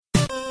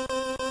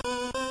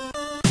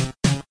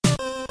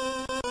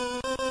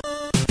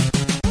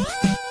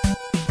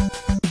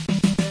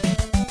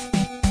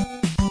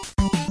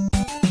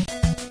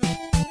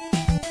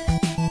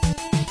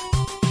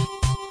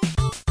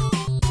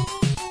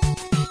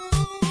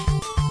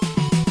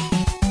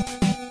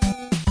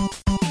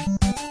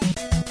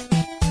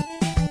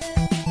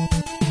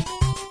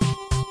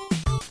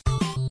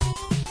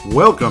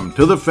Welcome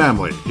to the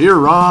family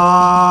here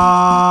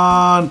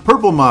on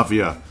Purple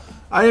Mafia.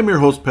 I am your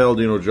host,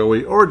 Paladino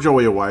Joey, or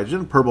Joey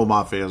Awajan. Purple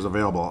Mafia is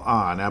available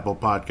on Apple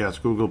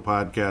Podcasts, Google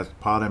Podcasts,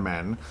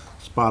 Podman,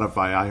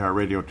 Spotify,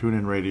 iHeartRadio,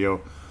 TuneIn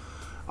Radio,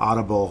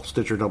 Audible,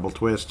 Stitcher Double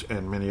Twist,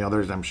 and many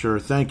others, I'm sure.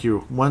 Thank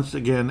you once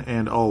again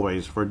and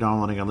always for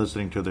downloading and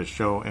listening to this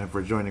show and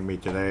for joining me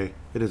today.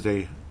 It is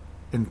an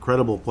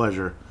incredible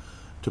pleasure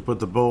to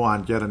put the bow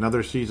on yet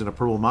another season of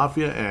Purple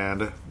Mafia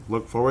and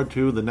look forward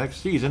to the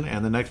next season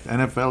and the next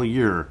NFL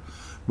year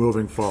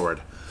moving forward.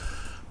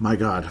 My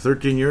God,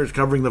 13 years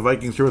covering the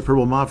Vikings here with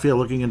Purple Mafia,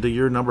 looking into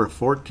year number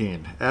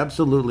 14.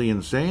 Absolutely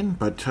insane,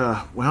 but,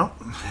 well,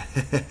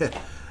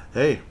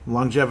 hey,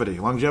 longevity.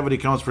 Longevity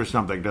counts for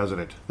something, doesn't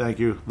it? Thank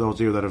you, those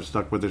of you that have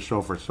stuck with this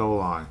show for so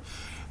long.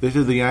 This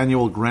is the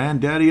annual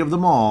granddaddy of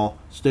them all,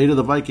 State of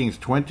the Vikings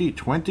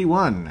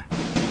 2021.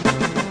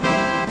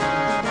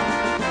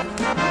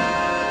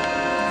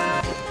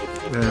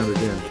 And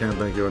again, can't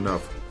thank you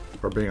enough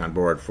for being on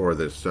board for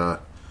this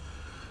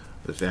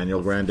this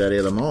annual granddaddy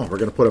of them all. We're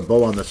going to put a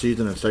bow on the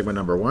season in segment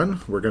number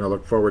 1. We're going to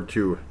look forward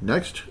to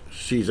next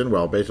season,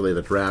 well, basically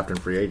the draft and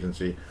free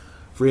agency.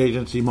 Free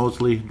agency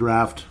mostly,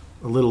 draft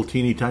a little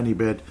teeny tiny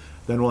bit.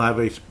 Then we'll have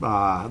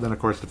then of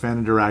course the fan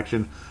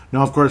interaction.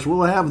 Now, of course,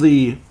 we'll have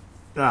the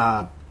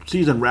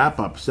season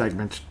wrap-up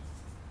segment.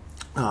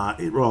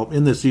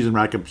 In this season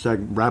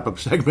wrap-up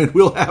segment,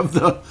 we'll have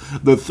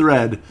the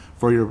thread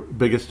for your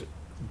biggest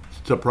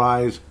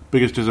surprise,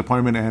 biggest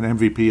disappointment, and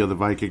MVP of the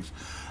Vikings.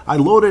 I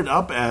loaded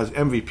up as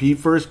MVP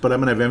first, but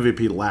I'm going to have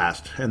MVP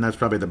last, and that's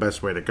probably the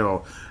best way to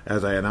go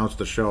as I announce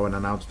the show and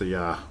announce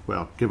the,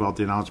 give out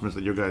the announcements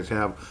that you guys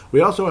have. We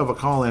also have a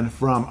call-in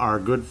from our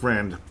good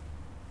friend,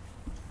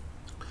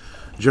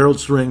 Gerald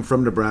String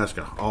from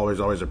Nebraska. Always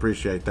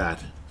appreciate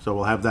that. So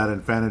we'll have that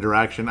in fan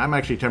interaction. I'm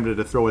actually tempted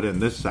to throw it in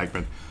this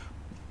segment,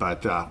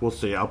 but we'll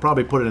see. I'll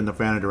probably put it in the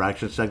fan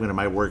interaction segment. It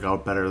might work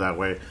out better that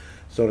way,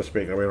 so to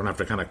speak. We don't have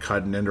to kind of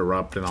cut and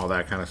interrupt and all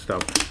that kind of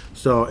stuff.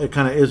 So it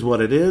kind of is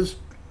what it is.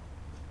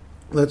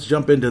 Let's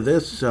jump into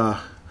this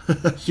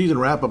season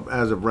wrap-up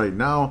as of right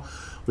now.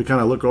 We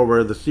kind of look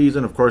over the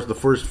season. Of course, the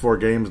first 4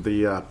 games,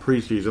 the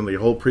preseason, the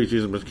whole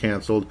preseason was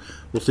canceled.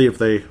 We'll see if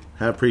they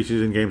have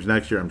preseason games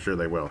next year. I'm sure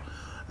they will.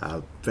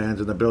 Fans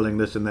in the building,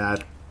 this and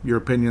that. Your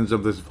opinions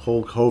of this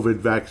whole COVID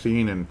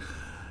vaccine, and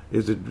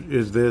is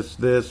this,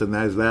 and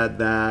is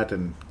that,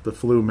 and the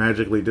flu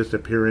magically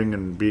disappearing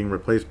and being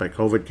replaced by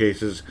COVID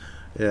cases.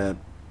 I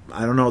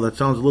don't know. That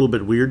sounds a little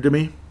bit weird to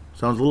me.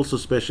 Sounds a little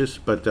suspicious,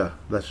 but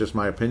that's just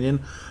my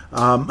opinion.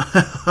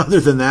 Other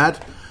than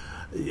that,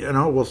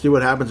 we'll see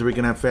what happens if we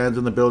can have fans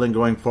in the building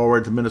going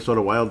forward. The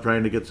Minnesota Wild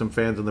trying to get some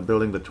fans in the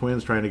building. The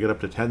Twins trying to get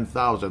up to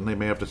 10,000. They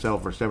may have to sell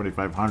for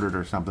 7,500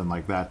 or something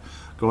like that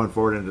going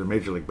forward into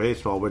Major League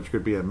Baseball, which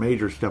could be a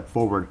major step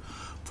forward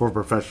for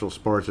professional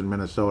sports in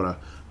Minnesota,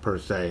 per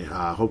se.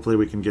 Hopefully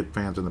we can get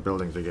fans in the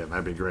buildings again.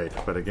 That'd be great.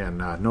 But again,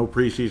 no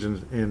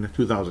preseason in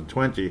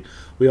 2020.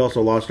 We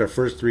also lost our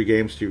first 3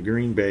 games to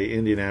Green Bay,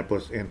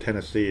 Indianapolis, and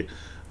Tennessee.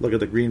 Look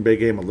at the Green Bay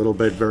game a little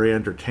bit. Very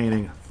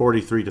entertaining.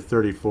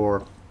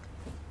 43-34.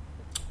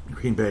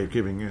 Green Bay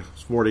giving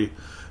us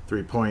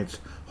 43 points.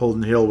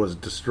 Holden Hill was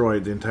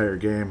destroyed the entire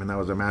game, and that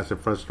was a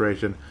massive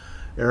frustration.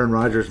 Aaron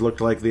Rodgers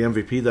looked like the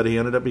MVP that he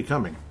ended up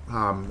becoming.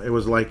 It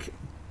was like,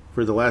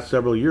 for the last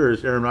several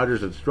years, Aaron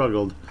Rodgers had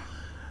struggled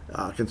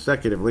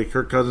consecutively.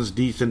 Kirk Cousins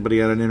decent, but he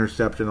had an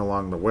interception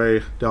along the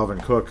way.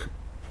 Dalvin Cook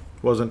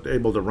wasn't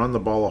able to run the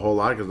ball a whole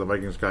lot because the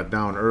Vikings got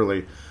down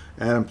early.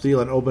 Adam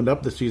Thielen opened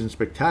up the season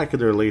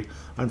spectacularly.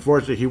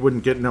 Unfortunately, he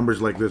wouldn't get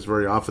numbers like this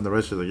very often the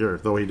rest of the year,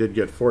 though he did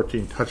get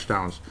 14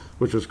 touchdowns,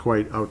 which was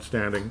quite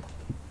outstanding,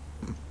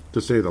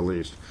 to say the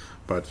least.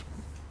 But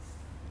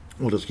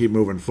we'll just keep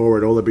moving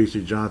forward.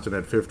 Olabisi Johnson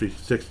had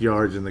 56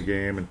 yards in the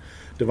game, and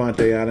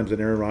Devontae Adams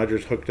and Aaron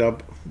Rodgers hooked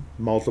up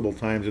multiple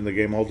times in the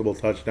game, multiple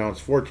touchdowns,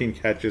 14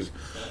 catches.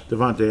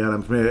 Devontae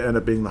Adams may end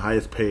up being the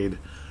highest paid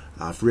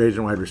free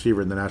agent wide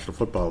receiver in the National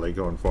Football League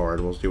going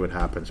forward. We'll see what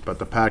happens. But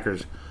the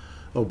Packers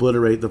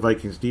obliterate the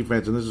Vikings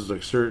defense, and this is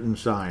a certain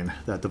sign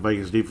that the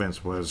Vikings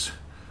defense was,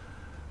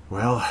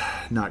 well,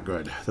 not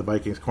good. The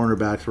Vikings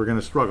cornerbacks were going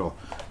to struggle.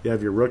 You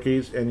have your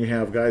rookies, and you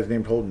have guys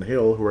named Holden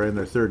Hill who are in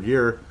their 3rd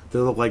year. They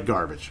look like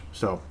garbage.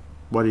 So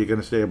what are you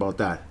going to say about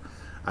that?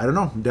 I don't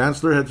know.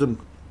 Dantzler had some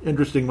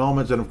interesting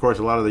moments, and of course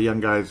a lot of the young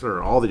guys,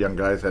 or all the young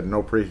guys, had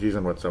no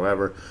preseason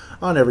whatsoever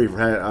on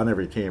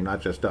every team, not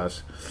just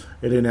us.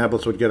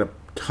 Indianapolis would get a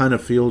ton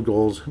of field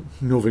goals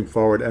moving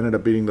forward, ended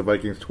up beating the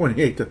Vikings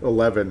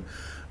 28-11.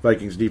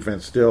 Vikings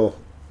defense still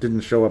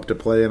didn't show up to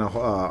play in a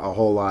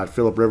whole lot.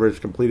 Phillip Rivers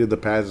completed the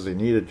passes he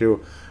needed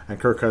to, and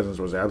Kirk Cousins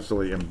was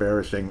absolutely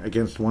embarrassing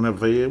against one of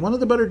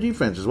the better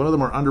defenses, one of the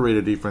more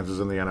underrated defenses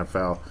in the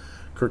NFL.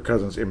 Kirk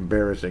Cousins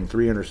embarrassing.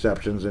 3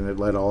 interceptions, and it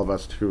led all of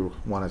us to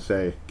want to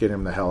say, get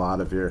him the hell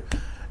out of here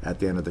at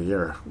the end of the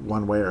year,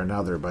 one way or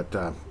another. But,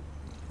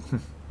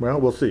 well,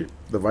 we'll see.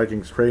 The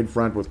Vikings trade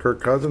front with Kirk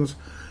Cousins.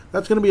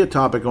 That's going to be a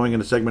topic going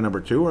into segment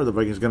number 2. Are the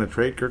Vikings going to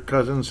trade Kirk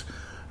Cousins?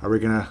 Are we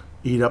going to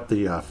eat up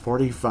the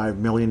 $45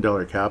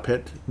 million cap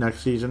hit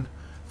next season?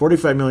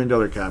 $45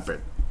 million cap hit.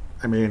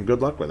 I mean,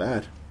 good luck with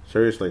that.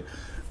 Seriously.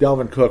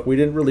 Dalvin Cook, we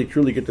didn't really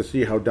truly get to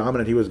see how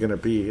dominant he was going to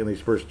be in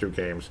these first two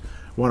games.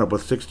 Wound up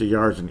with 60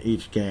 yards in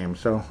each game,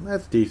 so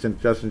that's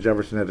decent. Justin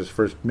Jefferson had his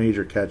first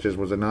major catches,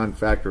 was a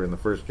non-factor in the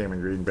first game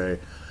in Green Bay.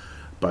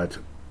 But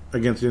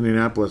against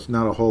Indianapolis,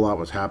 not a whole lot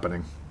was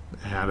happening.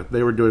 And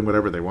they were doing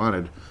whatever they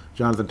wanted.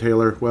 Jonathan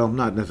Taylor, well,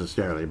 not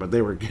necessarily, but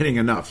they were getting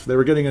enough. They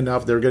were getting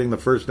the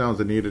first downs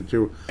they needed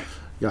to.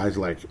 Guys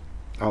like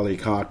Ollie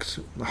Cox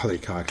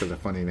is a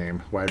funny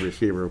name, wide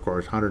receiver, of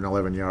course,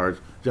 111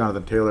 yards.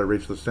 Jonathan Taylor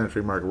reached the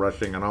century mark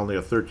rushing on only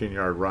a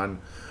 13-yard run,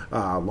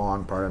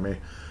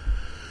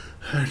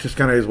 It just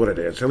kind of is what it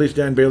is. At least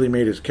Dan Bailey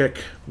made his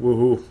kick.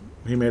 Woohoo.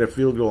 He made a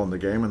field goal in the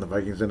game, and the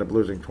Vikings ended up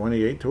losing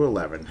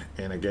 28-11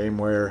 in a game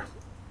where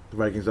the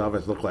Vikings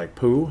offense looked like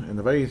poo, and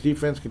the Vikings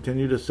defense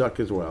continued to suck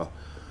as well.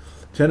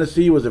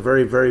 Tennessee was a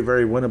very, very,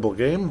 very winnable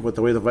game with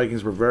the way the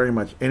Vikings were very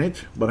much in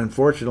it, but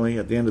unfortunately,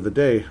 at the end of the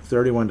day,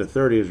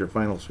 31-30 is your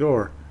final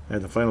score,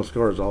 and the final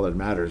score is all that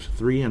matters.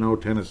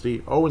 3-0 Tennessee,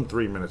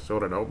 0-3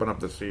 Minnesota to open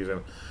up the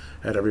season.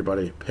 Had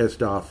everybody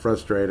pissed off,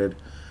 frustrated,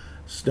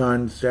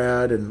 stunned,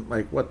 sad, and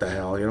like, what the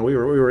hell? You know, we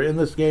were in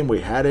this game, we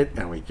had it,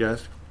 and we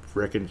just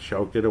frickin'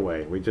 choked it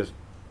away. We just,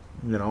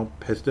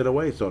 pissed it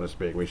away, so to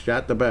speak. We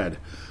shat the bed.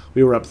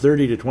 We were up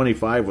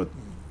 30-25 with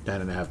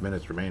 10.5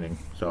 minutes remaining.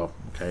 So,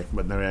 okay.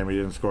 But then we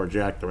didn't score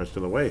jack the rest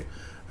of the way.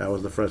 That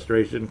was the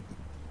frustration.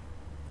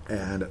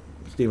 And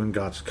Steven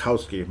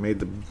Gostkowski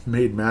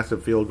made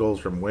massive field goals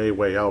from way,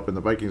 way out. And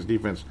the Vikings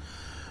defense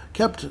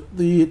kept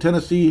the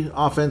Tennessee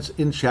offense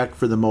in check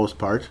for the most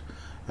part.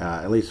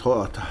 At least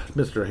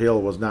Mr.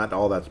 Hill was not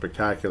all that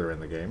spectacular in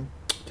the game.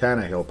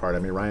 Ryan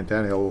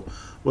Tannehill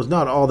was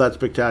not all that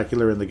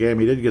spectacular in the game.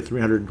 He did get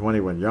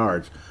 321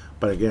 yards.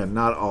 But again,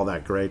 not all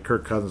that great.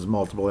 Kirk Cousins,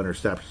 multiple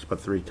interceptions, but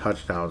 3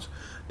 touchdowns.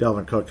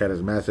 Dalvin Cook had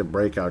his massive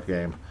breakout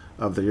game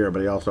of the year,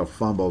 but he also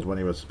fumbled when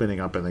he was spinning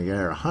up in the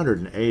air.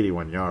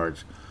 181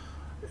 yards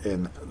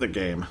in the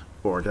game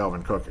for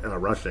Dalvin Cook,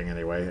 rushing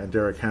anyway. And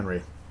Derrick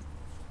Henry,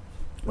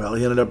 well,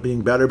 he ended up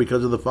being better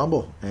because of the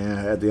fumble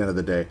at the end of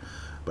the day.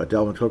 But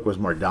Dalvin Cook was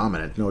more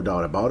dominant, no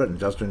doubt about it. And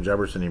Justin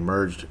Jefferson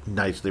emerged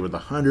nicely with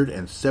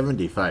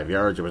 175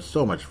 yards. It was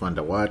so much fun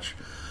to watch.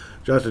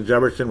 Justin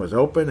Jefferson was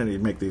open, and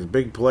he'd make these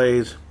big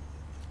plays.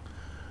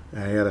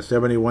 And he had a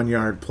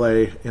 71-yard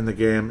play in the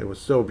game. It was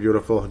so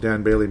beautiful.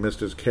 Dan Bailey missed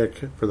his kick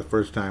for the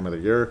first time of the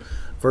year.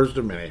 First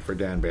of many for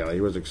Dan Bailey.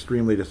 He was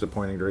extremely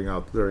disappointing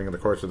during the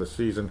course of the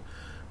season.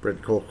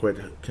 Brett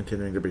Colquitt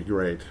continuing to be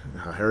great.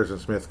 Harrison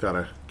Smith got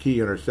a key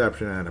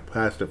interception and a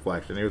pass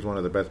deflection. He was one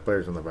of the best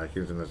players in the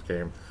Vikings in this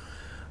game.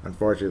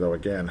 Unfortunately, though,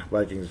 again,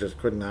 Vikings just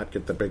could not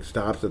get the big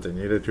stops that they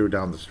needed to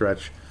down the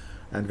stretch.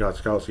 And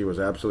Gostkowski was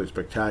absolutely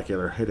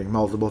spectacular, hitting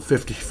multiple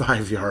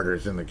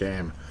 55-yarders in the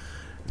game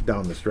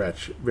down the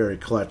stretch. Very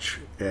clutch.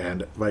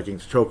 And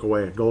Vikings choke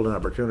away a golden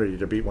opportunity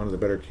to beat one of the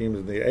better teams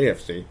in the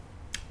AFC,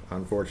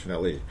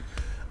 unfortunately.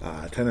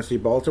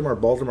 Tennessee-Baltimore,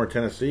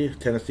 Baltimore-Tennessee,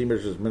 Tennessee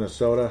versus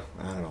Minnesota.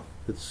 I don't know.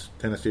 It's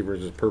Tennessee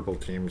versus purple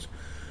teams.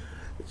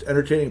 It's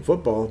entertaining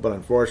football, but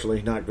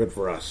unfortunately not good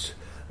for us.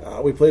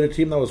 We played a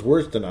team that was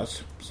worse than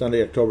us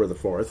Sunday, October the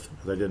 4th.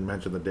 I didn't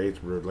mention the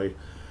dates rudely.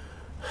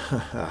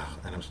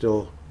 And I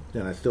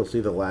still see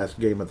the last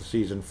game of the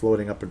season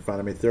floating up in front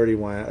of me.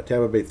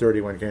 Tampa Bay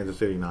 31, Kansas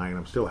City 9.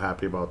 I'm still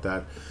happy about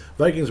that.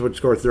 Vikings would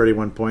score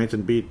 31 points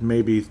and beat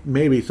maybe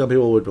some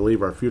people would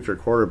believe our future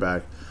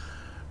quarterback,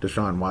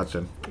 Deshaun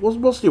Watson.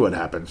 We'll see what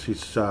happens.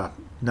 He's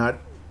not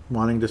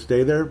wanting to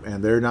stay there,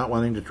 and they're not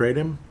wanting to trade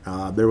him.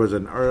 There was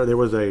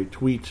a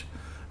tweet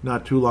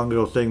not too long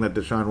ago saying that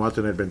Deshaun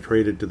Watson had been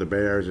traded to the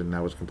Bears, and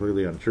that was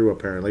completely untrue,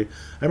 apparently.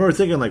 I remember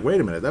thinking, like, wait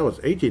a minute, that was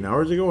 18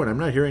 hours ago, and I'm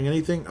not hearing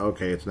anything?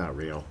 Okay, it's not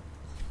real.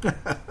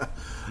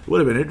 It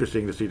would have been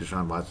interesting to see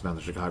Deshaun Watson on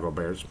the Chicago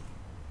Bears.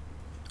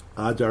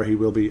 Odds are he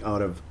will be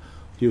out of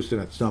Houston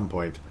at some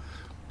point.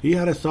 He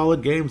had a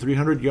solid game,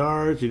 300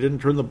 yards. He didn't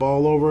turn the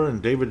ball over,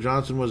 and David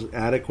Johnson was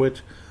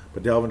adequate.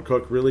 But Dalvin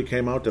Cook really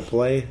came out to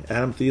play.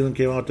 Adam Thielen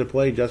came out to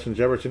play. Justin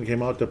Jefferson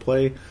came out to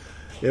play.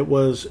 It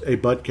was a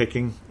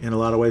butt-kicking in a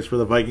lot of ways for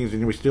the Vikings,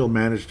 and we still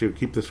managed to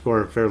keep the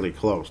score fairly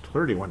close,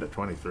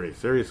 31-23.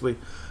 Seriously.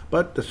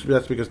 But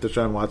that's because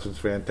Deshaun Watson's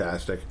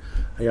fantastic.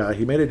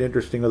 He made it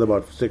interesting with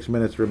about 6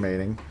 minutes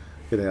remaining,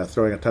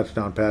 throwing a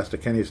touchdown pass to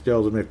Kenny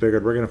Stills, and they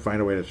figured we're going to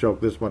find a way to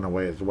choke this one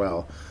away as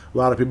well. A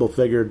lot of people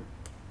figured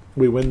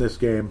we win this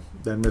game,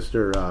 then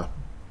Mr.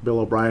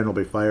 Bill O'Brien will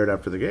be fired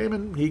after the game,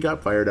 and he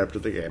got fired after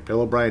the game.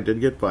 Bill O'Brien did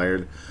get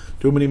fired.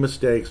 Too many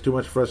mistakes, too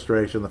much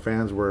frustration. The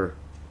fans were,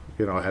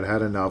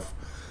 had enough.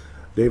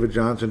 David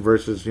Johnson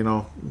versus,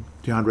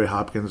 DeAndre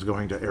Hopkins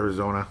going to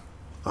Arizona.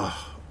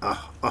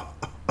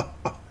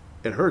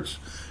 It hurts.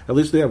 At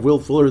least they have Will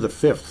Fuller the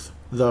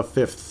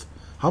fifth.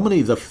 How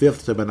many the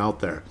fifths have been out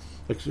there?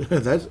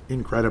 That's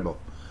incredible.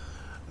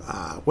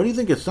 What do you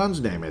think his son's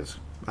name is?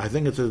 I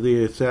think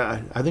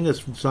I think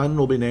his son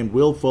will be named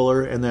Will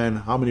Fuller, and then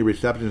how many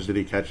receptions did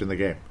he catch in the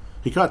game?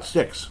 He caught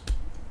 6.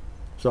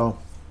 So,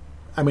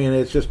 I mean,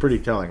 it's just pretty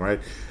telling,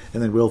 right?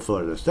 and then Will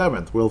Fuller the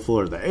 7th, Will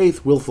Fuller the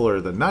 8th, Will Fuller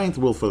the 9th,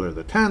 Will Fuller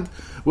the 10th.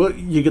 Well,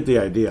 you get the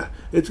idea.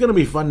 It's going to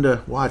be fun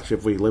to watch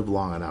if we live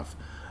long enough.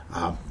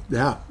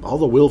 Yeah, all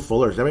the Will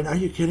Fullers. I mean, are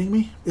you kidding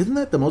me? Isn't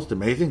that the most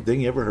amazing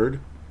thing you ever heard?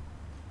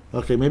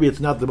 Okay, maybe it's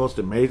not the most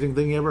amazing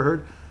thing you ever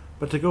heard,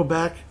 but to go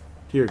back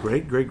to your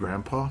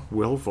great-great-grandpa,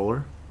 Will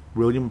Fuller,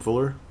 William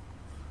Fuller,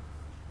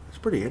 it's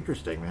pretty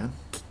interesting, man.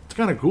 It's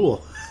kind of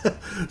cool.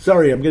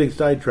 Sorry, I'm getting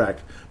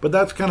sidetracked. But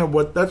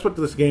that's what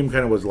this game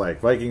kind of was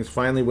like. Vikings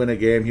finally win a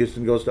game.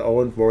 Houston goes to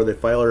 0-4.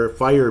 They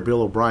fire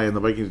Bill O'Brien.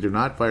 The Vikings do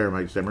not fire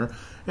Mike Zimmer.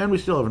 And we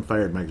still haven't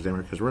fired Mike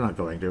Zimmer because we're not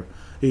going to.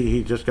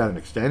 He just got an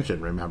extension,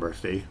 remember,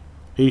 see?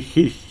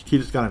 He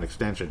just got an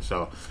extension.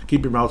 So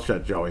keep your mouth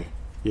shut, Joey.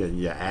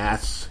 You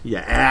ass. You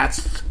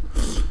ass.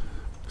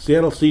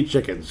 Seattle Sea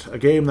Chickens. A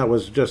game that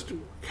was just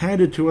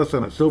handed to us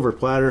on a silver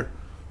platter.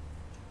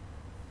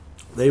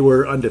 They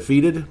were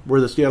undefeated, were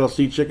the Seattle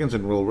Sea Chickens,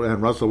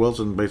 and Russell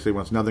Wilson basically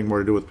wants nothing more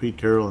to do with Pete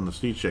Carroll and the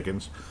Sea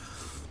Chickens.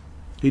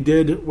 He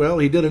did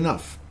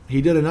enough.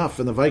 He did enough,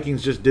 and the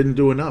Vikings just didn't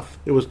do enough.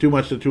 It was too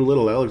much to too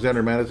little.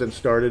 Alexander Mattison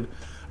started,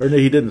 or no,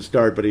 he didn't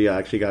start, but he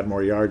actually got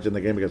more yards in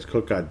the game because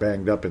Cook got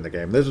banged up in the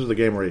game. This was the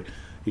game where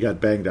he got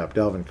banged up,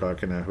 Dalvin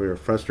Cook, and we were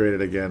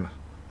frustrated again.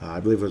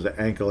 I believe it was an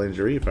ankle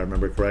injury, if I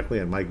remember correctly,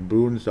 and Mike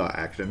Boone saw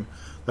action.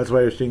 That's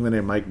why you're seeing the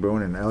name Mike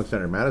Boone and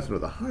Alexander Mattison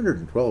with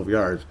 112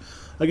 yards.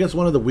 Against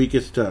one of the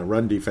weakest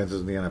run defenses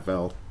in the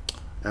NFL.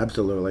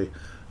 Absolutely.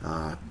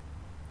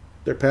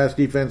 Their pass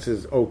defense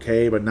is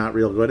okay, but not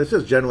real good. It's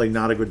just generally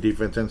not a good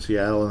defense in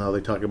Seattle, and how they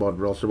talk about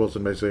Russell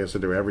Wilson basically has to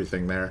do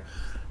everything there,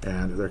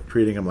 and they're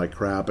treating him like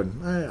crap,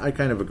 and I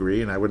kind of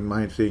agree, and I wouldn't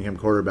mind seeing him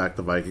quarterback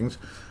the Vikings.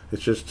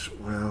 It's just,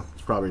 well,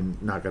 it's probably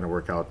not going to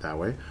work out that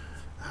way,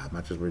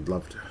 much as we'd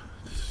love to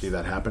see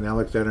that happen.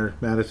 Alexander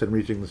Mattison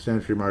reaching the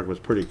century mark was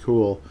pretty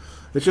cool.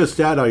 It's just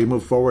sad how you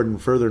move forward and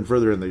further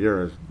in the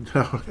year.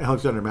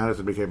 Alexander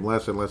Mattison became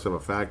less and less of a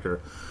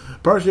factor.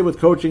 Partially with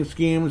coaching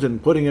schemes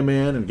and putting him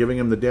in and giving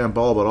him the damn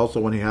ball, but also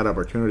when he had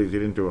opportunities, he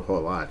didn't do a whole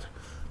lot,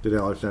 did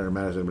Alexander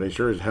Mattison. But he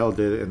sure as hell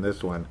did in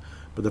this one.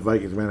 But the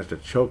Vikings managed to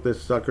choke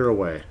this sucker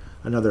away.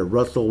 Another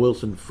Russell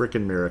Wilson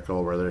frickin'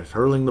 miracle where they're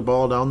hurling the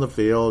ball down the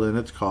field and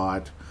it's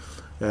caught.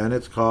 And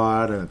it's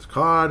caught, and it's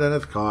caught, and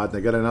it's caught.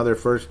 They get another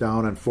first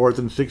down on 4th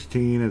and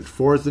 16. It's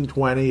 4th and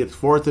 20. It's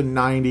 4th and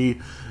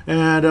 90.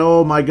 And,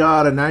 oh, my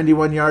God, a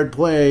 91-yard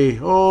play.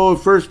 Oh,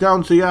 first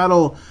down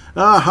Seattle.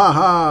 Ah, ha,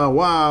 ha,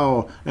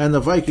 wow. And the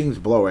Vikings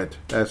blow it.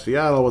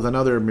 Seattle with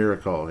another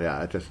miracle.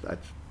 Yeah, that's the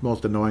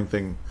most annoying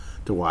thing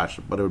to watch.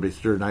 But it would be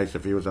sure nice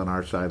if he was on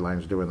our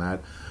sidelines doing that.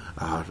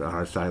 On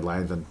our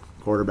sidelines and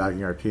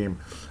quarterbacking our team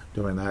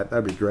doing that.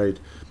 That'd be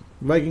great.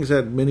 Vikings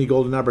had many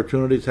golden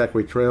opportunities. Heck,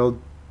 we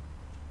trailed,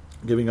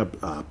 giving up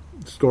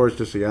scores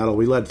to Seattle.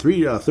 We led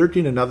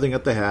 13-0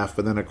 at the half,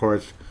 and then, of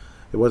course,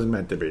 it wasn't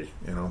meant to be.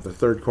 The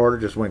third quarter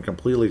just went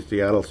completely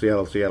Seattle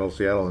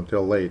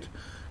until late.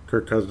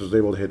 Kirk Cousins was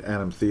able to hit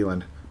Adam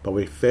Thielen, but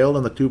we failed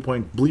on the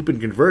 2-point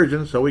bleeping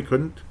conversion, so we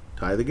couldn't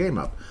tie the game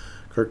up.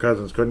 Kirk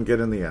Cousins couldn't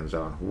get in the end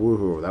zone.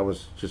 Woohoo! That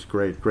was just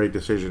great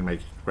decision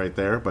making right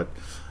there. But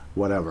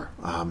whatever.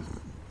 I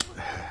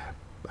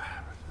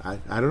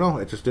don't know.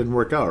 It just didn't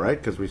work out,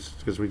 right? Because we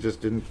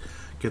just didn't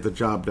get the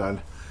job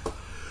done.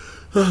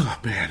 Oh,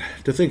 man.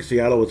 To think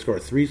Seattle would score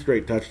 3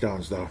 straight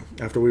touchdowns, though,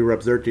 after we were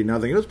up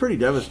 13-0. It was pretty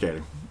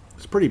devastating.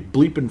 It's pretty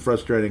bleeping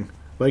frustrating.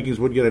 Vikings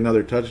would get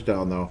another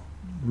touchdown, though,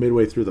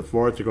 midway through the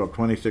fourth to go up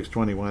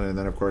 26-21, and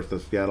then, of course, the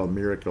Seattle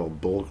Miracle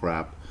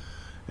bullcrap.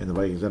 And the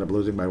Vikings end up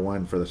losing by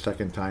 1 for the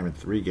second time in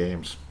 3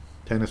 games.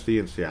 Tennessee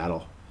and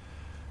Seattle.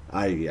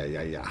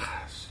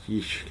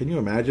 Yeesh. Can you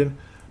imagine?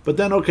 But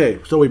then, okay,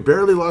 so we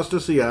barely lost to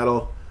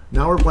Seattle.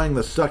 Now we're playing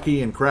the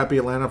sucky and crappy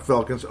Atlanta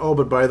Falcons. Oh,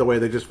 but by the way,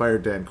 they just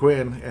fired Dan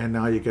Quinn, and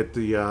now you get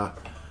the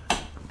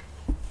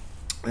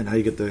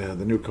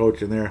new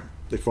coach in there,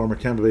 the former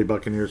Tampa Bay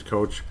Buccaneers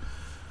coach.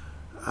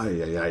 Oh,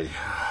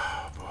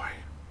 boy.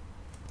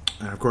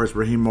 And of course,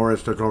 Raheem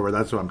Morris took over.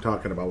 That's what I'm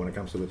talking about when it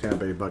comes to the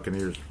Tampa Bay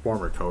Buccaneers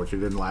former coach. He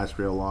didn't last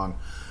real long.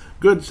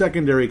 Good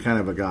secondary kind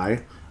of a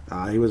guy.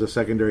 He was a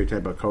secondary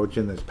type of coach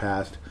in this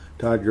past.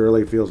 Todd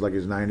Gurley feels like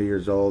he's 90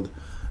 years old.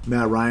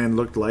 Matt Ryan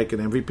looked like an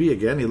MVP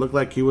again. He looked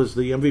like he was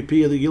the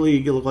MVP of the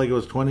league. It looked like it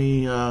was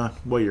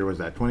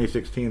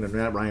 2016, and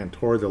Matt Ryan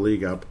tore the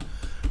league up.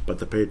 But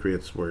the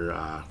Patriots were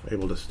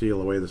able to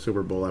steal away the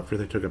Super Bowl after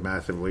they took a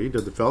massive lead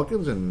to the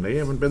Falcons, and they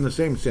haven't been the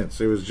same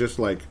since. It was just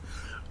like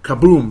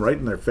kaboom right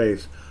in their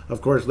face.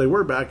 Of course, they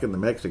were back in the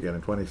mix again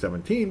in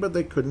 2017, but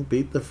they couldn't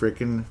beat the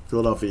freaking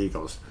Philadelphia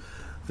Eagles.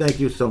 Thank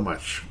you so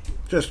much.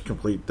 Just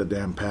complete the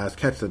damn pass,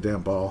 catch the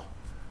damn ball.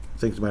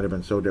 Things might have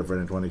been so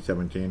different in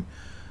 2017.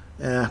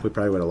 We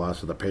probably would have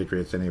lost to the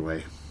Patriots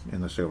anyway in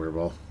the Super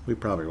Bowl. We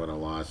probably would have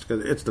lost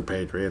because it's the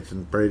Patriots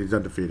and Brady's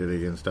undefeated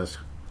against us.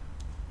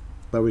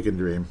 But we can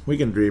dream. We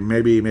can dream.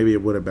 Maybe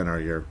it would have been our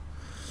year.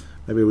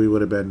 Maybe we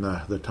would have been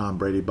the Tom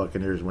Brady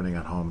Buccaneers winning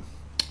at home.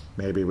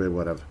 Maybe we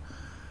would have.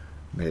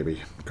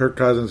 Maybe. Kirk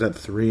Cousins had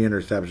 3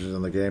 interceptions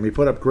in the game. He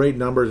put up great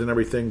numbers and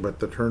everything, but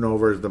the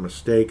turnovers, the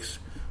mistakes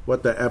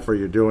What the F are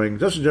you doing?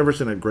 Justin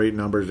Jefferson had great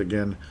numbers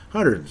again.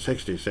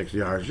 166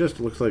 yards. Just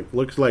looks like,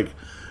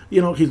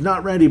 he's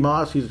not Randy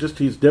Moss.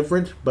 He's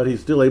different, but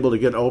he's still able to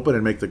get open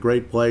and make the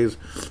great plays.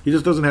 He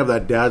just doesn't have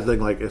that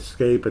dazzling,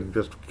 escape and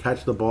just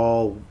catch the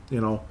ball,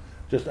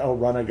 just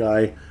outrun a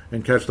guy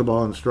and catch the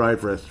ball in stride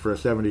for a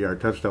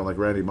 70-yard touchdown like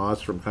Randy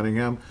Moss from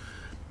Cunningham.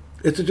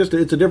 It's a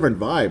different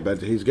vibe,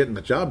 but he's getting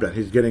the job done.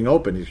 He's getting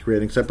open. He's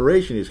creating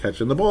separation. He's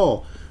catching the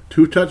ball.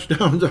 2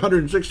 touchdowns,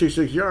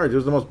 166 yards. It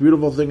was the most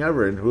beautiful thing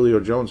ever, and Julio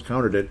Jones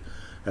countered it,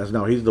 as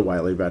now he's the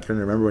wily veteran.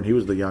 Remember when he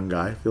was the young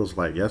guy? Feels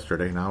like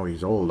yesterday. Now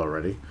he's old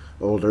already.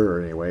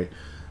 Older, anyway,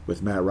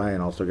 with Matt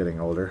Ryan also getting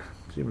older.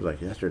 Seems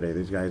like yesterday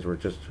these guys were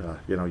just,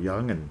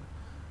 young and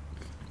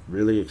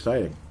really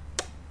exciting.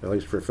 At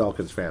least for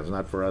Falcons fans,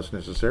 not for us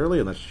necessarily,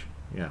 unless,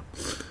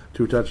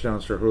 2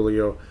 touchdowns for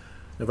Julio.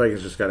 The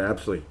Vikings just got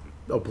absolutely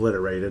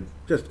obliterated,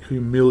 just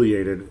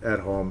humiliated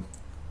at home.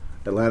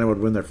 Atlanta would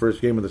win their first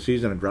game of the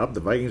season and drop the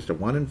Vikings to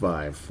 1-5,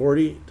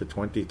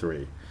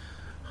 40-23.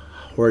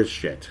 Horse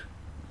shit.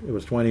 It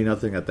was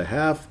 20-0 at the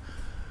half,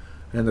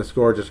 and the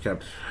score just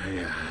kept.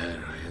 And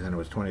then it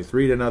was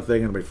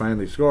 23-0, and we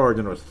finally scored.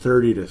 And it was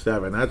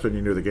 30-7. That's when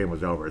you knew the game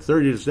was over.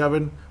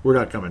 30-7. We're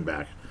not coming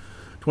back.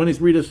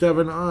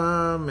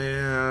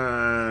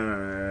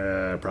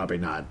 23-7. Probably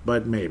not,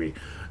 but maybe.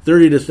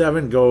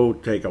 30-7. Go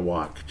take a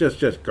walk.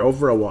 Just go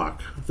for a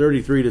walk.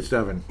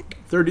 33-7.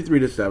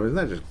 33-7. Isn't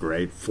that just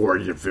great?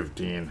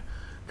 40-15.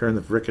 Turn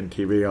the frickin'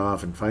 TV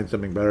off and find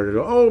something better to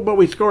do. Oh, but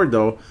we scored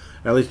though.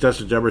 At least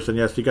Justin Jefferson,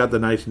 yes, he got the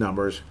nice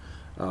numbers.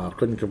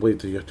 Couldn't complete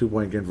the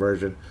 2-point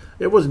conversion.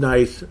 It was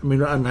nice. I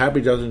mean, I'm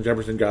happy Justin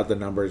Jefferson got the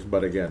numbers,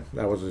 but again,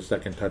 that was his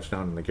second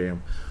touchdown in the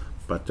game.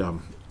 But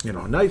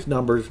nice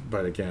numbers,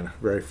 but again,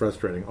 very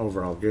frustrating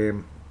overall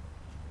game,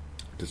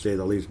 to say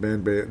the least.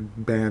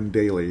 Ban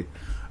Daly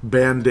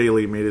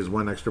made his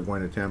 1 extra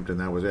point attempt, and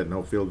that was it.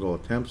 No field goal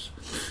attempts.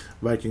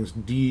 Vikings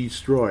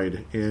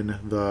destroyed in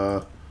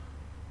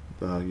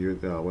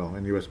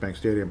in U.S. Bank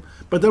Stadium.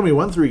 But then we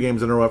won 3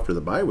 games in a row after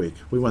the bye week.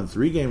 We won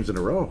 3 games in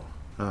a row.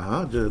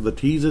 The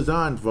tease is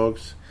on,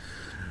 folks.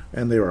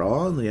 And they were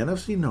all in the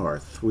NFC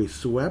North. We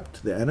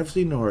swept the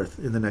NFC North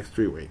in the next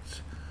 3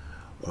 weeks.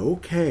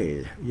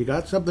 Okay, you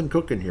got something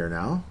cooking here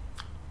now.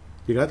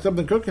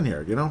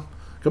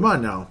 Come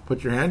on now.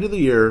 Put your hand to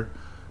the ear.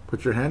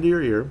 Put your hand to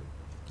your ear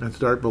and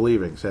start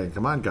believing. Saying,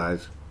 come on,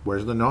 guys.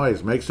 Where's the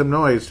noise? Make some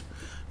noise.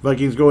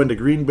 Vikings go into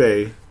Green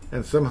Bay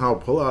and somehow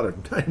pull out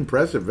an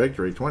impressive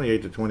victory,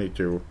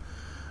 28-22,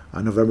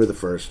 on November the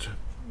 1st.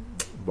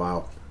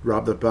 Wow.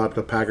 Dropped the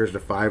Packers to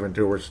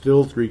 5-2. We're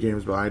still 3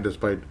 games behind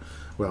despite,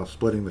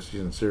 splitting the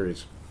season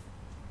series.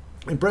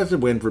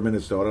 Impressive win for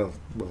Minnesota.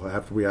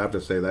 We have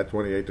to say that,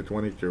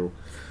 28-22.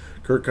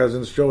 Kirk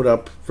Cousins showed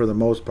up for the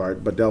most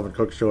part, but Dalvin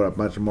Cook showed up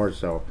much more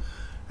so.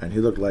 And he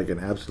looked like an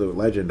absolute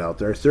legend out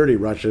there. 30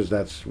 rushes,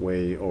 that's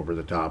way over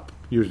the top.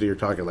 Usually you're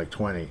talking like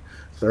 20.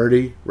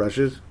 30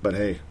 rushes, but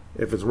hey,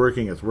 if it's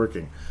working, it's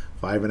working.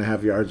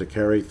 5.5 yards a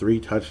carry,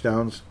 3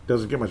 touchdowns.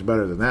 Doesn't get much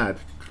better than that.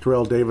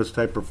 Terrell Davis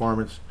type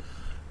performance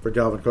for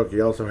Dalvin Cook. He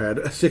also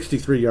had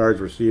 63 yards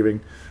receiving.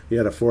 He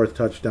had a 4th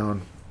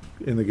touchdown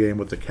in the game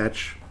with the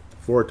catch.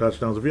 4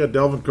 touchdowns. If you had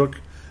Dalvin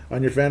Cook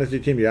on your fantasy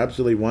team, you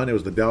absolutely won. It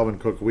was the Dalvin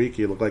Cook week.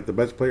 He looked like the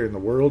best player in the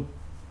world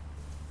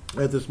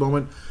at this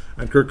moment.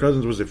 And Kirk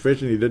Cousins was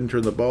efficient. He didn't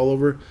turn the ball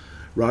over.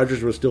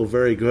 Rodgers was still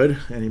very good,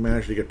 and he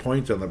managed to get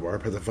points on the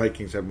board. But the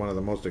Vikings had one of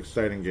the most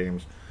exciting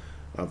games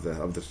of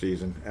the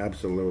season.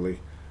 Absolutely.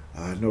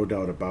 No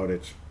doubt about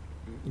it.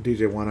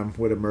 DJ Wonnum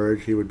would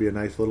emerge. He would be a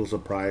nice little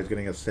surprise,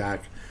 getting a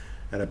sack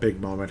at a big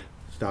moment,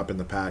 stopping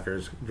the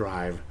Packers'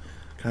 drive,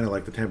 kind of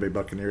like the Tampa Bay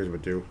Buccaneers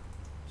would do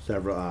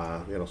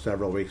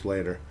several weeks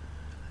later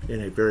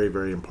in a very,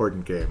 very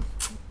important game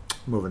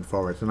moving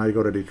forward. So now you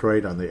go to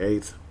Detroit on the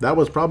 8th. That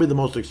was probably the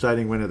most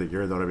exciting win of the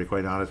year, though, to be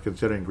quite honest,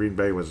 considering Green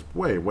Bay was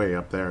way, way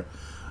up there.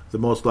 The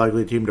most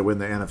likely team to win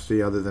the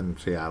NFC other than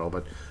Seattle,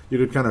 but you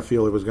could kind of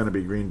feel it was going to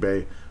be Green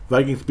Bay.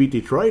 Vikings beat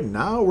Detroit.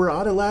 Now we're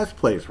out of last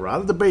place. We're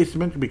out of the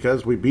basement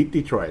because we beat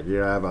Detroit. You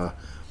have a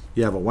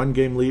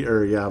 1-game lead,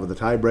 or you have the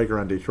tiebreaker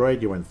on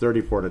Detroit. You win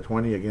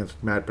 34-20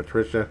 against Matt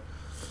Patricia.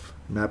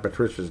 Matt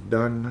Patricia's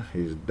done.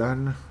 He's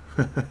done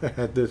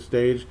at this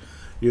stage.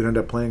 You'd end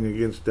up playing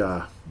against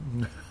Darrell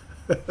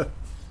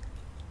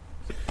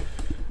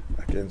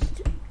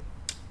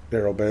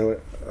Bailey.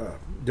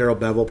 Darrell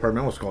Bevel, pardon me,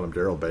 I almost called him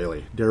Darrell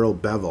Bailey. Darrell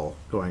Bevel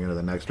going into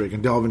the next week.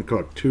 And Dalvin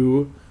Cook,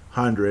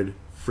 200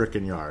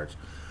 frickin' yards.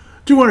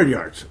 200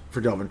 yards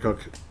for Dalvin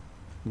Cook.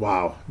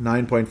 Wow.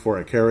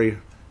 9.4 a carry.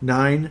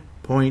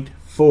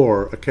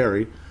 9.4 a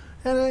carry.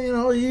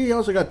 And, he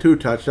also got 2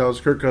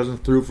 touchdowns. Kirk Cousins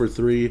threw for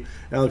 3.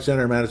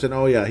 Alexander Madison,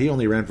 he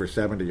only ran for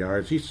 70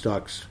 yards. He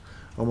sucks.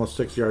 Almost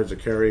 6 yards a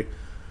carry.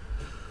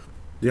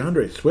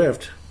 DeAndre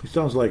Swift, he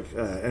sounds like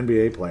an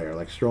NBA player,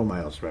 like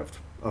Stromile Swift.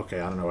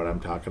 Okay, I don't know what I'm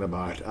talking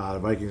about. The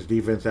Vikings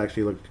defense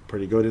actually looked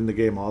pretty good in the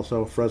game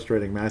also.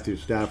 Frustrating Matthew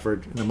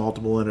Stafford. In the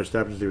multiple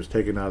interceptions, he was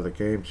taken out of the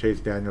game.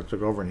 Chase Daniel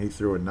took over, and he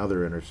threw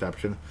another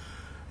interception.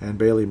 And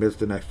Bailey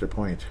missed an extra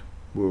point.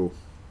 Woo.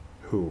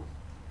 Who?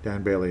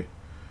 Dan Bailey.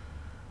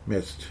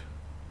 missed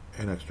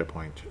an extra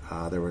point.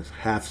 There was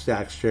half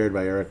sacks shared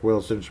by Eric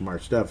Wilson,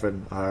 Shamar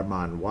Stephen,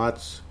 Armand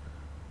Watts,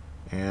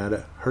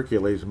 and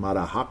Hercules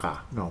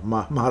Mataafa,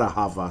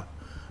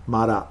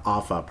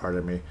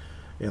 pardon me,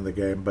 in the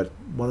game. But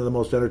one of the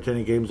most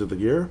entertaining games of the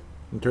year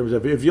in terms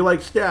of if you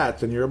like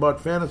stats and you're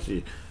about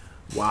fantasy.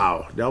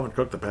 Wow, Dalvin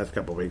Cook the past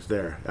couple of weeks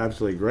there.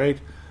 Absolutely great.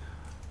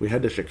 We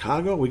head to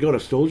Chicago. We go to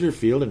Soldier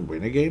Field and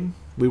win a game.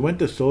 We went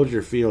to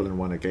Soldier Field and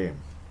won a game.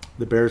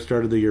 The Bears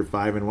started the year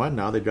 5-1.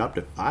 Now they dropped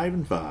to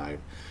 5-5.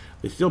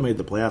 They still made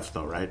the playoffs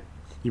though, right?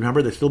 You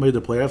remember they still made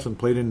the playoffs and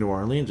played in New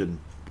Orleans and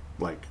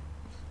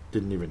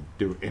didn't even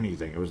do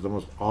anything. It was the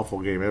most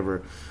awful game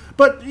ever.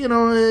 But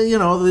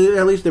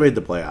at least they made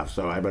the playoffs.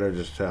 So I better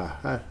just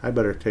I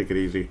better take it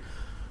easy.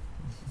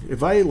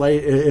 If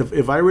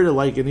I really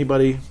like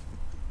anybody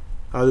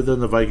other than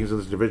the Vikings in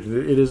this division,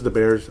 it is the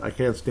Bears. I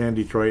can't stand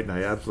Detroit, and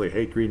I absolutely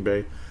hate Green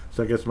Bay.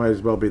 So I guess it might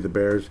as well be the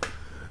Bears.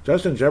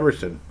 Justin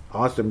Jefferson,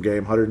 awesome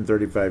game,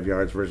 135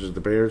 yards versus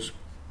the Bears.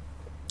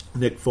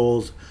 Nick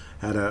Foles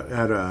had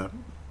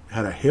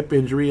a hip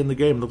injury in the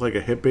game. It looked like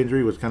a hip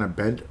injury, was kind of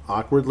bent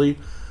awkwardly.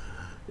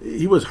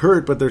 He was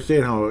hurt, but they're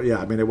saying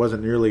it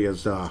wasn't nearly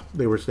as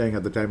they were saying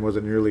at the time,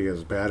 wasn't nearly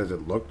as bad as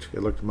it looked.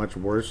 It looked much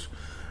worse.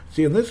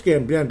 See, in this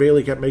game, Dan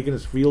Bailey kept making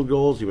his field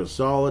goals. He was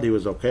solid. He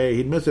was okay.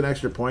 He'd miss an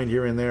extra point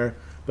here and there,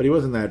 but he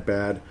wasn't that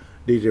bad.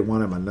 DJ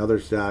won him another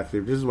sack.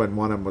 This is when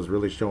Wonham was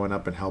really showing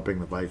up and helping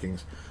the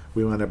Vikings.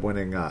 We wound up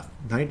winning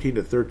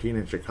 19-13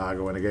 in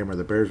Chicago in a game where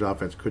the Bears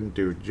offense couldn't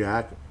do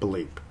jack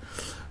bleep.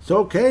 So,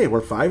 okay,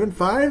 we're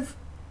 5-5.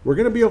 We're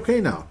going to be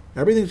okay now.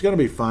 Everything's going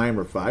to be fine.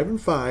 We're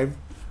 5-5.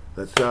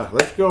 Let's go.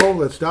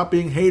 Let's stop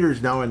being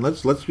haters now and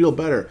let's feel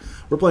better.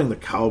 We're playing the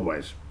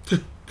Cowboys.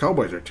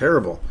 Cowboys are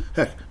terrible.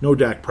 Heck, no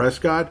Dak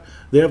Prescott.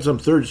 They have some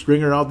third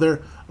stringer out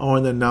there. Oh,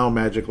 and then now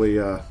magically,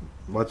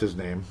 what's his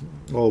name?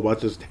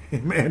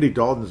 Andy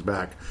Dalton's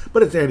back.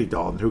 But it's Andy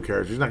Dalton. Who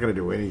cares? He's not going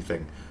to do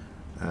anything.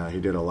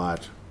 He did a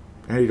lot.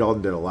 Andy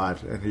Dalton did a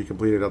lot, and he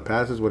completed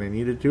passes when he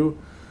needed to.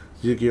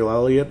 Ezekiel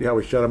Elliott,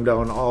 we shut him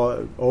down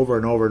all over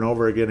and over and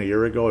over again a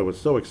year ago. It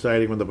was so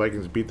exciting when the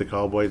Vikings beat the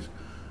Cowboys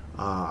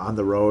on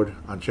the road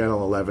on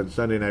Channel 11.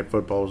 Sunday Night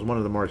Football. It was one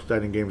of the more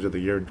exciting games of the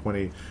year in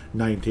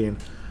 2019.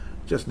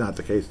 Just not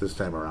the case this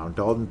time around.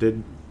 Dalton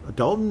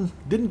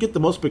didn't get the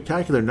most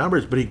spectacular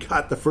numbers, but he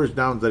got the first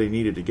downs that he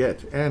needed to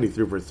get, and he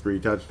threw for 3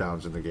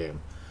 touchdowns in the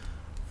game.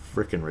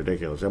 Freaking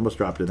ridiculous. I almost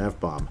dropped an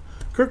F-bomb.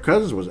 Kirk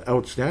Cousins was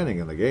outstanding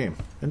in the game,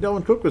 and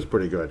Dalvin Cook was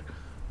pretty good.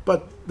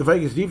 But the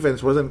Vikings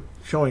defense wasn't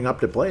showing up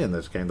to play in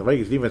this game. The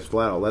Vikings defense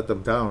flat out let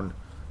them down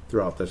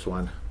throughout this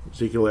one.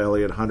 Ezekiel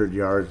Elliott, 100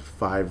 yards,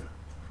 5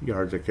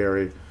 yards a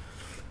carry.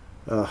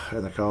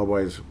 And the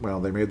Cowboys,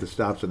 they made the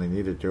stops when they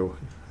needed to,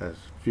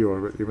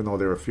 even though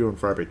they were few and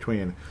far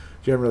between.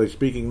 Generally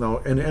speaking, though,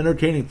 an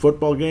entertaining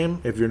football game,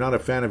 if you're not a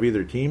fan of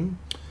either team,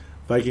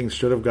 Vikings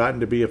should have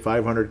gotten to be a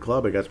 500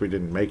 club. I guess we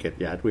didn't make it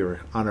yet. We were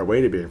on our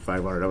way to being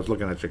 500. I was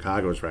looking at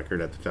Chicago's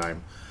record at the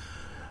time.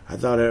 I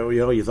thought,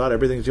 you thought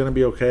everything's going to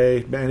be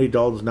okay. Andy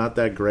Dalton's not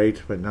that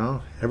great, but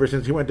no, ever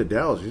since he went to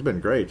Dallas, he's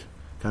been great.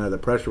 Kind of the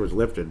pressure was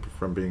lifted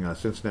from being a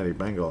Cincinnati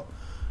Bengal.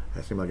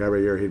 It seemed like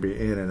every year he'd be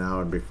in and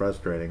out and be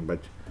frustrating, but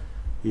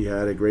he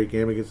had a great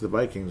game against the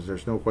Vikings.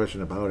 There's no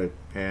question about it,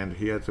 and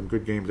he had some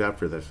good games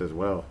after this as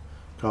well.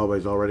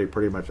 Cowboys already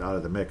pretty much out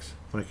of the mix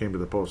when it came to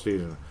the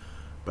postseason,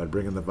 but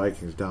bringing the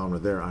Vikings down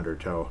with their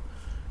undertow,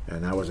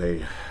 and that was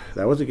a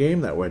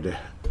game that would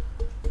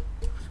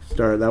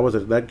start.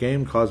 That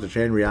game caused a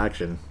chain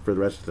reaction for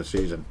the rest of the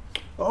season.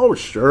 Oh,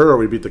 sure,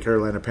 we beat the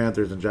Carolina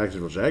Panthers and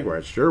Jacksonville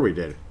Jaguars. Sure, we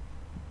did,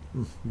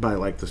 by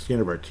the skin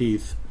of our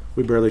teeth.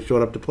 We barely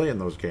showed up to play in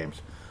those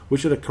games. We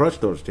should have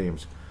crushed those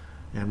teams.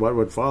 And what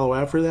would follow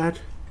after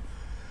that?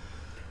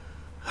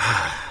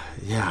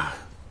 Yeah,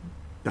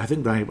 I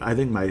think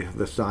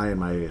the sigh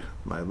and the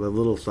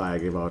little sigh I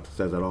gave out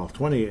says it all.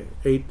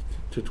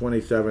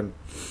 28-27.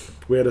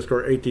 We had to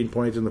score 18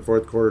 points in the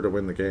fourth quarter to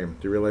win the game.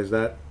 Do you realize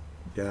that?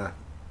 Yeah.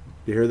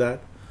 Do you hear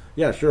that?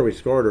 Yeah, sure. We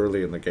scored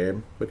early in the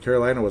game, but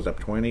Carolina was up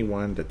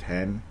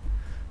 21-10,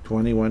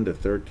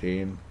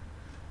 21-13.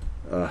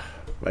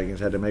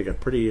 Vikings had to make a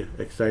pretty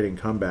exciting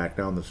comeback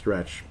down the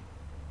stretch.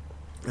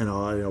 And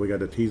we got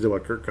to tease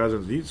about Kirk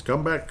Cousins. He's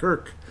comeback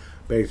Kirk,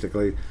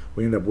 basically.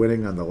 We ended up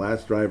winning on the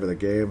last drive of the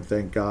game.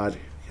 Thank God,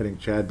 hitting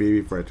Chad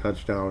Beebe for a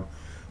touchdown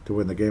to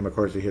win the game. Of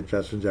course, he hit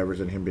Justin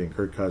Jefferson, him being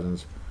Kirk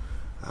Cousins,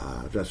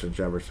 Justin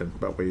Jefferson.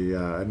 But we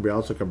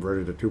also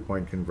converted a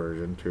 2-point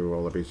conversion to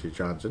Olabisi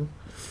Johnson.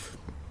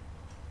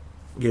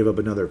 Gave up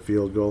another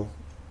field goal.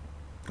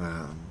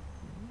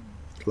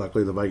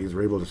 Luckily, the Vikings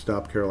were able to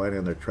stop Carolina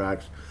in their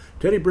tracks.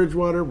 Teddy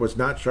Bridgewater was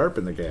not sharp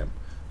in the game.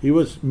 He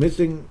was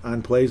missing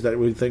on plays that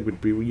you think would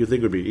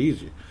be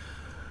easy.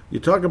 You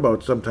talk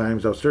about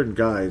sometimes how certain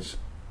guys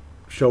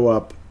show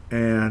up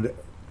and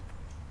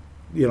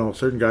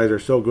certain guys are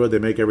so good they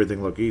make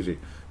everything look easy.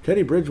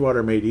 Teddy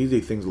Bridgewater made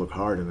easy things look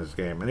hard in this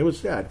game, and it was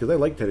sad because I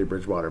like Teddy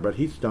Bridgewater, but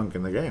he stunk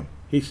in the game.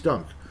 He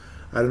stunk.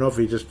 I don't know if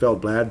he just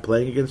felt bad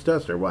playing against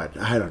us or what.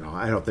 I don't know.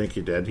 I don't think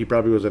he did. He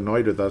probably was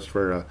annoyed with us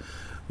for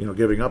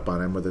giving up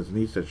on him with his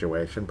knee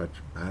situation. But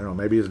I don't know,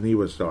 maybe his knee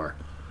was sore.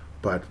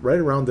 But right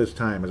around this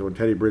time is when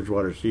Teddy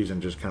Bridgewater's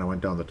season just kind of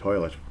went down the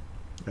toilet.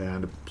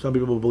 And some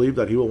people believe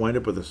that he will wind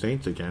up with the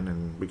Saints again,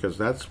 and because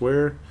that's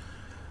where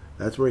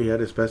he had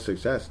his best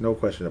success, no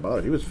question about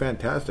it. He was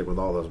fantastic with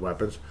all those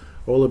weapons.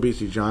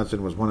 Olabisi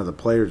Johnson was one of the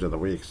players of the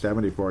week,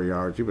 74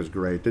 yards. He was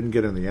great. Didn't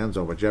get in the end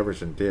zone, but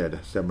Jefferson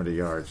did, 70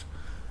 yards.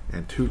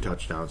 And 2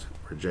 touchdowns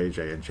for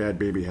JJ. And Chad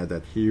Beebe had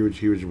that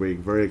huge week.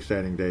 Very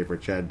exciting day for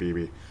Chad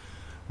Beebe,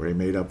 where he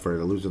made up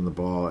for losing the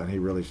ball, and he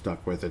really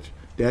stuck with it.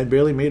 Dan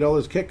Bailey made all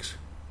his kicks.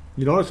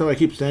 You notice how I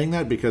keep saying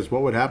that? Because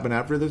what would happen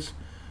after this?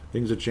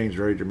 Things would change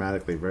very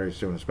dramatically very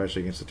soon,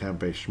 especially against the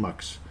Tampa Bay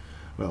Schmucks.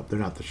 Well, they're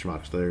not the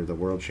Schmucks. They're the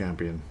world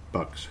champion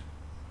Bucks.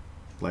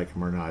 Like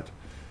them or not,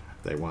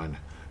 they won.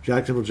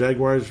 Jacksonville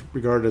Jaguars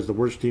regarded as the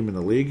worst team in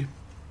the league.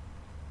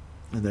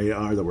 And they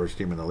are the worst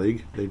team in the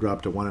league. They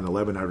dropped to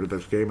 1-11 after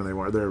this game, and they're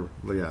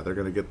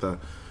going to get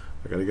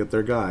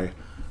their guy.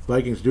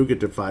 Vikings do get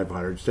to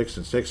 500,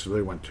 6-6, so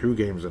they won 2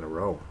 games in a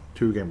row,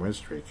 2-game win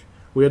streak.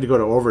 We had to go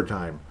to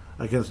overtime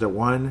against a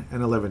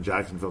 1-11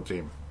 Jacksonville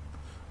team.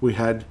 We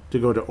had to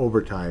go to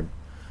overtime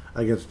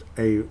against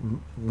a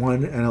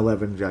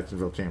 1-11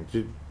 Jacksonville team.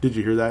 Did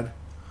you hear that?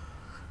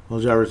 Well,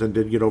 Jefferson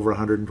did get over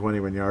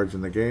 121 yards in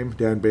the game.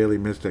 Dan Bailey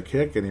missed a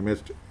kick, and he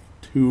missed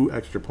 2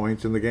 extra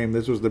points in the game.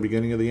 This was the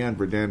beginning of the end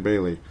for Dan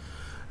Bailey,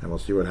 and we'll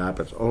see what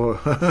happens.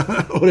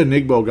 Oda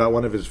Nigbo got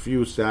one of his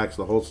few sacks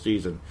the whole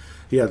season.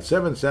 He had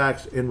 7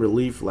 sacks in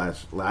relief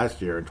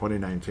last year in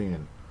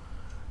 2019,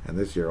 and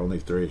this year only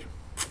 3.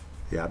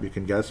 Yeah, you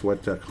can guess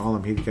what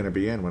column he's going to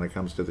be in when it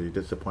comes to the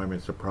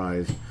disappointment,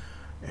 surprise,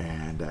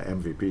 and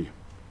MVP.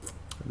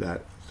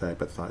 That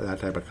type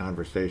of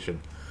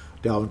conversation.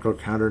 Dalvin Cook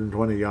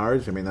 120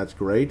 yards. I mean, that's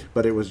great,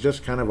 but it was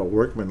just kind of a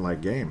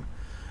workman-like game.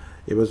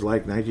 It was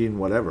like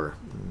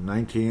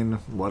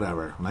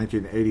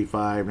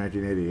 1985,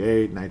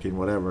 1988, 19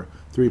 whatever,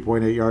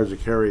 3.8 yards a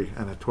carry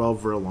and a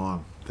 12 for a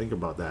long. Think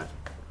about that.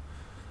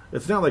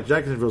 It's not like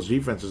Jacksonville's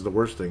defense is the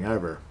worst thing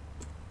ever,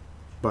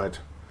 but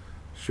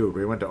shoot,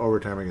 we went to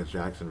overtime against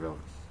Jacksonville.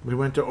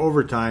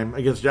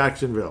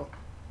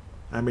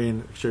 I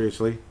mean,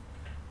 seriously.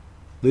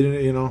 They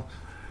didn't,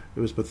 it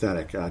was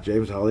pathetic.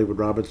 James Hollywood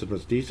Robinson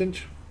was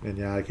decent. And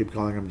yeah, I keep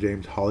calling him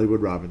James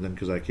Hollywood Robinson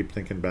because I keep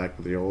thinking back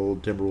to the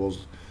old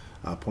Timberwolves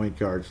point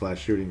guard /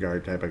 shooting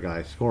guard type of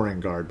guy. Scoring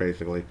guard,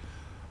 basically,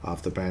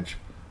 off the bench.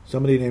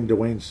 Somebody named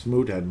Dwayne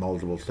Smoot had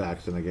multiple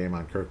sacks in the game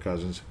on Kirk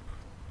Cousins.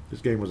 This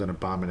game was an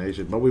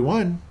abomination. But we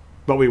won.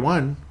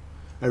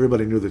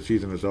 Everybody knew the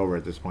season was over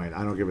at this point.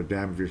 I don't give a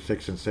damn if you're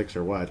 6-6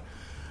 or what.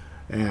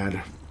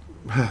 And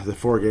the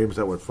 4 games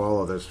that would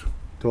follow this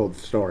told the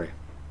story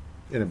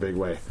in a big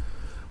way.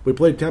 We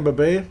played Tampa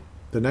Bay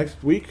the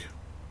next week.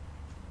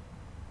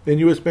 In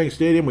U.S. Bank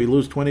Stadium, we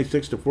lose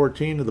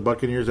 26-14. The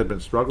Buccaneers had been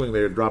struggling.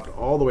 They had dropped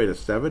all the way to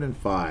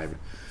 7-5.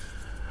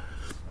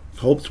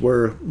 Hopes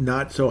were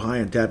not so high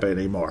in Tampa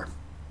anymore.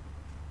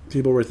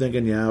 People were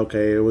thinking, yeah,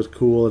 okay, it was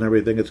cool and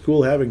everything. It's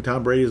cool having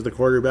Tom Brady as the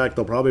quarterback.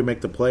 They'll probably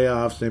make the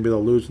playoffs. Maybe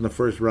they'll lose in the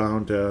first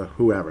round to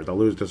whoever. They'll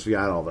lose to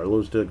Seattle. They'll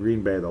lose to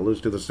Green Bay. They'll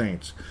lose to the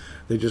Saints.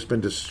 They've just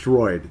been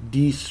destroyed,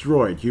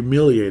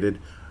 humiliated,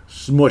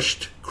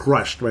 smushed,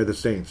 crushed by the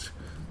Saints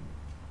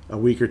a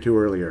week or 2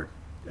 earlier.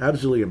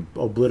 Absolutely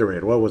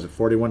obliterated. What was it,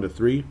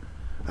 41-3?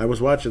 I was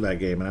watching that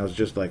game, and I was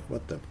just like,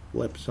 what the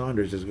flip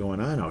Saunders is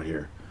going on out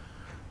here?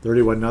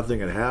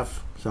 31-0 at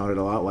half. Sounded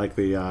a lot like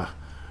the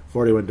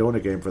 41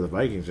 donut game for the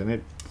Vikings, and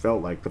it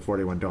felt like the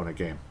 41 donut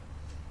game.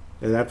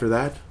 And after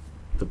that,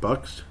 the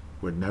Bucs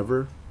would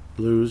never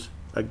lose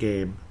a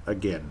game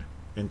again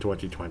in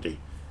 2020.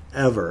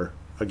 Ever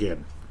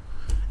again.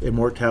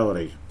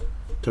 Immortality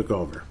took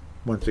over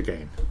once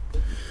again.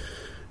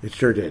 It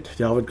sure did.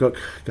 Dalvin Cook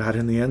got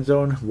in the end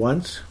zone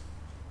once.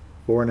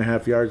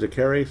 4.5 yards a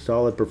carry.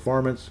 Solid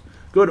performance.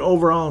 Good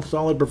overall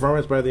solid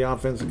performance by the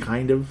offense,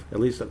 kind of, at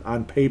least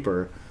on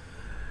paper.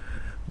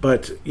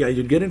 But, yeah,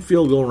 you'd get in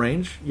field goal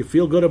range. You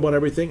feel good about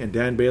everything, and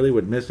Dan Bailey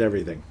would miss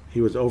everything. He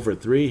was 0 for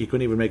 3. He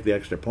couldn't even make the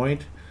extra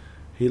point.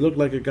 He looked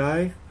like a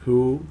guy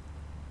who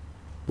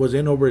was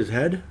in over his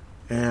head,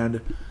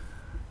 and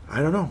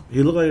I don't know.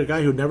 He looked like a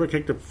guy who'd never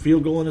kicked a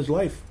field goal in his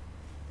life.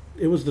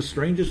 It was the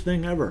strangest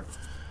thing ever.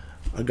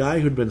 A guy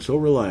who'd been so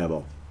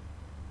reliable.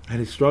 And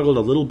he struggled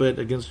a little bit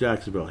against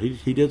Jacksonville.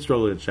 He did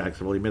struggle against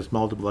Jacksonville. He missed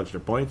multiple extra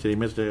points, and he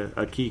missed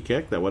a key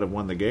kick that would have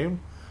won the game.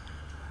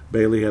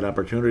 Bailey had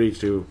opportunities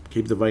to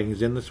keep the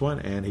Vikings in this one,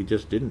 and he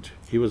just didn't.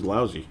 He was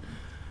lousy.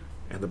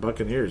 And the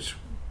Buccaneers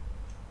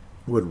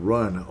would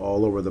run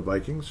all over the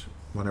Vikings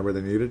whenever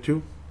they needed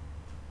to.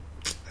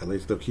 At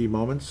least the key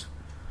moments.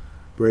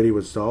 Brady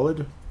was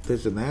solid,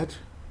 this and that.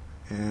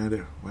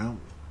 And, well...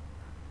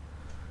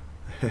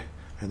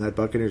 And that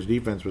Buccaneers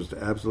defense was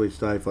absolutely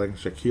stifling.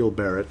 Shaquille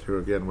Barrett, who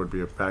again would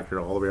be a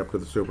factor all the way up to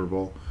the Super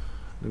Bowl.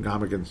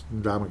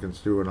 Ndamukong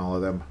Suh and all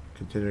of them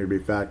continue to be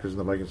factors in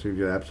the Vikings who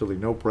get absolutely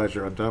no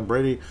pressure on Tom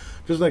Brady.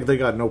 Just like they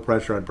got no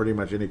pressure on pretty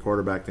much any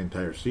quarterback the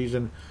entire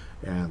season.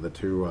 And the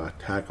 2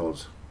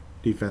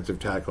 defensive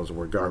tackles,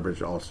 were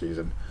garbage all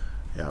season.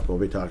 Yeah, we'll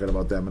be talking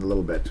about them in a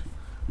little bit.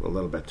 a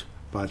little bit.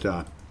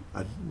 But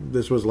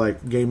this was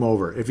like game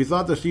over. If you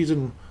thought the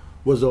season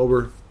was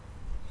over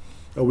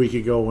a week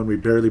ago when we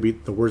barely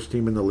beat the worst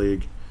team in the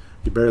league,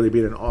 you barely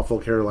beat an awful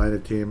Carolina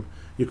team,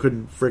 you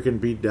couldn't freaking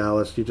beat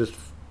Dallas, you just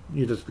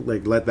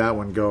like let that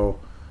one go.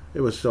 It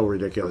was so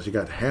ridiculous. You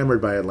got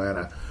hammered by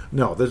Atlanta.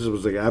 No, this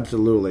was like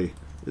absolutely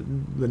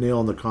the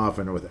nail in the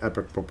coffin with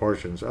epic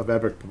proportions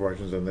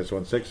in this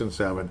one.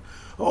 6-7.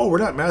 Oh, we're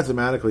not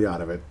mathematically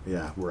out of it.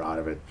 Yeah, we're out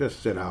of it.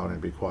 Just sit down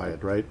and be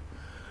quiet, right?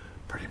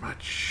 Pretty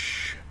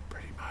much.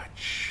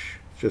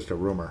 It's just a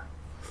rumor.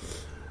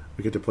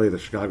 We get to play the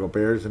Chicago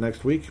Bears the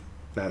next week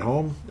at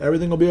home.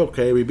 Everything will be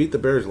okay. We beat the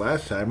Bears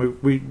last time.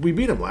 We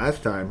beat them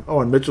last time.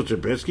 Oh, and Mitchell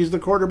Trubisky's the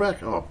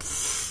quarterback? Oh,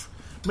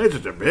 Mitchell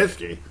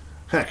Trubisky.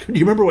 Heck, do you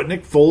remember what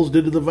Nick Foles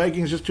did to the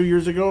Vikings just 2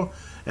 years ago?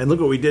 And look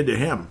what we did to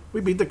him.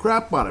 We beat the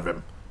crap out of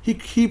him.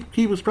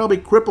 He was probably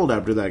crippled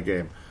after that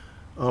game.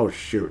 Oh,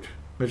 shoot.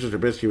 Mitchell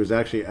Trubisky was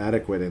actually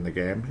adequate in the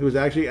game. He was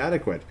actually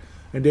adequate.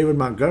 And David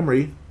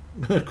Montgomery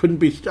couldn't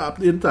be stopped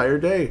the entire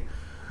day.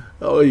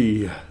 Oh,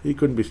 yeah. He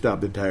couldn't be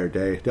stopped the entire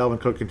day. Dalvin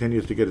Cook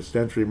continues to get his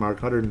century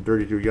mark,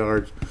 132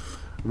 yards.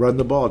 Run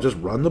the ball. Just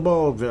run the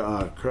ball,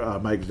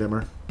 Mike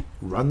Zimmer.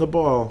 Run the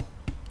ball.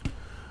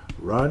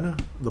 Run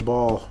the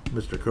ball,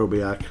 Mr.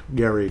 Kubiak,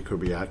 Gary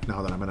Kubiak.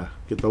 Now that I'm going to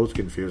get those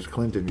confused,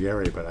 Clint and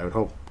Gary, but I would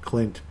hope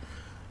Clint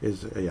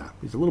is,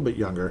 he's a little bit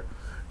younger,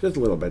 just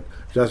a little bit.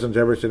 Justin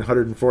Jefferson,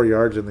 104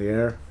 yards in the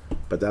air,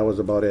 but that was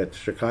about it.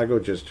 Chicago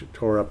just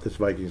tore up this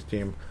Vikings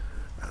team,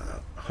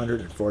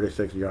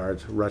 146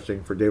 yards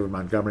rushing for David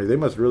Montgomery. They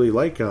must really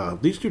like,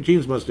 these two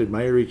teams must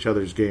admire each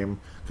other's game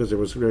because it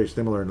was very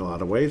similar in a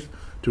lot of ways.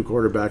 Two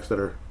quarterbacks that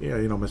are,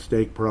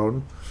 mistake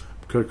prone.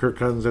 Kirk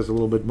Cousins has a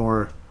little bit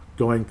more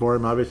going for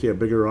him. Obviously a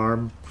bigger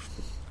arm,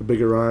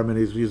 and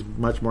he's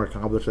much more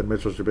accomplished than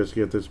Mitchell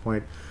Trubisky at this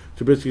point.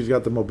 Trubisky's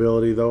got the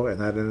mobility though,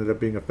 and that ended up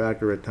being a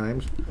factor at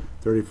times.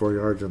 34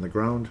 yards on the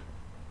ground,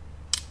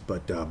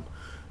 but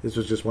this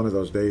was just one of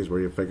those days where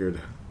you figured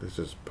this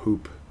is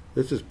poop.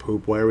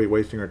 Why are we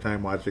wasting our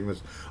time watching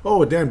this?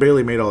 Oh, Dan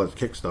Bailey made all his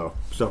kicks though,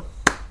 so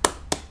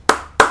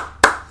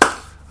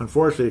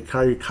unfortunately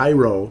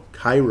Cairo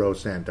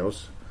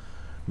Santos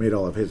made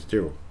all of his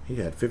too. He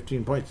had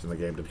 15 points in the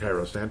game to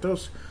Cairo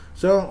Santos.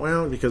 So,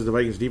 well, because the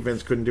Vikings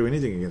defense couldn't do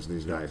anything against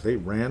these guys. They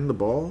ran the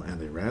ball, and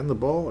they ran the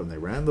ball, and they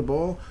ran the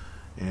ball,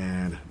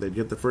 and they'd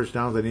get the first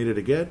downs they needed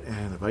to get,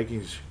 and the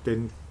Vikings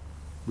didn't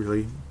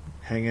really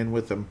hang in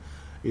with them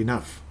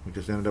enough. We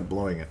just ended up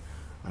blowing it,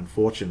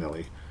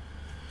 unfortunately.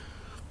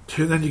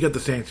 And then you get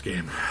the Saints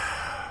game.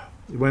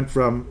 You went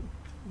from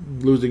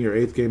losing your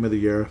 8th game of the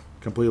year,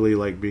 completely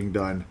like being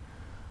done,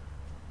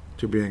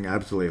 to being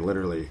absolutely,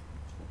 literally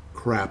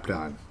crapped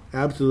on.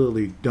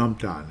 Absolutely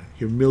dumped on,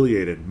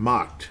 humiliated,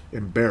 mocked,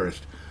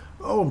 embarrassed.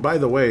 Oh, and by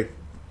the way,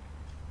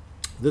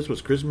 this was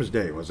Christmas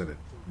Day, wasn't it?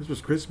 This was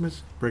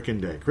Christmas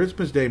frickin' Day.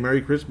 Christmas Day,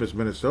 Merry Christmas,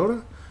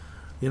 Minnesota.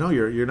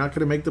 You're not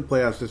going to make the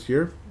playoffs this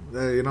year.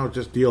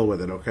 Just deal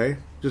with it, okay?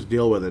 Just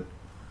deal with it.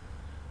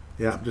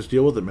 Yeah, just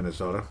deal with it,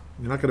 Minnesota.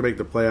 You're not going to make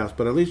the playoffs,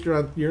 but at least you're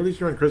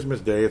on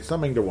Christmas Day. It's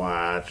something to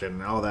watch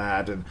and all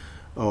that. And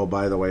oh,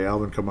 by the way,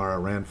 Alvin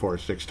Kamara ran for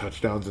 6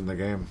 touchdowns in the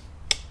game.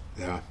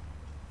 Yeah.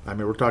 I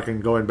mean, we're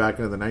talking going back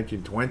into the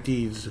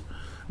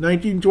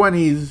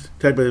 1920s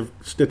type of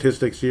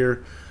statistics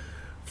here.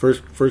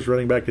 First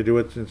running back to do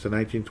it since the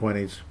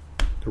 1920s,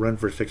 to run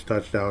for 6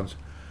 touchdowns.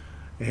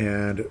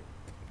 And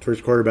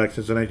first quarterback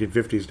since the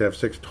 1950s to have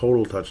 6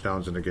 total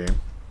touchdowns in the game.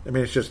 I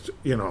mean, it's just,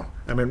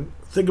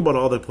 think about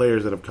all the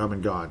players that have come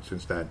and gone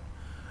since then,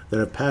 that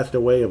have passed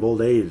away of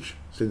old age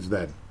since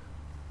then.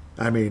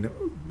 I mean...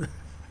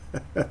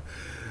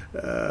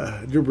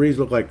 Drew Brees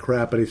looked like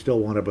crap, but he still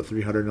wound up with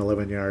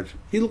 311 yards.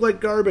 He looked like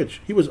garbage.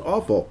 He was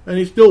awful, and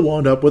he still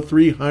wound up with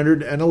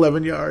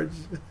 311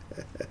 yards.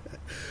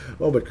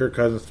 Oh, but Kirk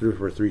Cousins threw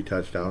for 3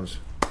 touchdowns.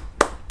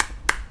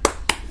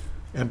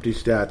 Empty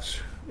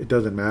stats. It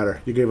doesn't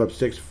matter. You gave up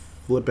 6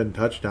 flippin'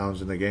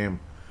 touchdowns in the game,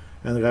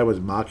 and the guy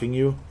was mocking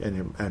you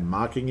and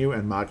mocking you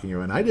and mocking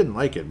you, and I didn't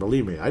like it.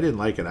 Believe me, I didn't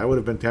like it. I would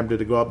have been tempted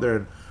to go up there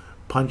and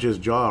punch his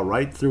jaw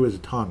right through his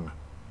tongue.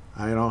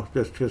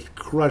 Just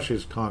crush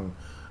his tongue.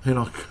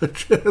 But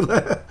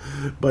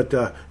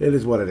it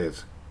is what it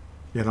is.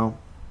 It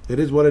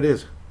is what it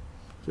is.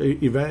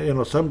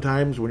 So,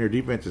 sometimes when your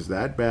defense is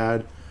that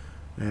bad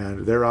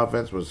and their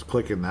offense was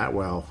clicking that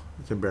well,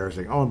 it's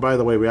embarrassing. Oh, and by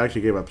the way, we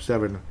actually gave up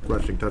 7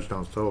 rushing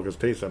touchdowns total because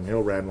Taysom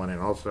Hill ran one in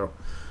also,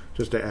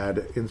 just to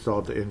add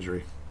insult to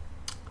injury.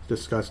 It's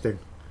disgusting.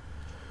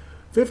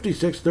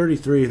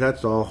 56-33,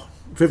 that's all.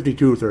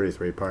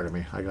 52-33, pardon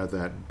me. I got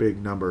that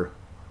big number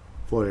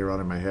floating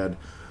around in my head.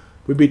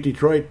 We beat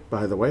Detroit,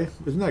 by the way.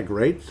 Isn't that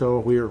great? So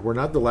we're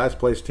not the last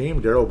place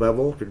team. Darrell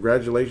Bevell,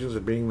 congratulations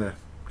on being the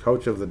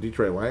coach of the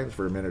Detroit Lions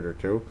for a minute or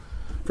two.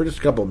 For just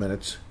a couple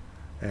minutes.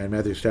 And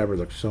Matthew Stafford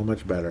looks so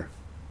much better.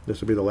 This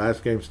will be the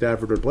last game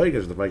Stafford would play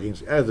against the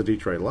Vikings as the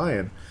Detroit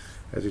Lion,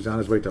 as he's on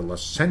his way to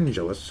Los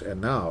Angeles.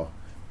 And now,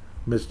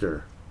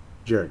 Mr.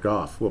 Jared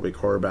Goff will be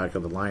quarterback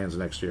of the Lions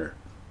next year.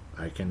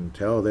 I can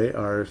tell they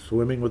are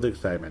swimming with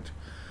excitement.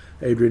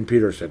 Adrian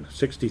Peterson,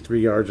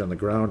 63 yards on the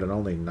ground and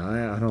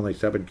only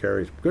 7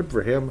 carries. Good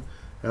for him.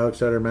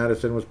 Alexander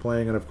Madison was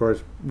playing, and of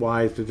course,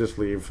 wise to just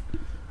leave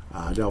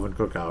Dalvin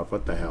Cook out.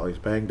 What the hell? He's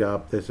banged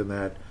up, this and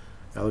that.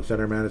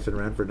 Alexander Madison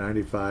ran for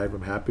 95.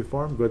 I'm happy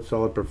for him. Good,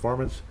 solid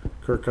performance.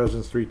 Kirk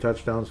Cousins, 3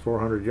 touchdowns,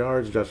 400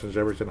 yards. Justin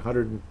Jefferson,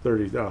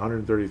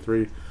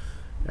 133.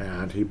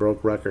 And he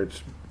broke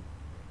records.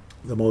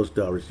 The most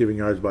receiving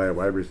yards by a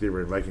wide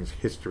receiver in Vikings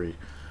history.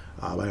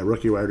 By a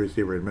rookie wide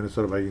receiver in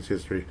Minnesota Vikings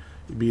history.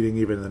 Beating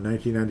even the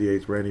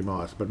 1998's Randy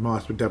Moss. But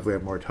Moss would definitely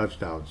have more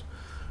touchdowns.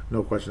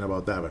 No question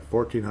about that. But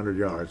 1,400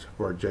 yards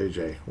for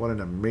JJ. What an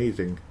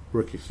amazing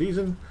rookie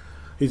season.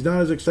 He's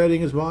not as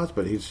exciting as Moss,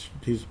 but he's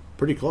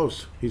pretty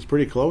close. He's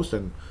pretty close,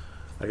 and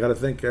I got to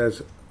think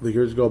as the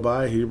years go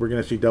by, we're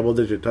going to see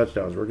double-digit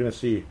touchdowns. We're going to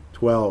see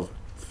 12,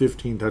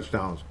 15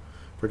 touchdowns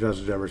for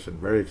Justin Jefferson.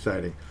 Very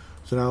exciting.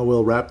 So now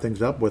we'll wrap things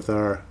up with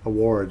our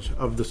awards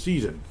of the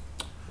season,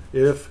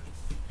 if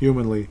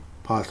humanly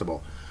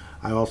possible.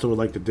 I also would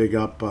like to dig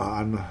up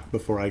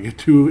before I get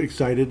too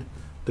excited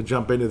to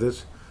jump into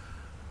this,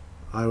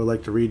 I would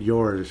like to read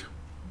yours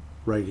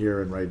right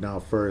here and right now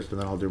first,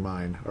 and then I'll do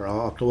mine. Or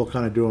we'll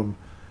kind of do them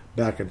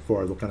back and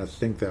forth. We'll kind of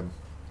sync them.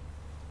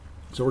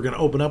 So we're going to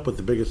open up with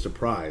the biggest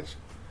surprise,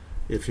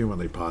 if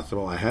humanly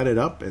possible. I had it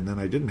up, and then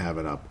I didn't have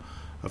it up.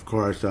 Of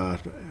course,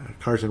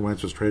 Carson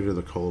Wentz was traded to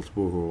the Colts.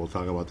 Woo-hoo. We'll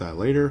talk about that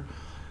later.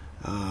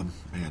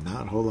 Man,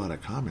 not a whole lot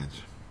of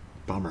comments.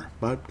 Bummer.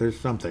 But there's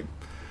something.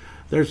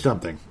 There's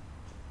something.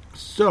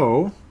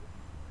 So,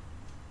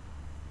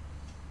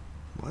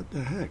 what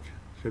the heck?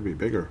 Should be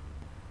bigger.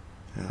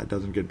 Yeah, it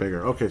doesn't get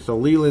bigger. Okay, so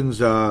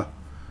Leland's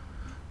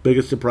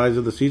biggest surprise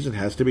of the season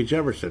has to be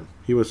Jefferson.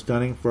 He was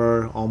stunning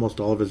for almost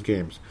all of his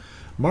games.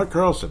 Mark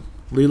Carlson.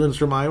 Leland's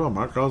from Iowa.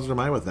 Mark Carlson's from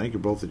Iowa. Thank you,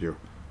 both of you.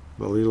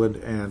 Well, Leland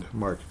and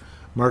Mark.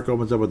 Mark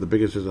opens up with the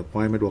biggest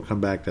disappointment. We'll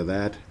come back to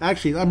that.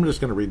 Actually, I'm just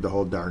going to read the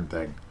whole darn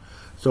thing.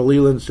 So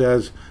Leland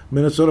says,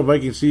 Minnesota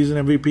Vikings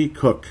season MVP,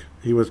 Cook.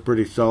 He was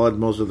pretty solid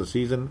most of the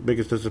season.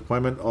 Biggest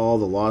disappointment, all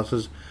the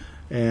losses.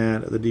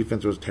 And the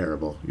defense was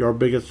terrible. Your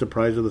biggest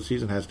surprise of the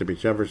season has to be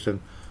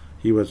Jefferson.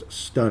 He was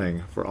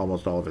stunning for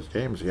almost all of his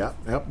games.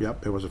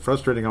 Yep. It was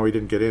frustrating how he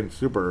didn't get in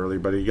super early,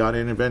 but he got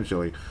in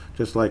eventually,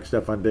 just like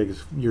Stefon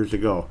Diggs years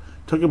ago.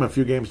 Took him a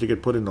few games to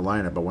get put in the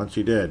lineup, but once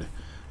he did,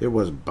 it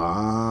was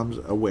bombs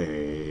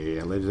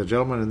away. Ladies and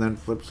gentlemen, and then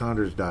Flip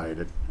Saunders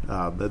died.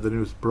 The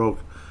news broke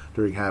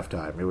during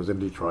halftime. It was in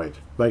Detroit.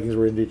 Vikings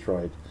were in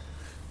Detroit.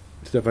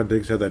 Stefon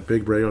Diggs had that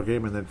big breakout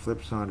game, and then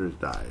Flip Saunders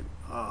died.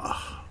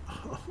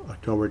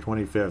 October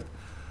 25th,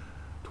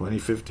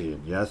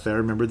 2015. Yes, I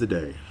remember the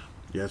day.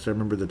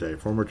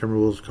 Former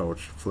Timberwolves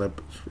coach, Flip,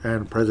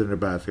 and president of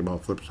basketball,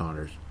 Flip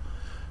Saunders,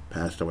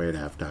 passed away at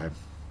halftime.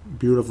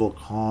 Beautiful,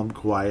 calm,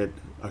 quiet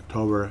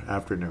October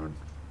afternoon.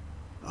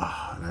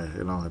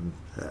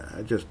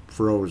 I just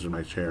froze in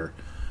my chair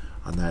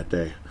on that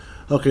day.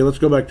 Okay, let's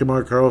go back to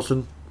Mark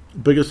Carlson.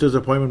 Biggest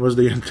disappointment was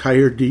the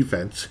entire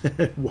defense.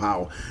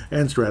 Wow.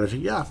 And strategy.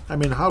 Yeah, I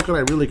mean, how can I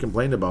really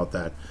complain about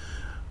that?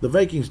 The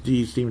Vikings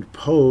D seemed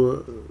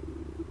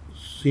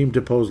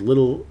to pose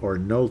little or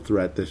no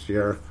threat this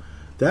year.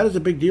 That is a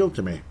big deal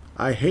to me.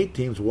 I hate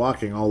teams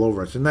walking all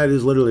over us, and that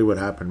is literally what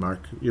happened,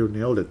 Mark. You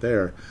nailed it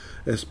there.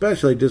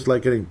 Especially just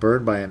like getting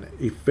burned by an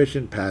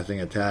efficient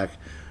passing attack,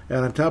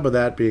 and on top of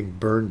that, being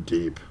burned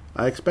deep.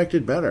 I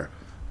expected better.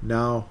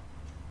 Now,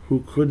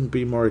 who couldn't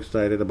be more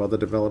excited about the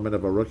development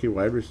of a rookie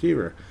wide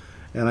receiver?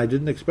 And I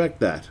didn't expect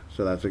that.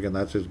 So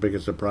that's his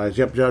biggest surprise.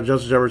 Yep,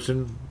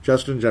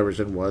 Justin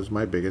Jefferson was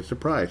my biggest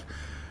surprise.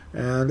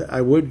 And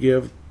I would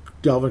give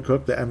Dalvin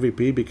Cook the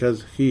MVP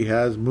because he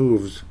has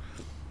moves.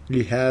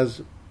 He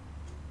has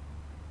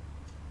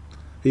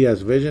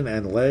vision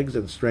and legs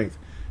and strength.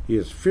 He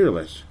is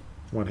fearless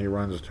when he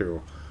runs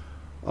too.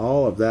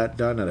 All of that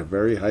done at a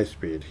very high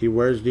speed. He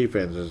wears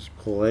defenses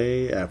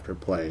play after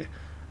play.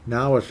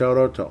 Now a shout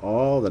out to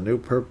all the new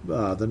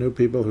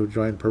people who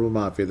joined Purple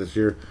Mafia this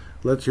year.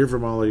 Let's hear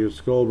from all of you,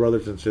 Skull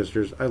brothers and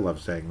sisters. I love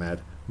saying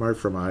that. Mark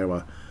from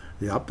Iowa.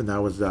 Yep, and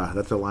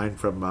that's a line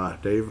from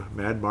Dave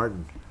Mad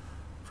Martin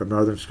from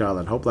Northern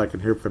Scotland. Hope I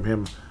can hear from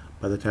him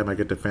by the time I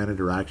get to fan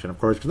interaction, of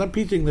course, because I'm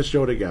piecing this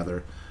show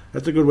together.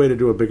 That's a good way to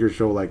do a bigger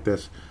show like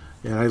this.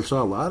 And I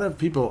saw a lot of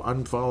people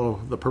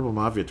unfollow the Purple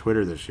Mafia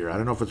Twitter this year. I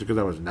don't know if it's because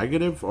I was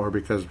negative or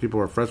because people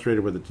were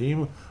frustrated with the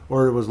team,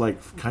 or it was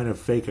like kind of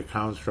fake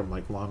accounts from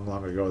like long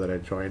ago that I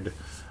joined.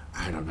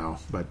 I don't know,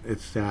 but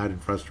it's sad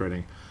and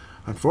frustrating.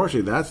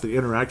 Unfortunately, that's the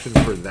interaction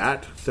for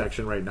that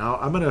section right now.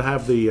 I'm going to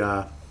have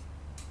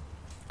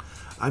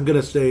I'm going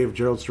to save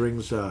Gerald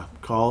String's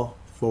call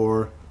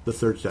for the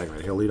third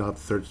segment. He'll lead off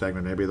the third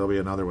segment. Maybe there'll be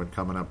another one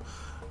coming up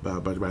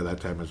but by that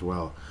time as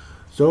well.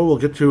 So we'll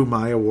get to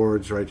my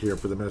awards right here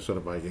for the Minnesota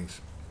Vikings.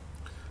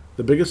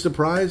 The biggest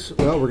surprise?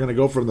 Well, we're going to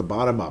go from the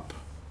bottom up.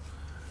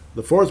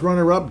 The fourth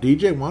runner-up,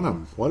 DJ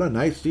Wonnum. What a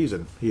nice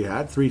season. He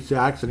had 3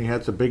 sacks, and he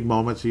had some big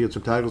moments. He had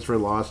some tackles for a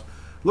loss.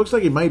 Looks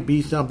like he might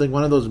be something,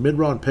 one of those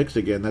mid-round picks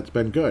again. That's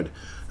been good.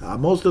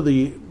 Most of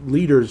the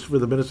leaders for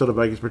the Minnesota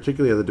Vikings,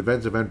 particularly at the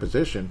defensive end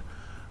position,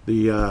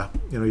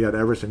 You had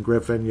Everson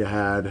Griffin, you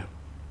had,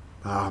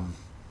 of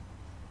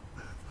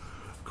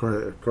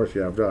course,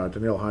 you have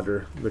Danielle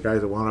Hunter. The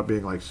guys that wound up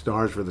being like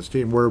stars for this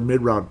team were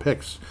mid-round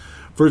picks.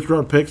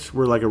 First-round picks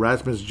were like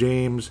Erasmus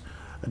James,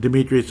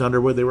 Demetrius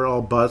Underwood. They were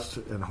all busts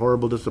and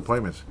horrible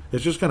disappointments.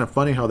 It's just kind of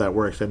funny how that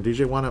works. And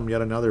DJ Wonnum,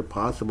 yet another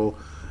possible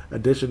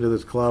addition to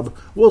this club.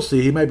 We'll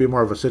see. He might be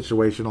more of a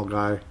situational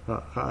guy,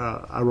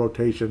 a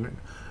rotation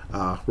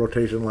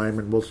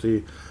lineman. We'll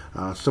see.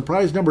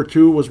 Surprise number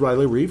 2 was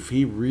Riley Reef.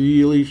 He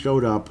really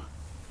showed up.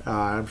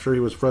 I'm sure he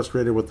was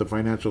frustrated with the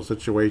financial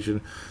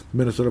situation. The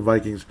Minnesota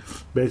Vikings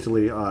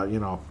basically,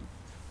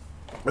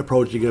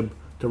 approaching him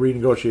to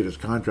renegotiate his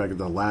contract at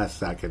the last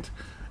second,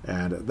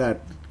 and that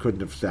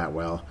couldn't have sat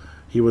well.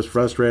 He was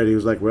frustrated. He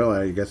was like, well,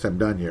 I guess I'm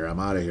done here. I'm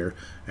out of here.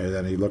 And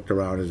then he looked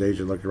around. His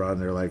agent looked around,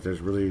 and they're like,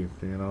 there's really,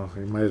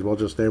 you might as well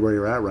just stay where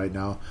you're at right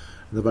now.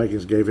 And the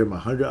Vikings gave him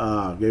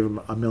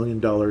 $1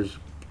 million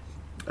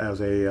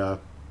as a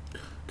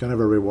kind of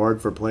a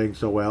reward for playing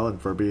so well and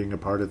for being a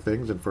part of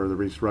things and for the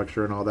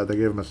restructure and all that. They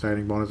gave him a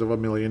signing bonus of $1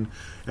 million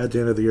at the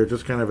end of the year,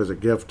 just kind of as a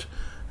gift.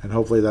 And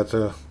hopefully that's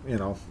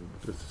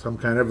some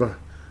kind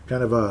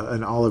of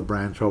an olive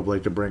branch, hopefully,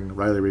 to bring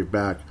Riley Reef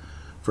back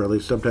for at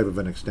least some type of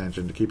an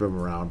extension to keep him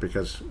around,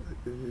 because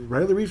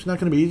Riley Reef's not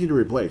going to be easy to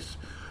replace.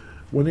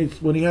 When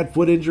he had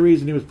foot injuries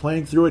and he was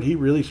playing through it, he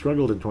really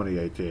struggled in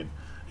 2018.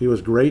 He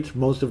was great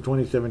most of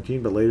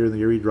 2017, but later in the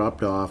year he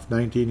dropped off.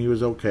 19, he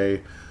was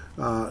okay.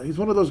 He's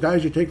one of those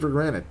guys you take for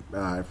granted.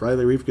 If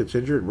Riley Reef gets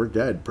injured, we're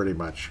dead pretty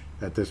much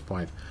at this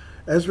point.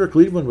 Ezra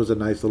Cleveland was a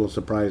nice little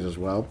surprise as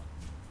well,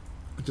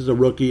 which is a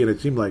rookie, and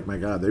it seemed like, my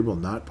God, they will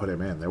not put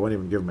him in. They won't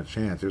even give him a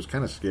chance. It was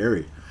kind of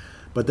scary.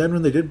 But then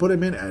when they did put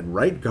him in at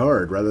right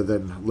guard rather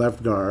than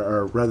left guard,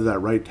 or rather that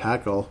right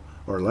tackle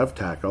or left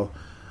tackle,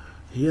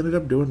 he ended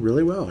up doing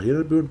really well. He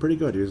ended up doing pretty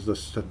good. You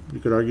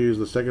could argue he was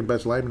the second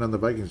best lineman on the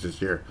Vikings this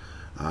year.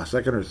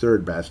 Second or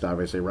third best,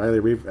 obviously.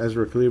 Riley Reef,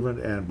 Ezra Cleveland,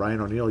 and Brian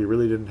O'Neill, you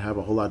really didn't have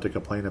a whole lot to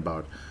complain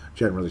about,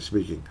 generally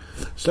speaking.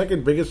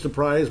 Second biggest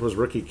surprise was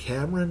rookie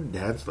Cameron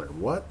Dantzler.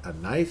 What a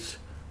nice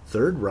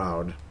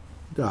third-round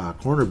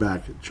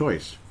cornerback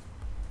choice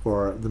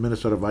for the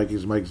Minnesota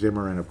Vikings, Mike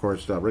Zimmer, and, of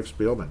course, Rick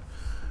Spielman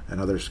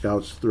and other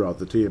scouts throughout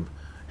the team.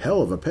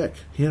 Hell of a pick.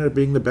 He ended up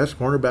being the best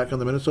cornerback on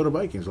the Minnesota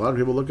Vikings. A lot of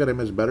people look at him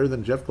as better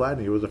than Jeff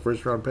Gladney, who was a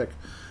first-round pick.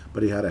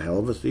 But he had a hell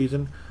of a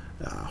season.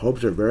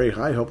 Hopes are very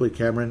high. Hopefully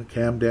Cam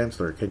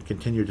Dantzler can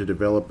continue to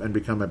develop and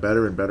become a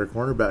better and better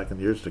cornerback in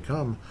the years to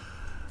come.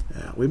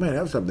 We might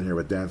have something here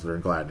with Dantzler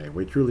and Gladney.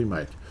 We truly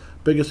might.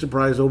 Biggest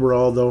surprise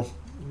overall, though,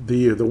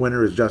 the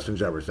winner is Justin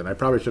Jefferson. I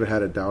probably should have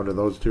had it down to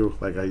those two,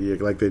 like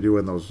they do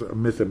in those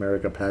Miss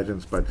America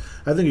pageants, but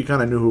I think you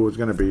kind of knew who it was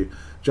going to be.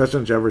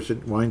 Justin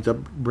Jefferson winds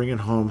up bringing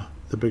home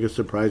the biggest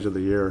surprise of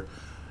the year.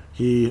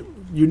 You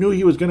knew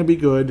he was going to be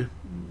good.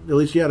 At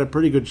least he had a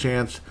pretty good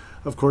chance.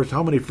 Of course,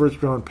 how many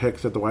first-round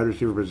picks at the wide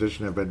receiver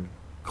position have been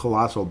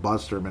colossal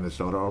busts for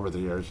Minnesota over the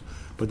years?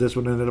 But this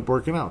one ended up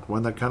working out.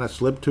 One that kind of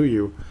slipped to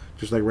you,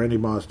 just like Randy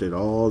Moss did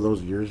all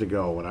those years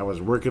ago when I was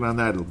working on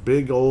that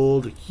big,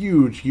 old,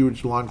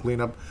 huge lawn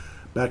cleanup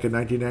back in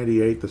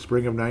 1998, the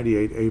spring of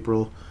 98,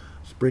 April,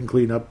 spring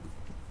cleanup.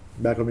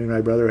 Back when me and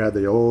my brother had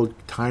the old,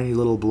 tiny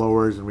little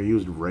blowers, and we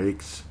used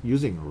rakes.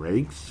 Using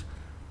rakes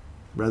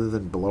rather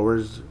than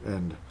blowers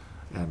and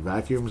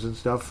vacuums and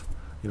stuff,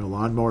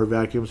 lawnmower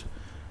vacuums.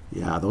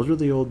 Yeah, those were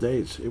the old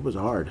days. It was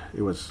hard.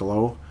 It was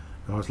slow.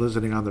 I was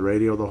listening on the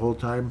radio the whole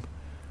time,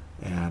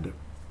 and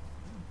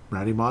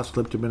Randy Moss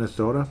slipped to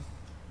Minnesota,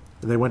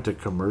 and they went to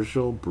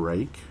commercial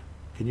break.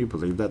 Can you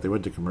believe that? They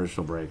went to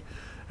commercial break,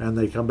 and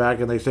they come back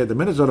and they say the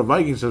Minnesota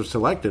Vikings have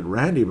selected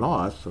Randy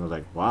Moss. And I was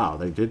like, wow,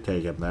 they did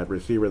take him, that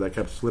receiver that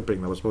kept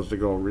slipping that was supposed to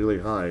go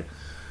really high.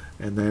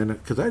 And then,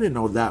 because I didn't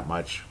know that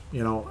much,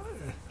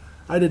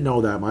 I didn't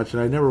know that much,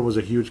 and I never was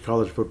a huge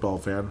college football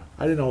fan.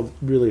 I didn't know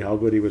really how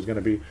good he was going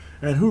to be,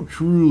 and who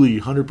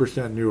truly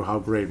 100% knew how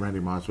great Randy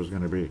Moss was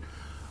going to be.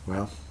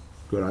 Well,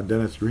 good on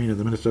Dennis Green and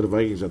the Minnesota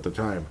Vikings at the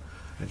time.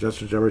 And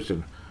Justin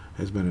Jefferson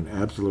has been an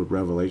absolute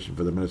revelation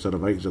for the Minnesota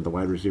Vikings at the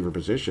wide receiver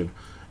position.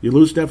 You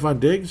lose Stephon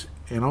Diggs,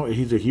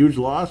 he's a huge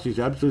loss. He's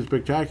absolutely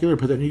spectacular,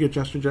 but then you get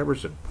Justin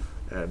Jefferson.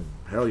 And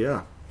hell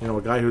yeah,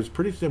 a guy who's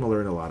pretty similar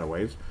in a lot of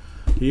ways.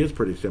 He is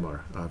pretty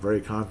similar. Very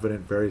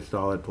confident, very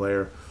solid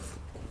player.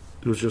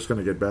 It was just going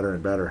to get better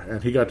and better.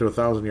 And he got to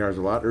 1,000 yards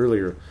a lot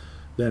earlier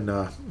than,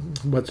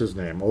 what's his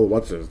name,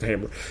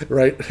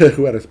 right?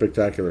 Who had a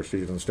spectacular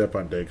season,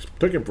 Stephon Diggs.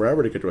 Took him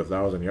forever to get to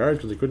 1,000 yards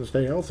because he couldn't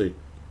stay healthy.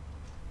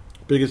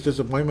 Biggest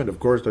disappointment,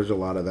 of course, there's a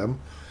lot of them.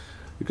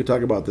 You could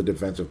talk about the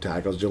defensive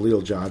tackles.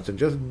 Jaleel Johnson,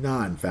 just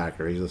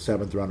non-factor. He's a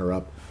 7th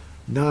runner-up.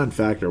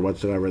 Non-factor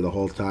whatsoever the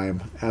whole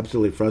time.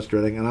 Absolutely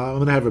frustrating. And I'm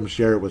going to have him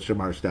share it with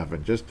Shamar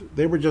Stephen.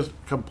 They were just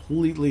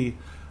completely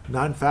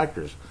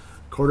non-factors.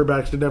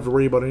 Quarterbacks didn't have to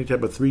worry about any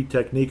type of 3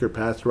 technique or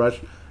pass rush,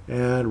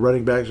 and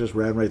running backs just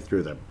ran right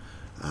through them.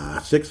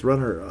 Sixth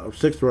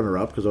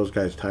runner-up, because those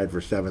guys tied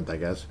for 7th, I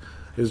guess,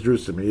 is Drew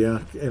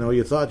Samia.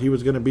 You thought he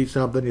was going to be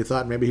something. You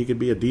thought maybe he could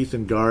be a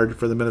decent guard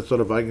for the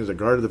Minnesota Vikings, a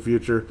guard of the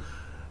future.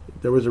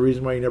 There was a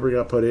reason why he never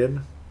got put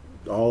in.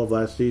 all of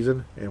last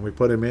season, and we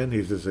put him in.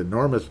 He's this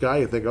enormous guy.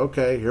 You think,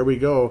 okay, here we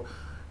go.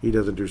 He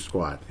doesn't do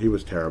squat. He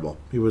was terrible.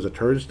 He was a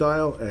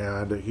turnstile,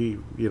 and he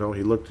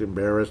looked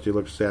embarrassed. He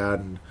looked sad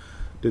and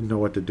didn't know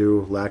what to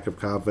do. Lack of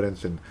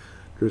confidence, and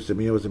Drew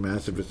Semia was a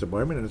massive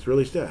disappointment, and it's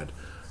really sad.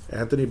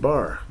 Anthony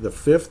Barr, the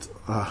fifth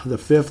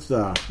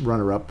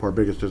runner-up, or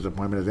biggest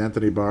disappointment, is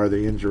Anthony Barr.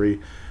 The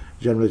injury,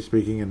 generally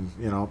speaking,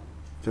 and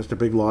just a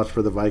big loss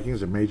for the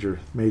Vikings, a major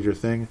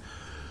thing.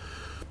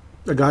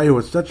 A guy who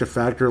was such a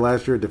factor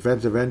last year at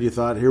defensive end, you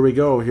thought, here we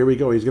go.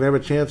 He's going to have a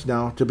chance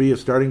now to be a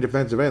starting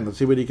defensive end. Let's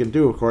see what he can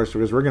do, of course,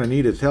 because we're going to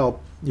need his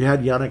help. You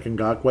had Yannick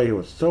Ngakoue, who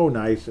was so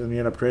nice, and you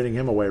end up trading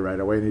him away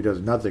right away, and he does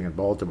nothing in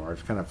Baltimore.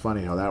 It's kind of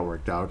funny how that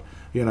worked out.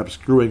 You end up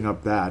screwing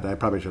up that. I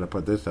probably should have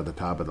put this at the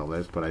top of the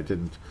list, but I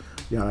didn't.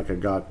 Yannick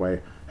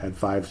Ngakoue had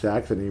 5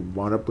 sacks, and he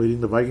wound up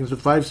leading the Vikings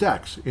with 5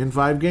 sacks in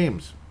 5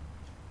 games.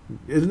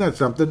 Isn't that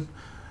something?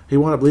 He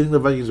wound up leading the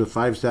Vikings with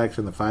 5 sacks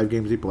in the 5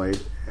 games he played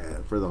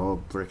for the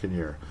whole freaking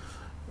year.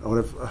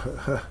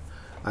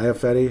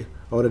 Iafete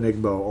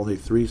Odenigbo, only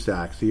 3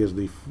 sacks. He's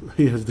the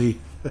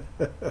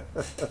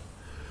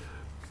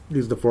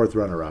 4th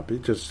runner-up. He's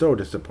just so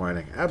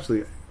disappointing.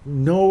 Absolutely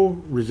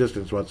no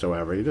resistance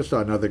whatsoever. You just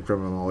saw nothing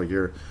from him all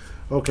year.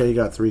 Okay, he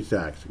got 3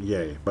 sacks.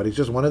 Yay. But he's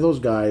just one of those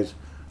guys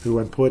who,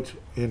 when put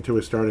into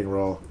a starting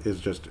role, is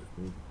just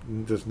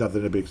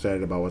nothing to be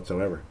excited about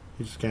whatsoever.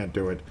 He just can't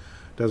do it.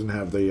 Doesn't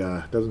have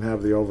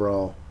the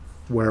overall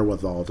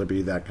wherewithal to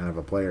be that kind of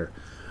a player.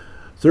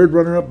 3rd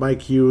runner-up,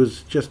 Mike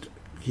Hughes.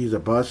 He's a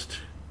bust.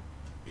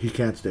 He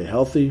can't stay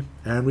healthy.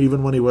 And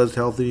even when he was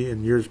healthy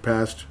in years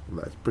past,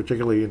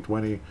 particularly in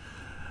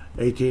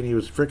 2018, he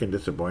was freaking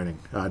disappointing.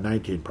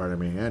 19, pardon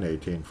me, and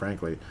 18,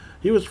 frankly.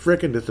 He was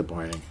freaking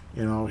disappointing.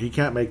 He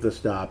can't make the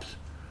stops.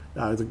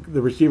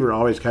 The receiver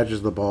always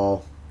catches the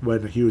ball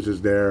when Hughes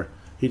is there.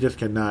 He just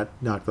cannot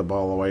knock the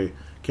ball away.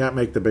 Can't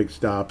make the big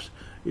stops.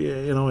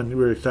 And we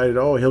were excited,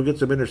 he'll get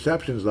some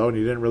interceptions, though, and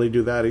he didn't really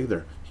do that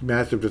either.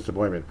 Massive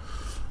disappointment.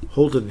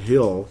 Holton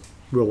Hill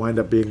will wind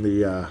up being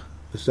the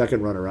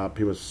 2nd runner-up.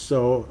 He was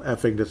so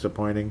effing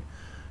disappointing.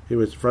 He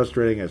was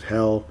frustrating as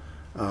hell.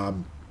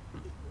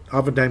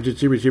 Oftentimes you'd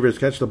see receivers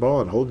catch the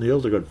ball, and Holton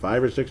Hill's a good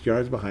 5 or 6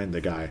 yards behind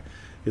the guy.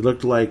 He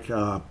looked like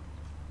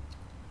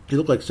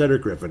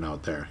Cedric Griffin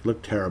out there. He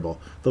looked terrible.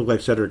 He looked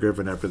like Cedric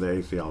Griffin after the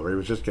ACL, where he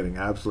was just getting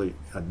absolutely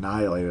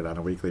annihilated on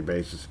a weekly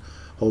basis.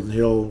 Holton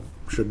Hill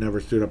should never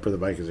suit up for the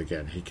Vikings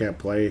again. He can't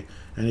play,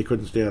 and he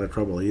couldn't stay out of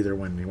trouble either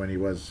when he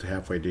was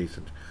halfway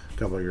decent a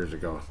couple of years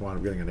ago. Wound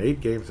up getting an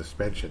 8-game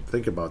suspension.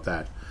 Think about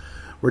that.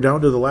 We're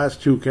down to the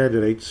last 2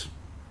 candidates,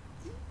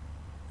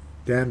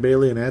 Dan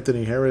Bailey and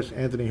Anthony Harris.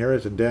 Anthony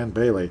Harris and Dan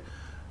Bailey.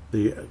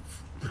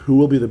 Who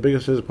will be the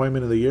biggest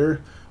disappointment of the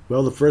year?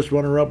 Well, the first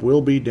runner-up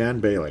will be Dan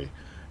Bailey.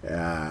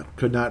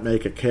 Could not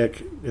make a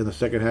kick in the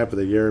second half of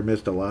the year.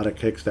 Missed a lot of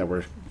kicks that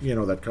were,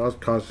 that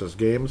cost us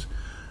games.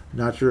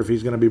 Not sure if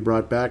he's going to be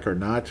brought back or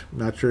not.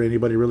 Not sure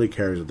anybody really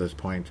cares at this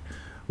point.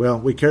 Well,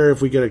 we care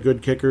if we get a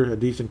good kicker, a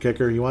decent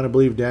kicker. You want to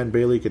believe Dan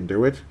Bailey can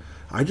do it?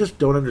 I just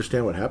don't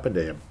understand what happened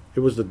to him.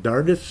 It was the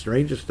darndest,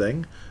 strangest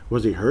thing.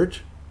 Was he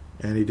hurt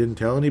and he didn't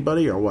tell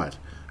anybody, or what?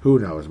 Who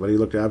knows? But he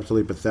looked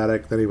absolutely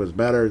pathetic. Then he was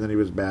better, then he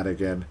was bad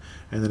again,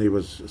 and then he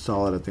was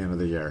solid at the end of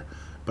the year.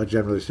 But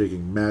generally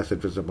speaking,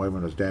 massive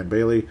disappointment was Dan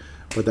Bailey.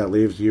 But that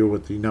leaves you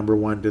with the number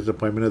 1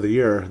 disappointment of the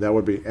year. That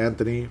would be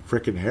Anthony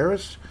frickin'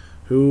 Harris,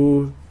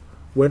 who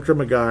went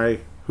from a guy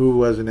who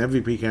was an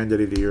MVP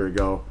candidate a year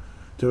ago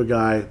to a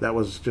guy that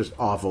was just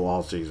awful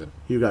all season.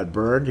 He got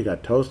burned, he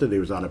got toasted, he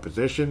was out of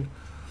position,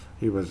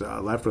 he was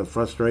left with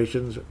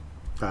frustrations,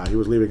 he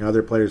was leaving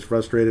other players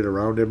frustrated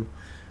around him.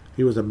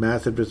 He was a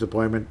massive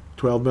disappointment.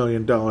 $12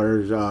 million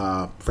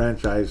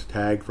franchise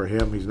tag for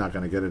him. He's not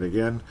going to get it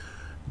again.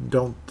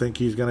 Don't think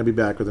he's going to be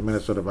back with the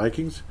Minnesota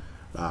Vikings.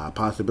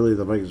 Possibility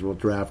the Vikings will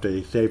draft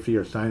a safety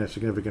or sign a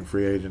significant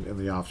free agent in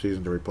the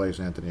offseason to replace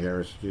Anthony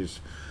Harris.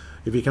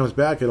 If he comes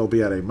back, it'll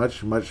be at a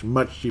much, much,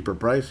 much cheaper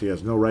price. He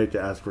has no right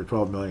to ask for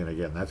 $12 million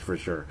again. That's for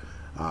sure.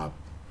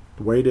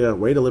 Way to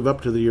live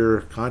up to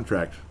your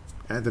contract,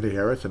 Anthony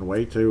Harris, and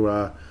way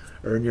to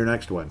earn your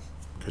next one,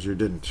 because you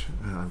didn't,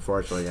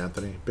 unfortunately,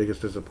 Anthony.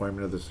 Biggest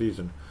disappointment of the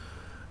season.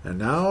 And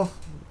now,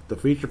 the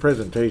feature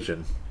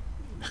presentation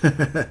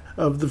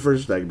of the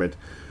first segment.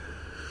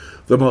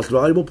 The most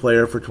valuable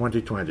player for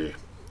 2020.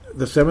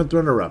 The 7th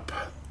runner-up.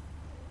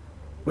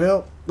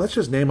 Well, let's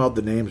just name out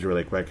the names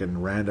really quick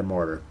in random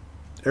order.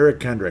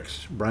 Eric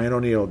Kendricks, Brian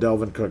O'Neill,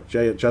 Delvin Cook,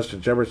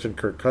 Justin Jefferson,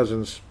 Kirk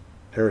Cousins,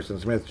 Harrison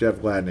Smith, Jeff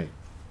Gladney.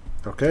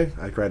 Okay,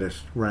 I try to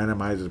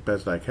randomize as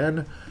best I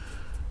can.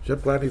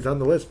 Jeff Gladney's on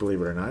the list,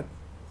 believe it or not.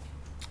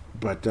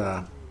 But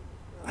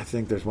I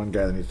think there's one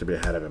guy that needs to be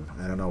ahead of him.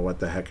 I don't know what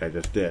the heck I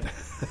just did.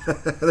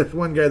 There's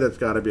one guy that's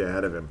got to be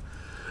ahead of him.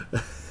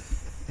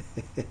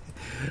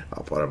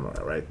 I'll put him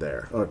right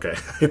there. Okay,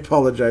 I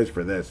apologize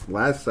for this.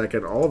 Last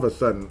second, all of a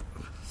sudden,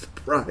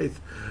 surprise,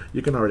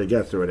 you can already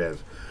guess who it is.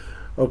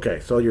 Okay,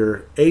 so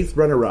your 8th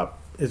runner-up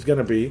is going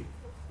to be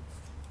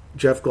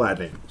Jeff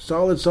Gladney.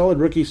 Solid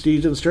rookie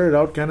season. Started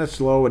out kind of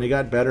slow, and he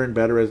got better and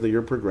better as the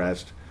year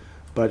progressed.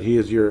 but he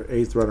is your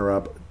 8th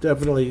runner-up.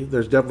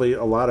 There's definitely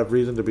a lot of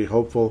reason to be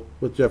hopeful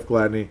with Jeff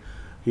Gladney.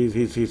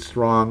 He's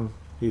strong,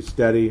 he's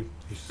steady,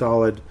 he's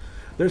solid.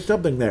 There's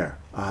something there.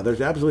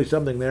 There's absolutely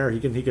something there. He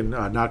can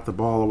knock the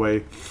ball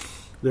away.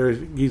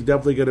 He's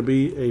definitely going to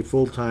be a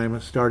full-time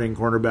starting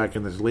cornerback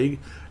in this league,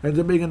 and ends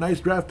up being a nice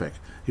draft pick.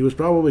 He was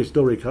probably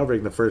still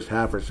recovering the first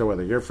half or so of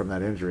the year from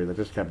that injury that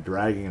just kept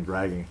dragging and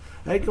dragging.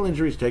 Ankle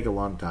injuries take a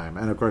long time,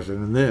 and of course,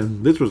 and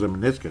then this was a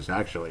meniscus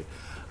actually.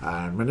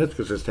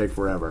 Meniscuses take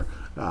forever.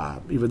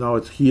 Even though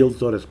it's healed,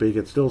 so to speak,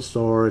 it's still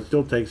sore. It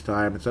still takes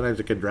time, and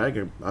sometimes it can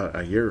drag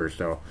a year or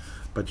so.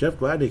 But Jeff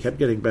Gladney kept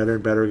getting better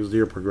and better as the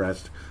year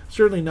progressed.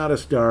 Certainly not a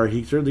star.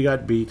 He certainly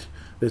got beat,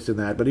 this and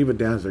that, but even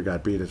Dantzler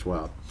got beat as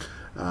well.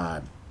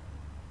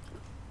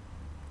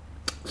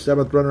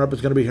 7th runner-up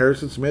is going to be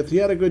Harrison Smith. He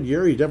had a good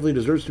year. He definitely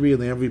deserves to be in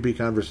the MVP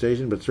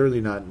conversation, but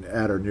certainly not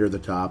at or near the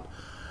top.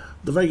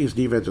 The Vikings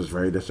defense was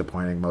very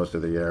disappointing most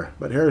of the year,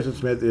 but Harrison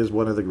Smith is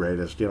one of the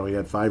greatest. He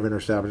had 5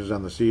 interceptions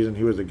on the season.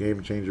 He was a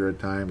game changer at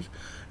times,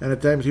 and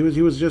at times he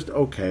was just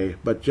okay.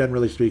 But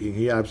generally speaking,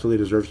 he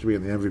absolutely deserves to be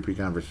in the MVP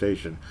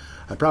conversation.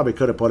 I probably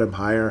could have put him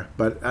higher,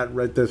 but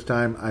at this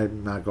time,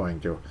 I'm not going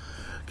to.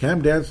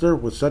 Cam Dantzler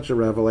was such a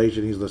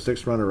revelation. He's the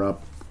 6th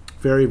runner-up.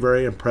 Very,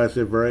 very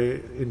impressive,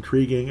 very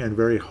intriguing, and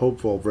very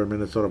hopeful for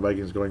Minnesota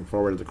Vikings going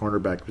forward at the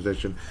cornerback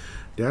position.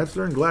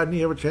 Dantzler and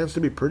Gladney have a chance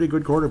to be pretty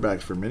good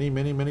quarterbacks for many,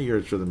 many, many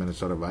years for the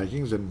Minnesota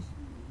Vikings, and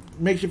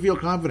makes you feel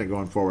confident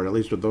going forward, at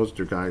least with those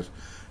two guys.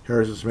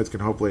 Harrison Smith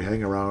can hopefully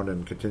hang around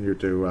and continue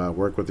to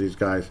work with these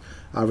guys.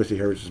 Obviously,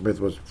 Harrison Smith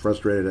was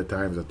frustrated at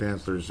times at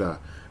Dantzler's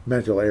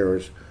mental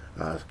errors,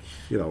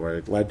 where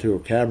it led to a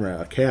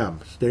cam,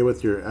 stay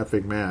with your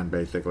effing man,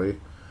 basically.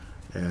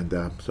 And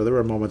so there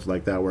were moments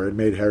like that where it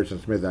made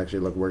Harrison Smith actually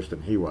look worse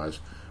than he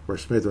was, where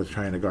Smith was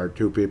trying to guard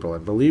 2 people.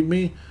 And believe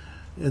me,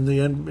 in the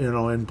end,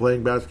 in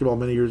playing basketball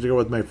many years ago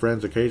with my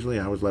friends, occasionally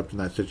I was left in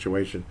that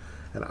situation,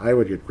 and I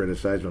would get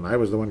criticized when I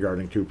was the one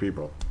guarding 2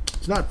 people.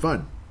 It's not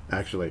fun,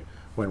 actually,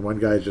 when one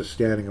guy is just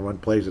standing in one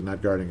place and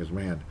not guarding his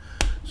man.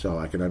 So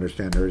I can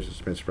understand Harrison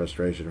Smith's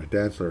frustration.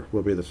 Dantzler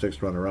will be the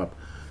 6th runner-up.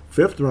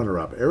 5th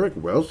runner-up, Eric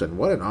Wilson.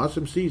 What an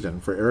awesome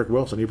season for Eric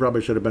Wilson. He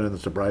probably should have been in the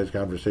surprise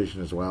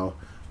conversation as well.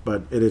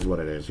 But it is what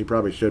it is. He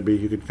probably should be.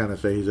 You could kind of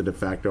say he's a de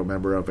facto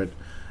member of it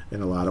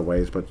in a lot of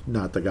ways, but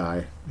not the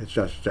guy. It's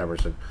Josh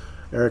Jefferson.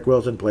 Eric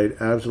Wilson played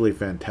absolutely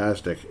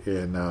fantastic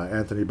in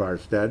Anthony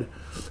Barr's stead.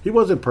 He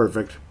wasn't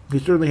perfect. He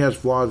certainly has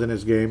flaws in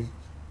his game.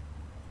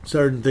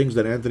 Certain things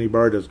that Anthony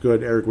Barr does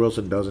good, Eric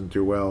Wilson doesn't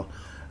do well.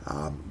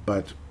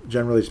 But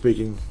generally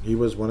speaking, he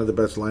was one of the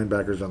best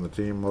linebackers on the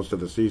team most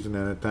of the season,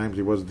 and at times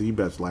he was the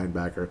best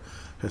linebacker,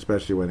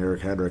 especially when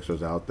Eric Kendricks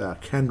was out.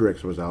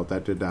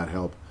 That did not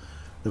help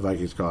the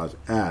Vikings' cause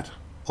at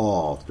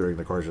all during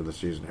the course of the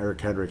season. Eric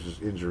Kendricks'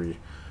 injury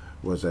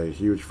was a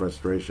huge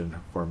frustration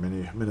for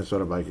many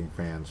Minnesota Viking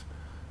fans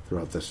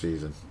throughout the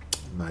season.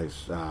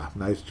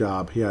 Nice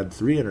job. He had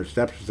 3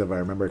 interceptions, if I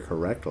remember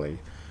correctly.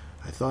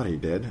 I thought he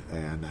did,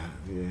 and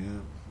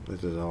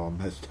this is all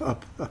messed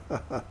up.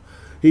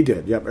 He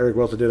did. Yep, Eric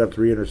Wilson did have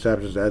 3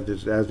 interceptions,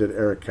 as did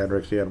Eric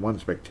Kendricks. He had 1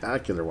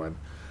 spectacular one.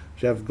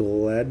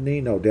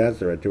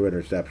 Dantzler had 2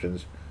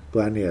 interceptions.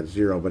 Gladney had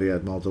 0, but he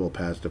had multiple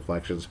pass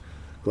deflections.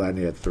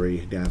 Gladney had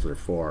 3, Dantzler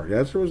 4.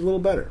 Dantzler was a little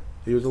better.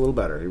 He was a little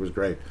better. He was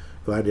great.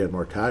 Gladney had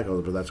more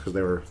tackles, but that's because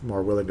they were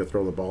more willing to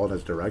throw the ball in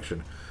his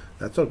direction.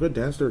 That's how good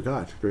Dantzler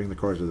got during the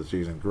course of the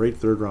season. Great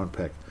 3rd-round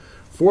pick.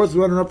 4th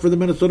runner-up for the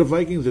Minnesota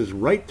Vikings is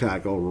right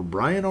tackle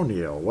Brian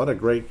O'Neill. What a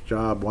great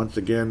job once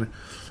again.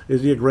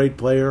 Is he a great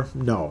player?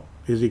 No.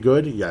 Is he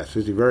good? Yes.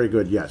 Is he very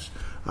good? Yes.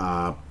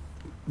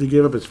 He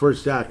gave up his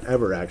first sack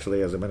ever,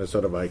 actually, as a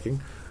Minnesota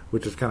Viking,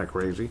 which is kind of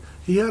crazy.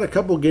 He had a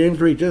couple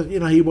games where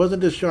he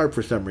wasn't as sharp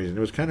for some reason.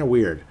 It was kind of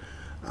weird.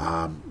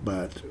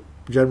 But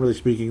generally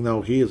speaking,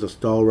 though, he is a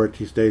stalwart.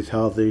 He stays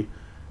healthy.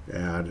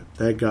 And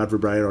thank God for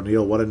Brian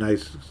O'Neill. What a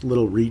nice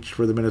little reach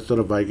for the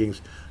Minnesota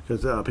Vikings.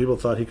 Because people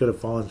thought he could have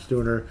fallen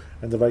sooner,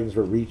 and the Vikings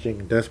were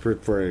reaching,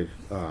 desperate for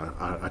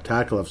a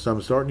tackle of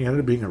some sort, and he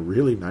ended up being a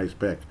really nice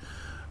pick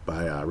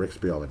by Rick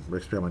Spielman.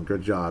 Rick Spielman,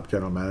 good job,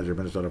 general manager of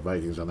Minnesota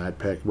Vikings, on that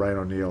pick. Brian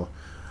O'Neill,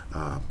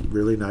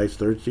 really nice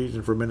 3rd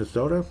season for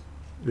Minnesota.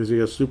 Is he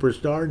a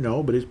superstar?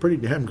 No, but he's pretty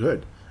damn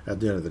good at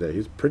the end of the day.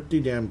 He's pretty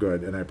damn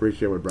good, and I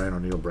appreciate what Brian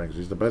O'Neill brings.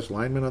 He's the best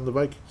lineman on the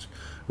Vikings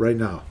right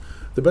now.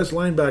 The best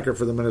linebacker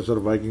for the Minnesota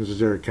Vikings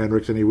is Eric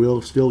Kendricks, and he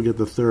will still get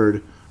the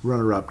 3rd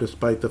runner-up,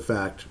 despite the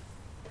fact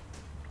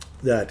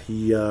that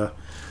he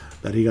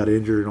got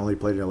injured and only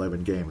played in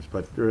 11 games.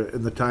 But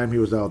in the time he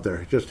was out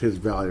there, just his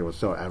value was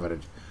so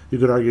evident. You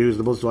could argue he was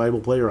the most valuable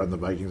player on the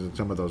Vikings in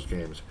some of those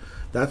games.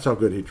 That's how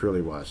good he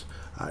truly was.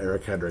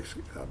 Eric Kendricks,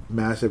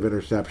 massive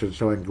interception,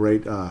 showing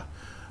great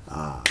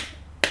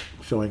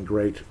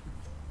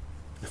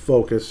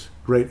focus,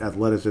 great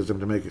athleticism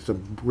to make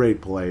some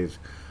great plays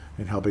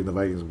and helping the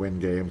Vikings win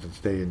games and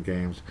stay in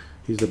games.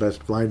 He's the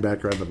best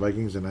linebacker on the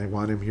Vikings, and I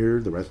want him here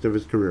the rest of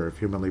his career, if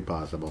humanly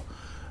possible.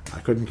 I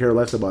couldn't care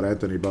less about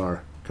Anthony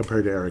Barr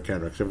compared to Eric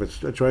Kendricks. If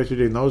it's a choice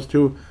between those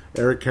two,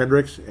 Eric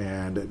Kendricks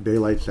and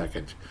daylight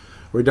second.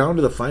 We're down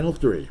to the final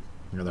 3.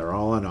 And they're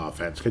all on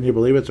offense. Can you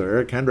believe it? So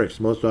Eric Hendricks,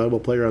 most valuable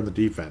player on the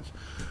defense.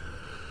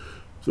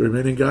 So the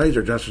remaining guys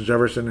are Justin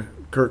Jefferson,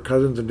 Kirk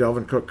Cousins, and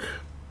Dalvin Cook.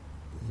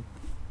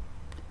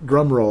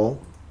 Drum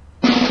roll.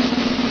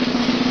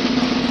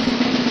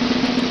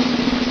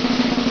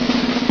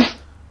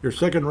 Your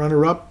second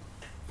runner-up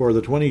for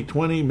the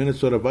 2020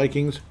 Minnesota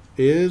Vikings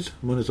is,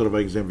 Minnesota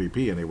Vikings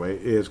MVP anyway,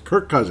 is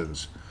Kirk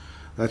Cousins.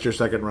 That's your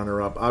second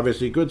runner-up.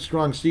 Obviously, good,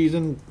 strong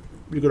season.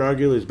 You could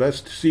argue his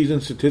best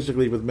season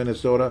statistically with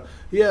Minnesota.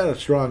 He had a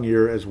strong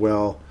year as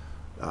well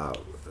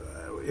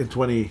in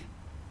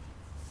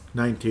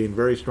 2019.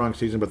 Very strong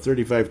season, but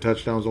 35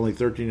 touchdowns, only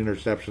 13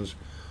 interceptions,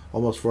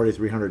 almost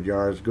 4,300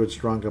 yards. Good,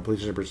 strong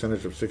completion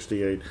percentage of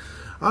 68.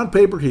 On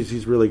paper,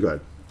 he's really good,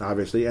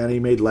 obviously, and he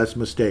made less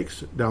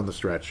mistakes down the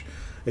stretch.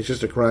 It's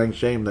just a crying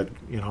shame that,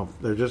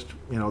 they're just,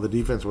 the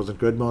defense wasn't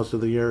good most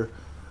of the year.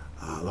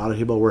 A lot of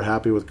people were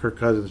happy with Kirk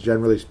Cousins,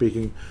 generally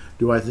speaking.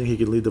 Do I think he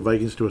can lead the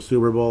Vikings to a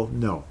Super Bowl?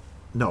 No.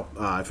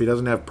 If he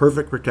doesn't have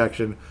perfect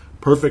protection,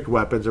 perfect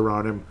weapons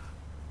around him,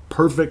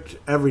 perfect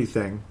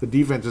everything, the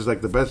defense is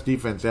like the best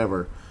defense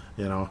ever,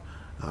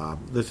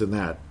 this and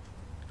that.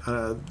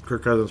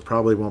 Kirk Cousins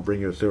probably won't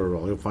bring you a Super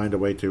Bowl. He'll find a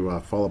way to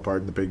fall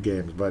apart in the big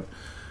games. But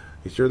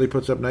he certainly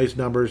puts up nice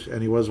numbers,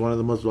 and he was one of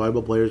the most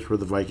valuable players for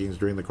the Vikings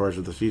during the course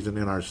of the season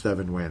in our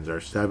 7 wins, our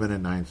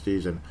 7-9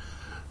 season.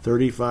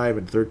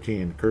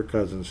 35-13. Kirk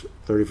Cousins,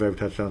 35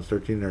 touchdowns,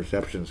 13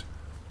 interceptions.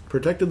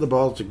 Protected the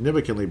ball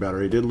significantly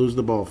better. He did lose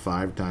the ball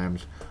 5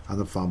 times on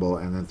the fumble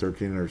and then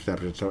 13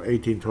 interceptions. So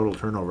 18 total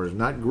turnovers.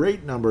 Not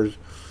great numbers,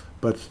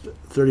 but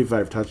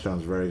 35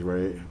 touchdowns. Very,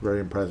 very, very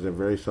impressive.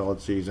 Very solid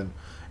season.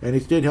 And he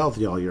stayed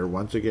healthy all year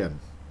once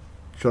again.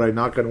 Should I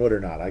knock on wood or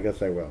not? I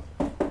guess I will.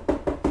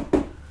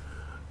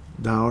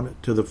 Down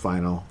to the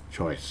final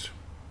choice.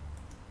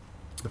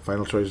 The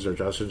final choices are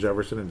Justin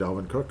Jefferson and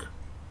Dalvin Cook.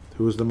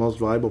 Who is the most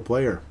valuable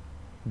player?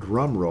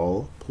 Drum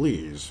roll,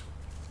 please.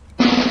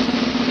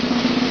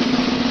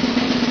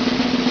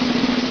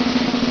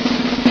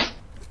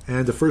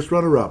 And the first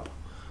runner-up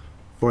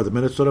for the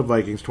Minnesota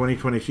Vikings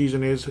 2020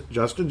 season is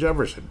Justin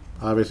Jefferson.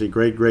 Obviously,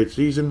 great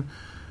season.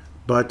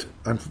 But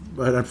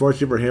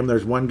unfortunately for him,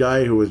 there's one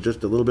guy who is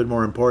just a little bit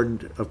more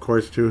important, of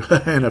course, too.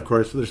 And, of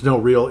course, there's no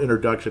real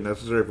introduction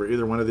necessary for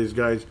either one of these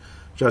guys.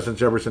 Justin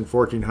Jefferson,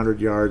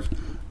 1,400 yards.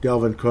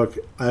 Dalvin Cook,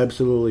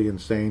 absolutely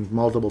insane.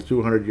 Multiple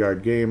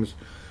 200-yard games.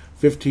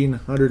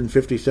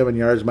 1,557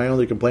 yards. My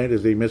only complaint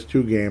is he missed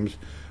 2 games,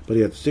 but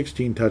he had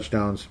 16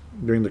 touchdowns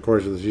during the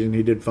course of the season.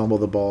 He did fumble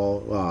the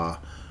ball.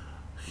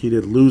 He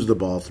did lose the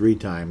ball 3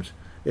 times.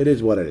 It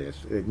is what it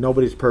is.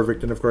 Nobody's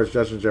perfect, and of course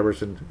Justin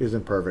Jefferson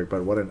isn't perfect,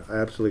 but what an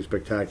absolutely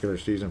spectacular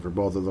season for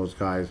both of those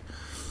guys.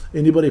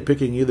 Anybody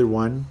picking either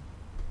one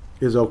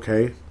is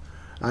okay.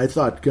 I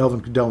thought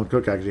Dalvin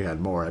Cook actually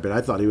had more.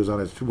 I thought he was on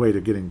his way to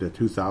getting to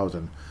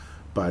 2,000.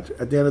 But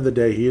at the end of the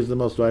day, he is the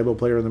most valuable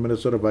player in the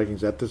Minnesota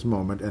Vikings at this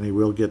moment, and he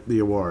will get the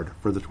award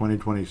for the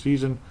 2020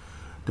 season.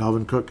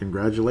 Dalvin Cook,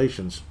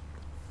 congratulations.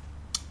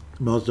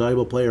 Most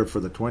valuable player for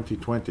the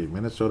 2020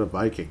 Minnesota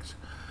Vikings.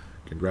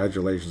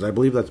 Congratulations. I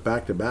believe that's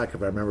back-to-back,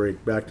 if I remember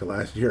back to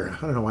last year.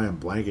 I don't know why I'm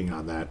blanking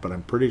on that, but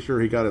I'm pretty sure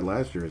he got it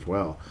last year as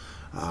well.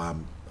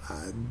 I'm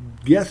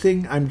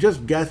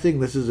just guessing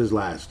this is his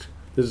last.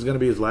 This is going to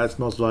be his last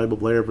most valuable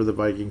player for the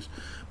Vikings.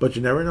 But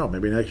you never know.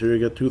 Maybe next year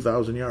he'll get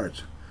 2,000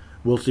 yards.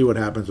 We'll see what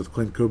happens with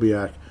Clint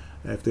Kubiak,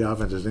 if the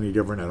offense is any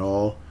different at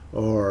all,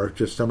 or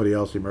just somebody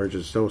else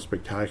emerges so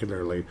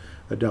spectacularly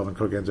that Dalvin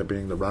Cook ends up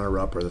being the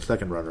runner-up or the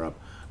second runner-up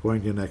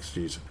going to next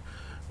season.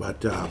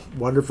 But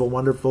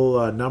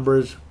wonderful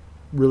numbers.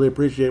 Really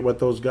appreciate what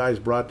those guys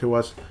brought to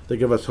us. They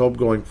give us hope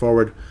going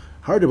forward.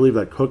 Hard to believe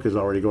that Cook is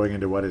already going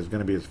into what is going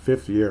to be his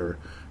 5th year.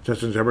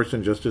 Justin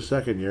Jefferson just his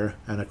 2nd year.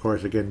 And, of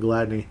course, again,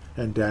 Gladney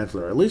and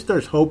Dantzler. At least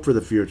there's hope for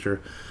the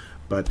future.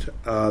 But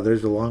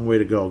there's a long way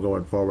to go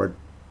going forward.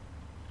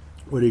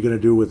 What are you going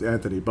to do with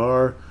Anthony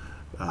Barr?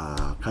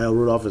 Kyle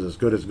Rudolph is as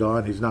good as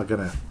gone. He's not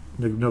going to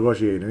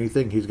negotiate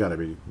anything. He's got to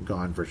be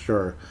gone for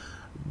sure.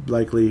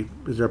 Likely,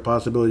 is there a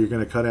possibility you're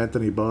going to cut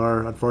Anthony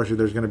Barr? Unfortunately,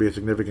 there's going to be a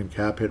significant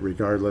cap hit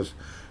regardless.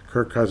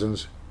 Kirk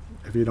Cousins,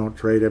 if you don't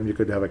trade him, you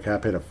could have a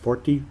cap hit of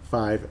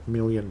 $45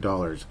 million.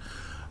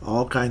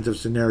 All kinds of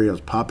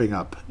scenarios popping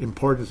up,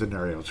 important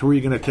scenarios. Who are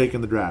you going to take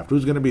in the draft?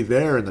 Who's going to be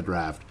there in the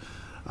draft?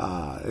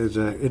 Is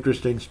an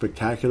interesting,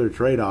 spectacular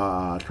trade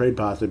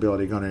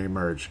possibility going to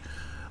emerge?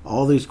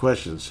 All these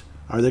questions,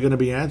 are they going to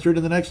be answered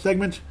in the next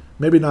segment?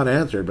 Maybe not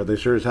answered, but they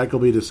sure as heck will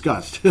be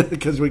discussed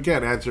because we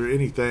can't answer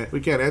anything. We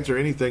can't answer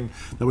anything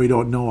that we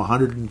don't know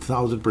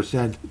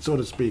 100,000%, so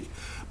to speak.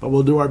 But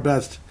we'll do our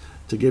best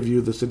to give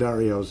you the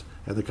scenarios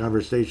and the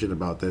conversation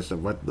about this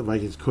and what the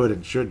Vikings could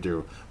and should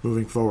do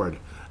moving forward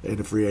in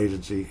the free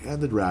agency and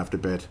the draft a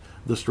bit.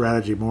 The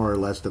strategy more or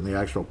less than the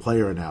actual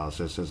player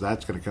analysis, as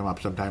that's going to come up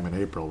sometime in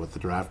April with the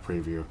draft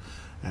preview.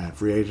 And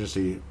free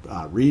agency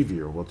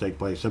review will take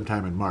place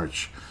sometime in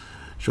March.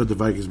 Should the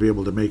Vikings be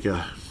able to make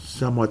a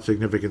somewhat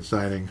significant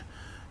signing,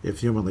 if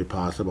humanly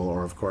possible,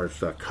 or of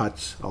course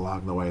cuts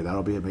along the way.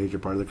 That'll be a major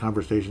part of the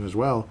conversation as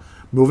well.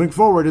 Moving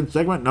forward in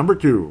segment number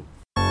 2.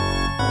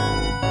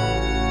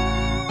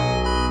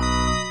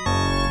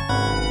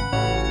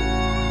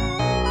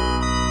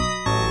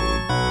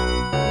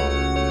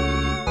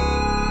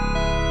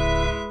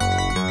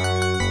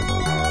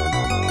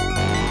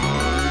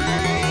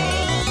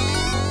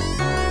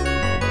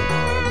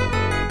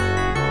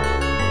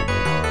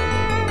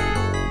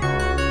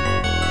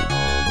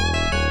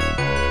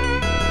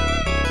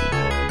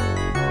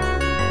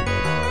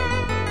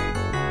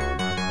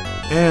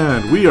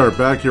 We are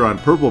back here on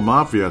Purple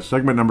Mafia,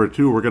 segment number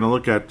 2. We're going to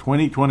look at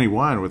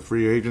 2021 with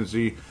free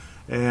agency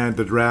and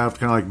the draft,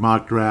 kind of like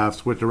mock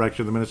drafts, which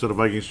direction the Minnesota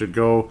Vikings should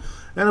go.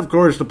 And, of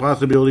course, the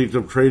possibilities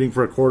of trading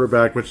for a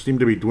quarterback, which seem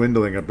to be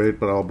dwindling a bit,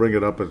 but I'll bring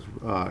it up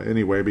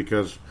anyway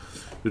because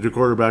the two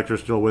quarterbacks are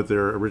still with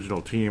their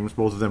original teams,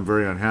 both of them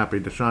very unhappy,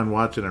 Deshaun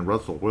Watson and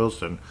Russell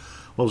Wilson.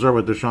 We'll start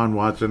with Deshaun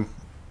Watson.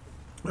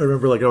 I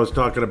remember, I was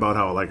talking about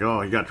how,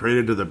 he got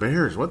traded to the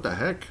Bears. What the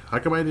heck? How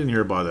come I didn't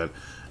hear about that?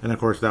 And, of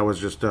course, that was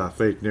just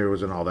fake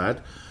news and all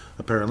that.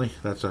 Apparently,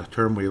 that's a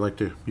term we like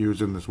to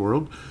use in this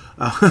world.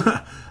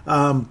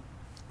 And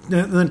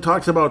then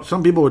talks about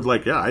some people would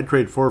I'd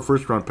trade 4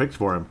 first-round picks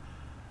for him.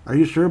 Are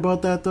you sure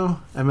about that,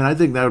 though? I mean, I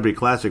think that would be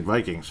classic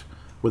Vikings.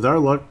 With our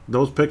luck,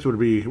 those picks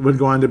would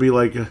go on to be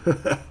like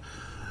a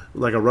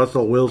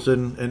Russell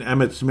Wilson, an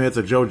Emmitt Smith,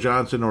 a Joe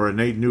Johnson, or a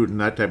Nate Newton,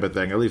 that type of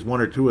thing. At least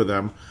 1 or 2 of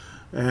them.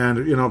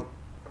 And,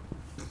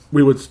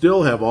 we would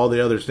still have all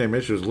the other same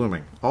issues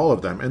looming, all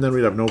of them, and then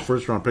we'd have no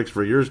first-round picks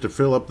for years to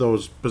fill up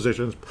those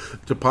positions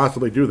to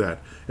possibly do that.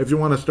 If you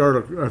want to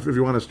start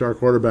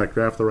quarterback,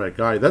 draft the right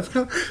guy. That's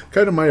kind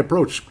of my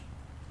approach.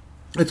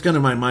 It's kind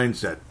of my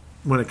mindset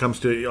when it comes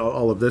to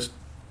all of this.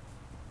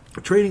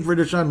 Trading for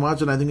Deshaun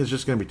Watson, I think, is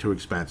just going to be too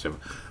expensive.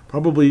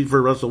 Probably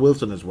for Russell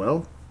Wilson as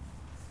well.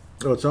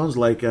 So it sounds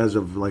like as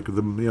of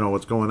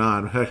what's going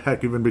on,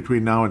 heck, even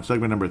between now and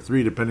segment number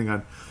 3, depending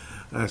on.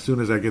 As soon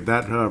as I get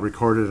that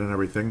recorded and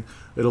everything,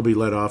 it'll be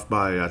led off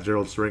by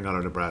Gerald String out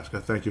of Nebraska.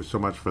 Thank you so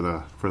much for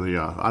the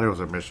audio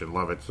submission.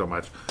 Love it so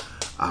much.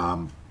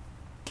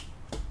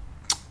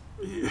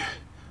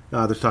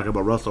 There's talk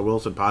about Russell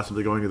Wilson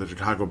possibly going to the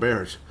Chicago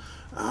Bears.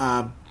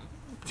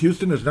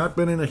 Houston has not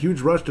been in a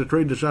huge rush to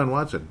trade Deshaun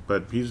Watson,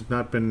 but he's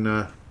not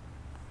been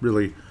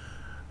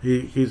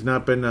he's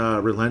not been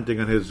relenting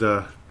on his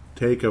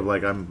take of I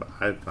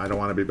don't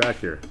want to be back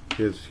here.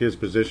 His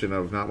position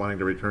of not wanting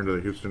to return to the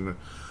Houston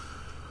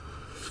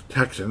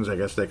Texans, I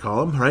guess they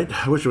call them, right?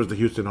 I wish it was the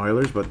Houston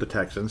Oilers, but the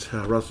Texans.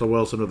 Russell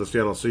Wilson of the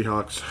Seattle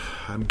Seahawks.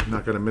 I'm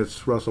not going to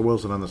miss Russell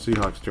Wilson on the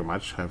Seahawks too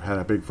much. I've had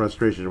a big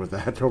frustration with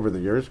that over the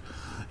years.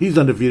 He's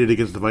undefeated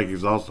against the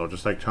Vikings also,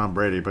 just like Tom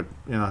Brady, but,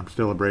 I'm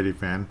still a Brady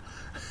fan.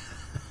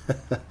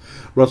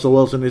 Russell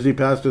Wilson, is he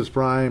past his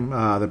prime?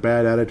 The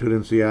bad attitude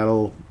in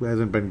Seattle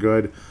hasn't been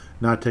good.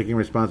 Not taking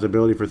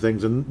responsibility for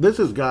things. And this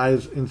is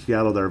guys in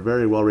Seattle that are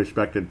very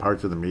well-respected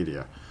parts of the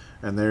media.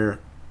 And they're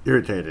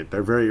irritated.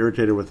 They're very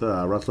irritated with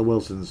Russell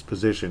Wilson's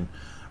position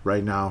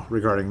right now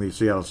regarding the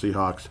Seattle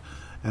Seahawks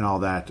and all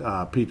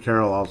that. Pete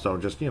Carroll also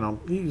just,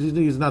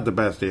 he's not the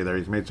best either.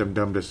 He's made some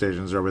dumb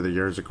decisions over the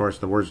years. Of course,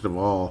 the worst of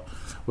all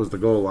was the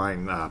goal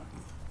line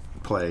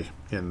play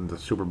in the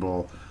Super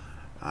Bowl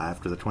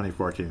after the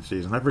 2014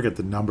 season. I forget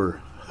the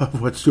number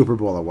of what Super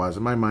Bowl it was.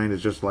 In my mind,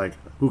 it's just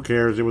who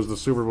cares? It was the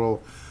Super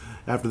Bowl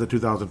after the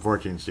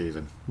 2014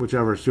 season.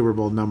 Whichever Super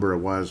Bowl number it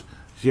was.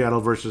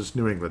 Seattle versus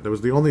New England. It was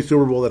the only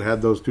Super Bowl that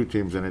had those 2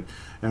 teams in it,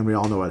 and we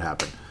all know what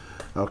happened.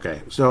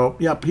 Okay, so,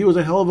 yep, he was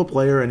a hell of a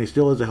player, and he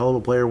still is a hell of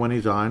a player when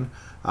he's on.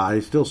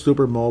 He's still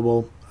super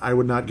mobile. I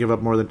would not give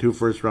up more than 2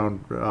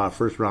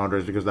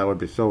 first-rounders because that would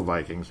be so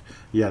Vikings,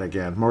 yet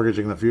again.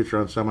 Mortgaging the future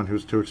on someone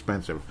who's too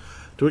expensive.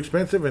 Too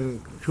expensive,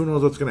 and who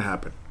knows what's going to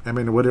happen. I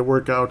mean, would it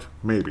work out?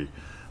 Maybe.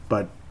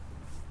 But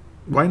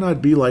why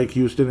not be like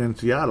Houston and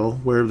Seattle,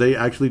 where they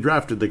actually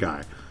drafted the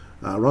guy?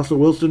 Russell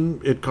Wilson,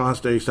 it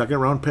cost a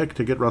second-round pick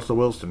to get Russell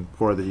Wilson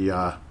for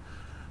the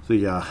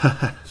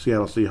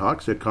Seattle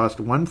Seahawks. It cost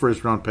 1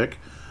 first-round pick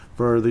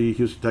for the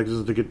Houston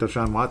Texans to get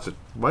Deshaun Watson.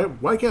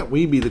 Why can't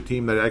we be the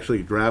team that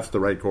actually drafts the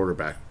right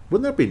quarterback?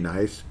 Wouldn't that be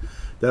nice?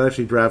 That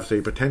actually drafts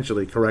a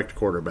potentially correct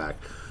quarterback.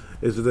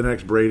 Is it the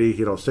next Brady,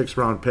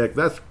 6th-round pick?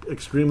 That's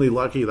extremely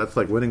lucky. That's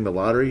like winning the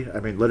lottery. I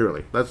mean,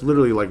 literally. That's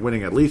literally like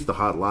winning at least the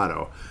hot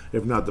lotto,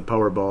 if not the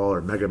Powerball or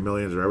Mega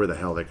Millions or whatever the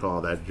hell they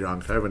call that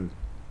junk. I haven't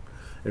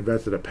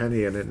invested a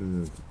penny in it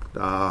in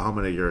how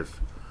many years?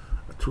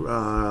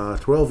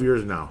 12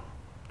 years now.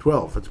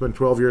 12. It's been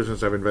 12 years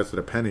since I've invested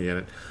a penny in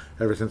it.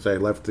 Ever since I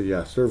left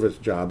the service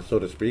job, so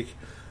to speak.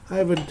 I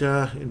haven't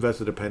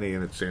invested a penny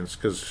in it since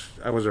because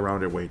I was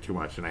around it way too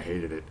much and I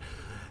hated it.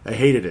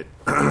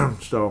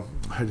 So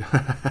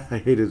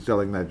I hated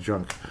selling that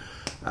junk.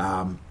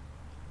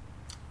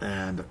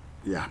 And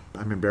yeah,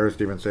 I'm embarrassed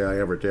to even say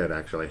I ever did,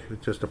 actually.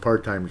 It's just a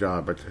part-time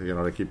job, but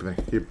to keep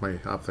me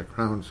off the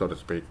ground, so to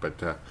speak.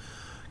 But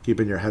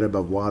keeping your head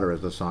above water,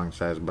 as the song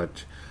says.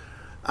 But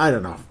I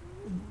don't know.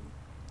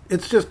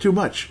 It's just too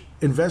much.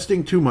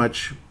 Investing too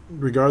much,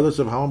 regardless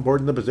of how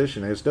important the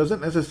position is,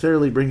 doesn't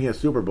necessarily bring you a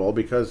Super Bowl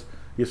because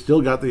you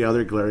still got the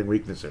other glaring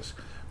weaknesses.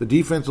 The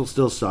defense will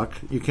still suck.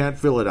 You can't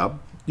fill it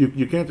up.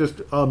 You can't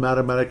just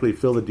automatically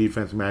fill the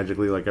defense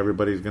magically like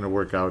everybody's going to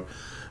work out.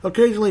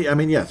 Occasionally, I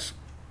mean, yes.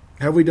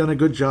 Have we done a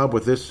good job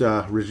with this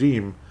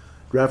regime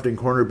drafting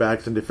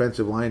cornerbacks and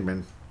defensive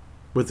linemen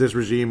with this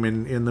regime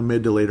in the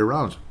mid to later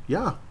rounds?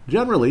 Yeah,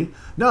 generally.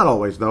 Not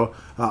always, though.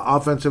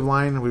 Offensive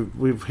line,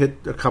 we've hit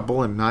a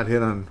couple and not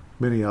hit on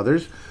many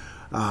others.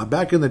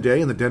 Back in the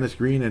day, in the Dennis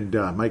Green and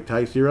Mike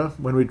Tice era,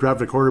 when we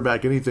drafted a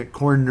quarterback, anything,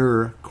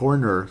 cornerback,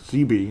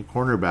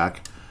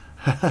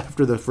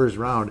 after the first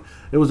round,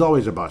 it was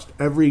always a bust.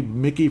 Every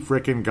Mickey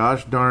frickin'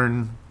 gosh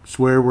darn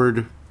swear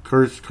word,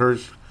 curse,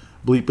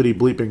 bleepity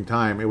bleeping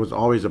time, it was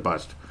always a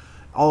bust.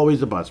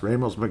 Always a bust.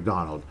 Ramos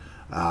McDonald,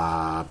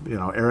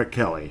 Eric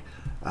Kelly.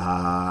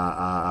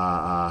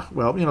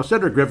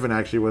 Cedric Griffin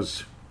actually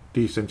was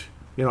decent.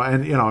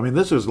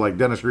 This was like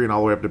Dennis Green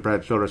all the way up to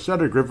Brad Childress.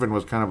 Cedric Griffin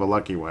was kind of a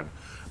lucky one.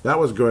 That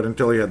was good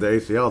until he had the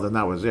ACL, then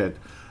that was it.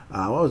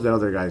 What was the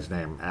other guy's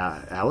name?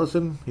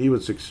 Allison? He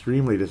was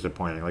extremely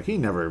disappointing. Like, he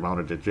never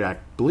amounted to jack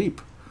bleep.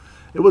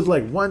 It was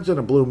like once in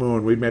a blue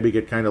moon we'd maybe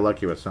get kind of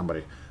lucky with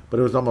somebody. But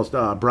it was almost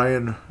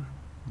Brian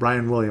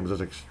Williams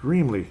was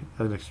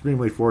an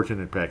extremely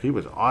fortunate pick. He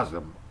was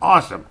awesome.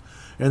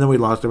 And then we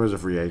lost him as a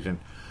free agent.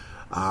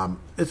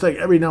 It's like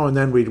every now and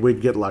then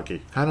we'd get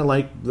lucky. Kind of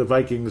like the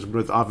Vikings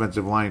with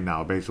offensive line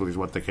now, basically, is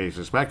what the case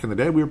is. Back in the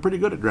day, we were pretty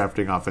good at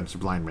drafting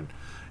offensive linemen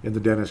in the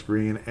Dennis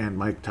Green and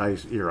Mike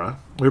Tice era.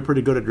 We were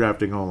pretty good at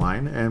drafting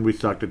O-line, and we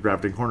sucked at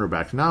drafting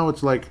cornerbacks. Now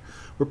it's like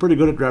we're pretty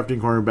good at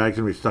drafting cornerbacks,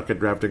 and we suck at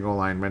drafting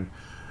O-linemen,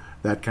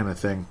 that kind of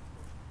thing.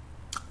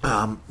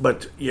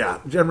 But yeah,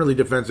 generally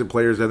defensive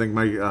players, I think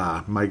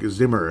Mike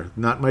Zimmer,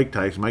 not Mike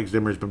Tice. Mike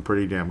Zimmer's been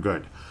pretty damn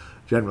good,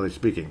 generally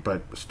speaking.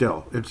 But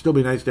still, it'd still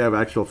be nice to have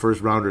actual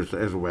first-rounders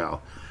as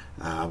well.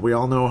 We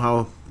all know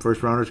how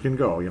first-rounders can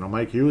go.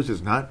 Mike Hughes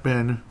has not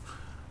been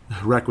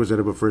requisite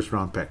of a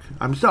first-round pick.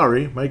 I'm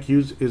sorry, Mike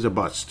Hughes is a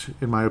bust,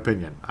 in my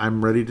opinion.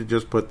 I'm ready to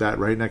just put that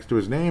right next to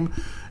his name,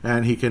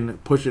 and he can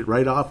push it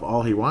right off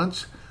all he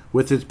wants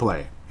with his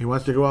play. He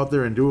wants to go out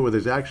there and do it with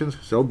his actions,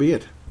 so be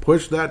it.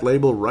 Push that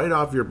label right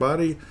off your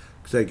body.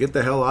 Say, get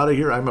the hell out of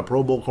here. I'm a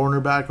Pro Bowl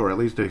cornerback, or at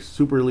least a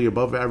superly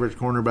above-average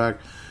cornerback.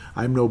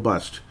 I'm no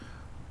bust.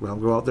 Well,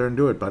 go out there and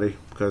do it, buddy,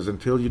 because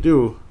until you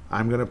do,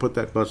 I'm going to put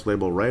that bust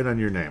label right on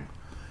your name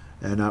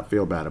and not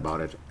feel bad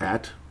about it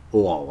at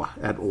all.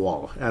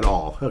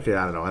 Okay,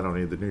 I don't know. I don't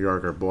need the New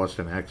York or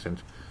Boston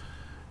accent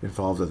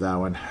involved with that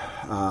one.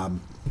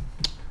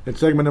 In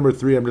segment number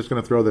 3, I'm just going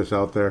to throw this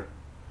out there.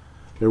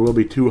 There will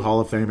be 2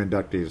 Hall of Fame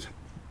inductees.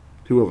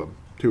 2 of them.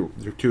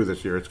 There are 2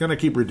 this year. It's going to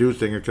keep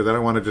reducing it because I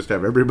don't want to just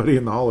have everybody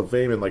in the Hall of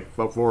Fame in like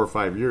 4 or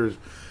 5 years.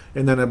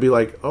 And then I'd be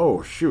like,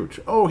 oh, shoot.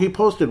 Oh, he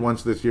posted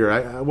once this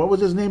year. What was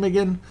his name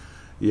again?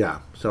 Yeah,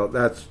 so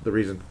that's the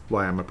reason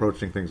why I'm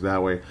approaching things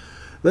that way.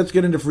 Let's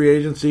get into free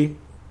agency.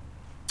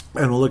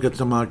 And we'll look at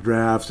some mock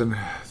drafts and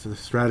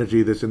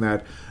strategy, this and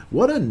that.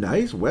 What a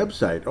nice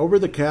website.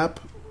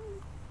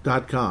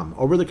 Overthecap.com.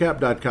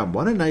 Overthecap.com.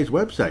 What a nice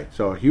website.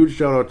 So a huge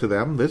shout out to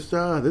them. This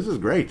is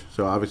great.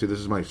 So obviously this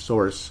is my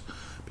source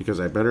because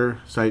I better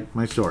cite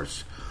my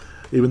source.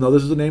 Even though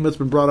this is a name that's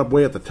been brought up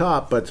way at the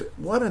top. But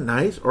what a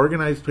nice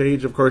organized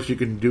page. Of course, you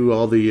can do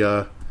all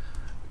the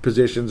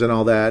positions and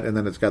all that. And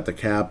then it's got the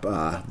cap,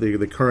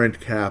 the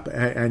current cap,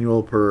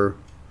 annual per...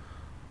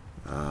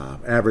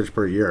 average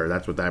per year.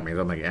 That's what that means.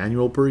 I'm like,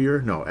 annual per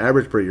year? No,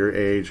 average per year,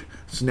 age,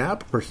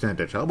 snap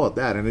percentage. How about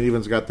that? And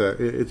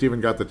it's even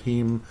got the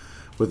team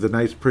with the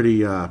nice,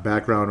 pretty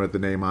background with the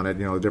name on it.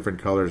 The different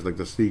colors, like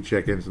the Sea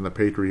Chickens and the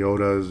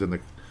Patriotas and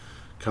the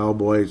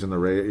Cowboys and the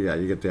Ray. Yeah,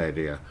 you get the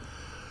idea.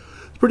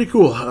 It's pretty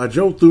cool.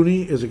 Joe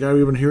Thuney is a guy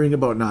we've been hearing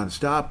about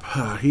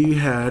nonstop. He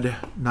had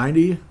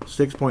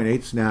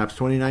 96.8 snaps,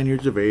 29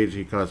 years of age.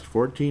 He cost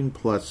 14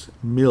 plus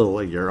mil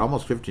a year,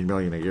 almost 15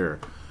 million a year.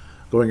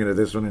 Going into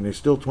this one, and he's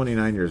still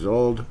 29 years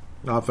old.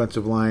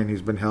 Offensive line,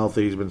 he's been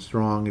healthy, he's been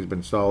strong, he's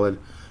been solid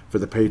for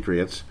the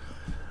Patriots.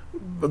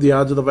 But the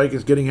odds of the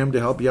Vikings getting him to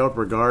help you out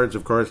for guards,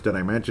 of course, did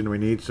I mention we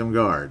need some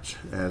guards,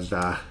 as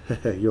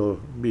you'll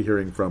be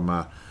hearing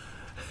from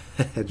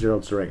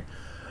Gerald Sering.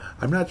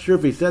 I'm not sure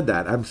if he said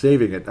that. I'm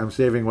saving it. I'm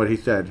saving what he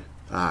said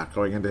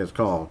going into his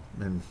call.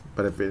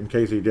 But if in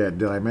case he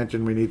did I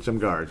mention we need some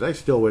guards? I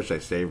still wish I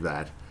saved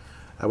that.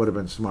 That would have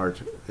been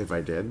smart if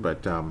I did,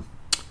 but...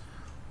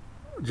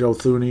 Joe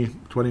Thuney,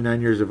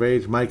 29 years of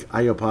age. Mike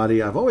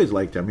Iupati, I've always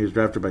liked him. He was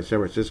drafted by San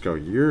Francisco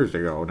years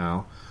ago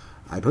now.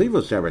 I believe it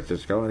was San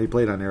Francisco, and he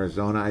played on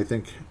Arizona. I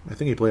think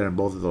he played on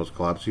both of those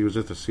clubs. He was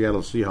at the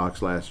Seattle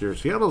Seahawks last year.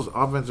 Seattle's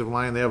offensive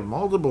line, they have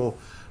multiple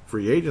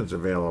free agents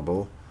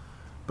available,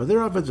 but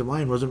their offensive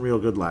line wasn't real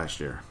good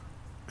last year.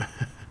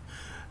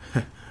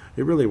 It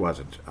really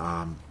wasn't.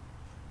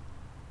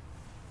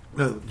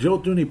 Joe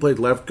Thuney played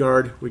left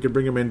guard. We could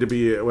bring him in to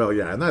be,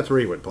 and that's where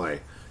he would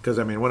play. Because,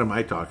 what am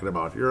I talking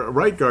about? You're a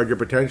right guard, you're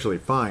potentially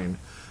fine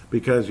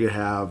because you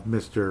have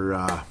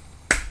Mr.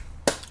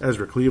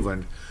 Ezra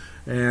Cleveland.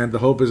 And the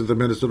hope is that the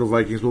Minnesota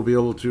Vikings will be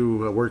able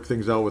to work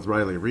things out with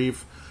Riley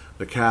Reiff.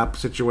 The cap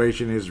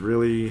situation is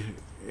really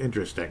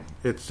interesting.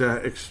 It's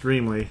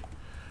extremely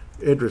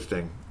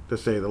interesting, to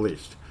say the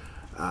least.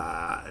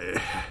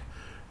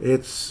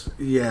 It's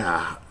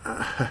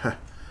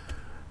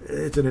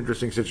an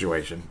interesting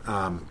situation.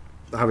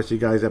 Obviously,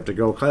 guys have to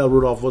go. Kyle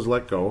Rudolph was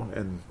let go,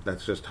 and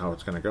that's just how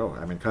it's going to go.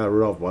 Kyle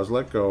Rudolph was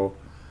let go.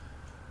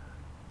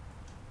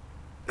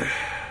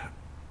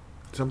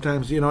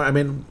 Sometimes,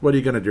 what are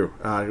you going to do?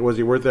 Was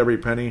he worth every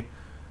penny?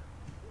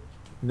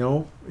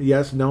 No.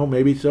 Yes, no,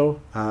 maybe so.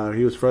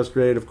 He was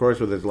frustrated, of course,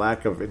 with his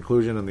lack of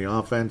inclusion in the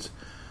offense.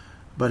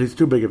 but he's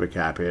too big of a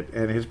cap hit,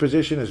 and his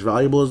position, as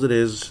valuable as it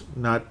is,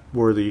 not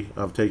worthy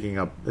of taking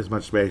up as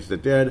much space as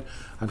it did.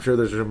 I'm sure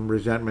there's some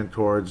resentment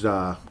towards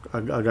a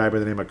guy by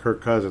the name of Kirk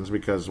Cousins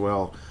because,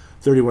 well,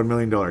 $31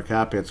 million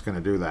cap hit's going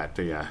to do that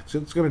to you.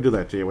 It's going to do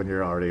that to you when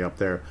you're already up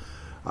there.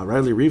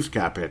 Riley Reeves'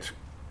 cap hit,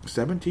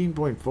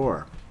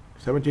 17.4.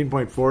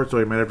 17.4, so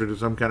he might have to do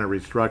some kind of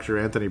restructure.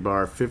 Anthony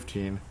Barr,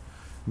 15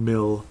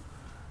 mil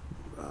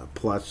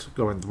plus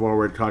going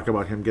forward. Talk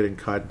about him getting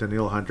cut.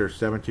 Daniil Hunter,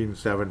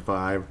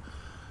 17.75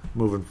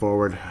 moving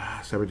forward.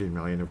 17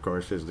 million, of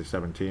course, is the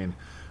 17.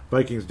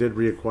 Vikings did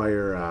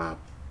reacquire.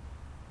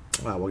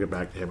 We'll get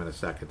back to him in a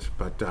second,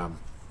 but I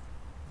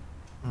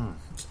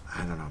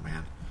don't know,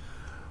 man.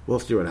 We'll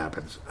see what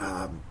happens.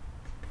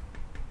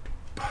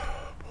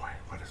 Boy,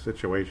 what a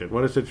situation!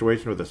 What a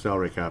situation with the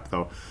salary cap,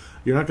 though.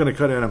 You're not going to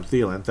cut Adam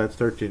Thielen. That's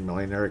 13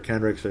 million. Eric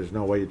Kendricks, there's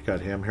no way you'd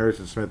cut him.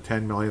 Harrison Smith,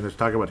 10 million. There's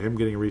talk about him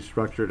getting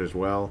restructured as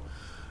well.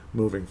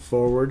 Moving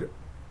forward,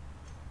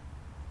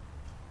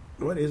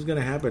 what is going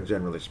to happen,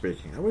 generally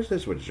speaking? I wish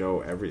this would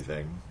show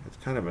everything. It's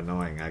kind of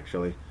annoying,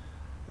 actually.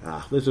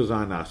 This is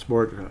on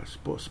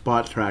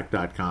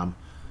SpotTrack.com.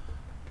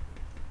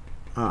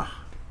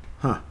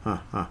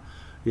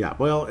 Yeah,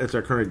 well, it's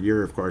our current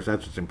year, of course.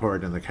 That's what's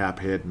important, and the cap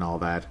hit and all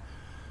that.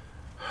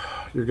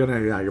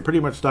 You're pretty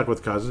much stuck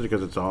with Cousins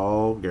because it's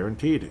all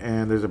guaranteed,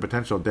 and there's a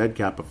potential dead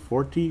cap of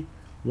 $41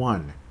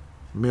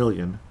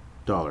 million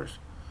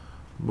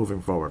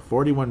moving forward.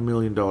 $41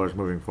 million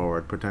moving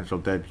forward, potential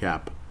dead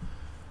cap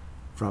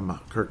from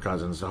Kirk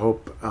Cousins. I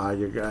hope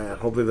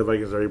hopefully the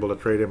Vikings are able to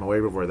trade him away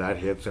before that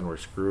hits, and we're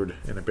screwed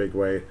in a big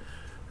way.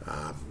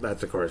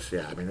 That's, of course,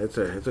 yeah. I mean, it's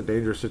a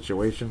dangerous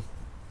situation.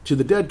 To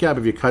the dead cap,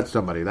 if you cut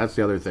somebody, that's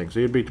the other thing. So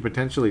you'd be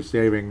potentially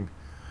saving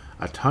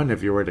a ton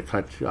if you were to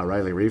cut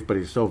Riley Reef, but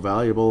he's so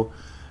valuable,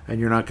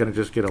 and you're not going to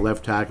just get a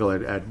left tackle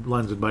at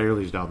Lunds and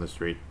Byerly's down the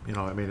street. You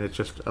know, I mean, it's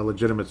just a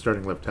legitimate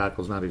starting left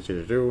tackle is not easy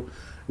to do.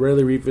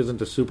 Riley Reef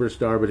isn't a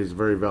superstar, but he's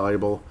very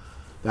valuable.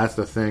 That's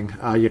the thing.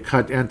 You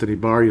cut Anthony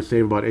Barr, you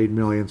save about $8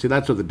 million. See,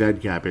 that's what the dead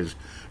cap is.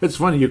 It's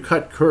funny, you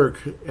cut Kirk,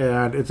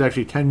 and it's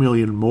actually $10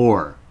 million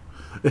more.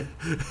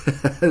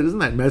 Isn't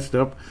that messed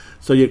up?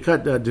 So you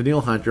cut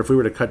Daniil Hunter. If we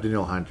were to cut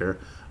Daniil Hunter,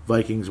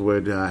 Vikings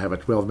would have a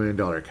 $12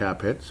 million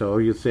cap hit. So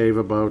you save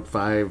about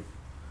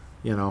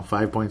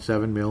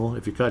 5.7 mil.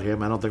 If you cut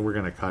him, I don't think we're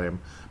going to cut him.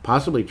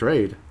 Possibly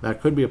trade.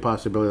 That could be a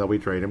possibility that we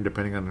trade him,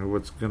 depending on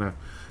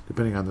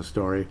depending on the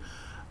story.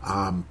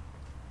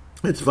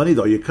 It's funny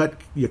though. You cut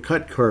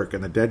Kirk,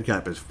 and the dead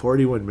cap is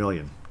 $41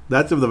 million.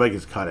 That's if the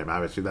Vikings cut him.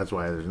 Obviously, that's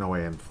why there's no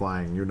way in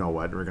flying. You know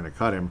what? We're going to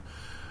cut him.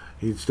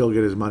 He'd still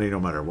get his money no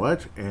matter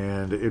what,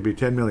 and it'd be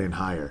 $10 million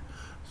higher.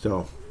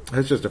 So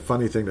that's just a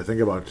funny thing to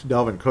think about.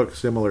 Dalvin Cook,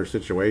 similar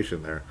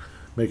situation there,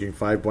 making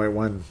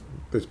 5.1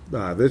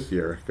 this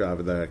year.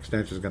 The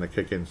extension is going to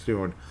kick in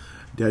soon.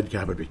 Dead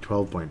cap would be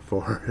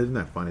 12.4. Isn't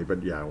that funny?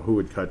 But yeah, who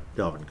would cut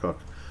Dalvin Cook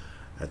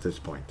at this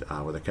point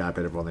with a cap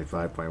hit of only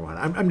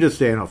 5.1? I'm just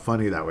saying how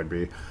funny that would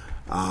be.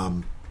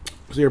 So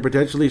you're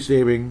potentially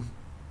saving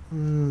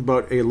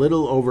about a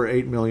little over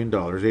 $8 million,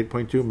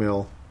 8.2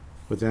 mil,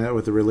 with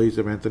the release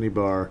of Anthony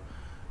Barr.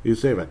 You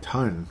save a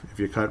ton if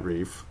you cut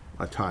Reef.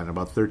 A ton,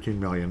 about $13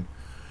 million.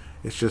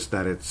 It's just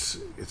that it's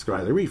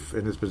Riley Reef,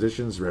 and his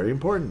position is very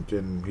important,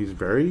 and he's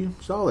very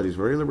solid. He's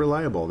very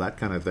reliable, that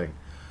kind of thing.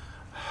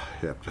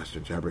 Yep,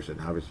 Justin Jefferson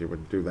obviously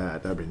wouldn't do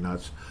that. That'd be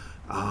nuts.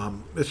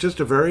 It's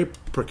just a very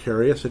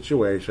precarious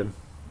situation.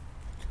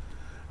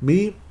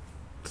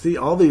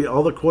 All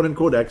the quote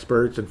unquote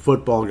experts and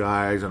football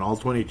guys and all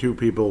 22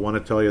 people want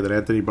to tell you that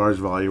Anthony Barr's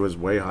value is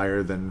way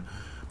higher than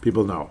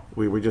people know.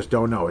 We just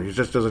don't know. He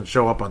just doesn't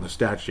show up on the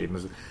stat sheet.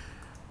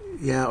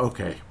 Yeah,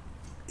 okay.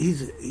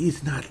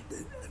 He's not.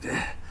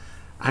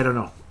 I don't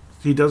know.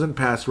 He doesn't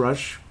pass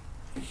rush.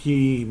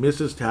 He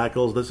misses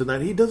tackles, this and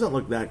that. He doesn't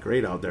look that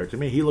great out there to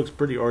me. He looks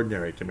pretty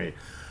ordinary to me.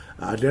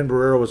 Dan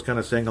Barrero was kind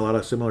of saying a lot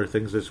of similar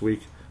things this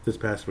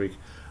past week.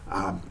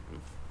 I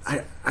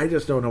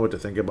just don't know what to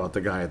think about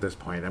the guy at this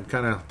point. I'm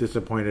kind of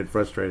disappointed,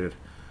 frustrated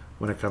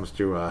when it comes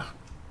to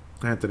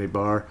Anthony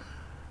Barr.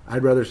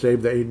 I'd rather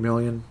save the $8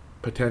 million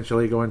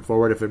potentially going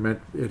forward if it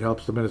meant it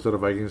helps the Minnesota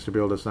Vikings to be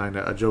able to sign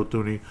a Joe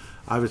Thuney.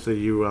 Obviously,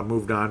 you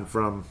moved on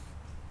from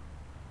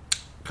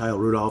Kyle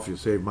Rudolph. You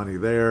saved money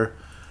there.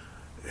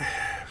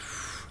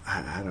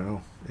 I don't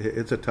know.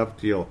 It's a tough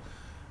deal.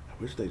 I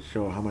wish they'd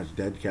show how much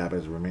dead cap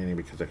is remaining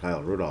because of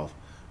Kyle Rudolph.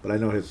 But I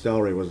know his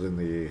salary was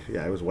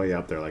it was way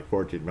up there, like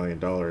 $14 million.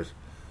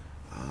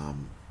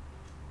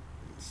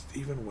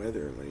 Stephen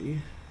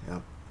Weatherly.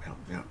 Yep.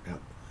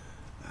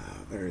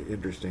 Very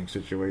interesting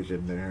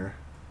situation there.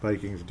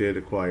 Vikings did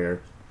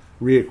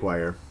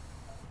reacquire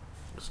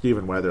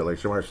Stephen Weatherly.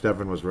 Shamar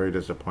Stephen was very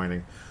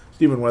disappointing.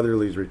 Stephen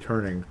Weatherly's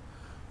returning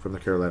from the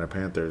Carolina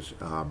Panthers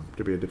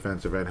to be a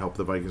defensive end, help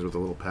the Vikings with a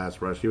little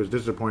pass rush. He was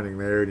disappointing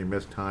there, and he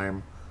missed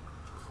time.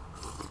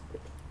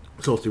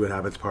 So we'll see what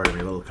happens. Pardon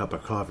me, a little cup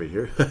of coffee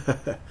here.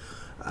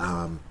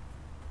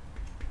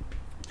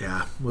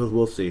 Yeah,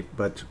 we'll see.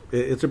 But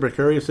it's a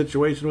precarious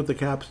situation with the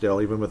cap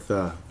still, even with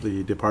the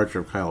departure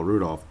of Kyle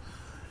Rudolph.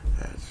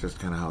 It's just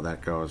kind of how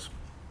that goes.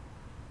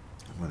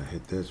 I'm going to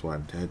hit this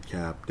one. Dead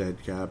cap, dead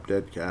cap,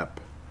 dead cap.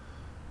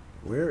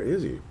 Where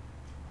is he?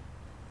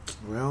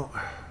 Well,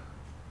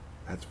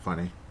 that's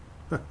funny.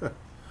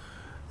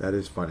 That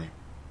is funny.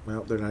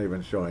 Well, they're not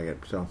even showing it,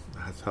 so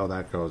that's how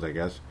that goes, I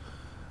guess.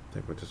 I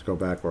think we'll just go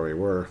back where we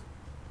were.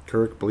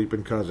 Kirk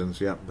bleeping Cousins.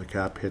 Yep, the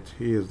cap hits.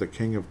 He is the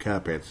king of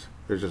cap hits.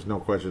 There's just no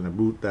question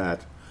about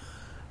that.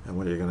 And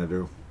what are you going to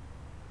do?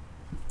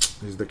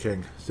 He's the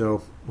king.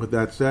 So, with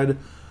that said,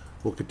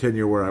 we'll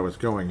continue where I was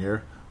going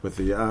here with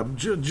the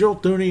Joe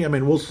Thuney. I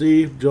mean, we'll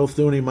see. Joe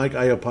Thuney, Mike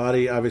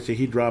Iupati. Obviously,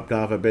 he dropped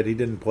off a bit. He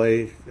didn't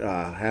play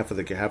half of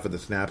the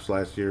snaps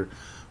last year.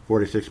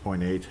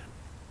 46.8.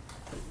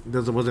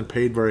 Wasn't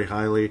paid very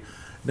highly.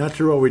 Not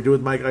sure what we do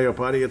with Mike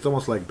Iupati. It's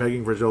almost like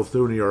begging for Joe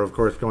Thuney, or of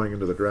course going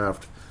into the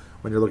draft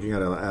when you're looking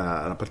at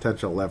a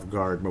potential left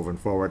guard moving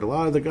forward. A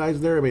lot of the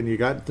guys there. I mean, you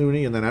got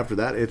Thuney, and then after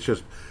that, it's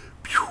just.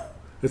 Phew,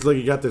 it's like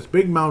you got this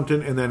big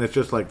mountain, and then it's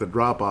just like the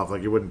drop off,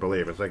 like you wouldn't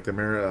believe. It's like the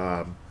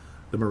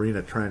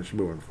Marina Trench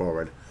moving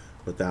forward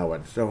with that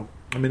one. So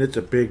I mean, it's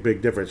a big,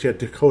 big difference. You had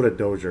Dakota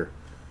Dozier.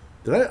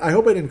 I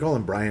hope I didn't call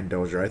him Brian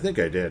Dozier. I think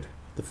I did.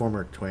 The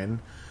former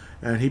Twin.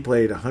 And he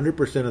played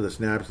 100% of the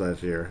snaps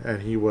last year.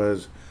 And he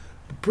was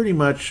pretty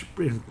much,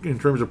 in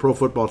terms of Pro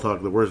Football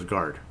Talk, the worst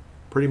guard.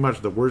 Pretty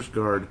much the worst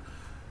guard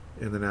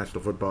in the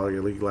National Football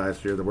League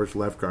last year. The worst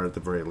left guard at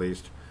the very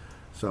least.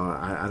 So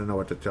I don't know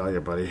what to tell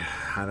you, buddy.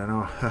 I don't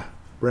know.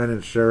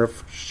 Brandon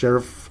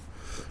Sheriff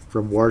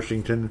from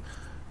Washington.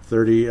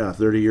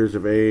 30 years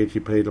of age. He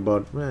played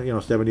about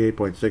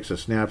 78.6 of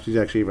snaps. He's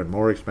actually even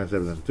more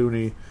expensive than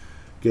Thuney.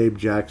 Gabe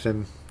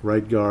Jackson,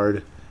 right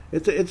guard.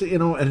 It's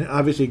and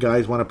obviously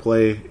guys want to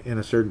play in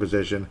a certain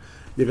position.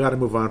 You got to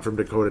move on from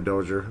Dakota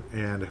Dozier,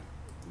 and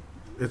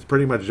it's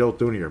pretty much Joe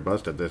Thuney or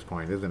bust at this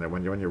point, isn't it?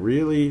 When you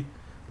really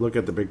look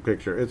at the big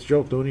picture, it's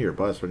Joe Thuney or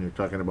bust when you're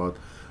talking about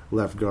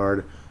left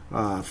guard.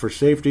 For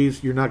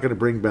safeties, you're not going to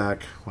bring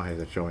back. Why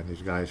is it showing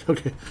these guys?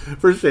 Okay,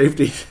 for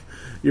safeties,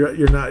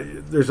 you're not.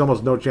 There's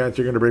almost no chance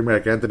you're going to bring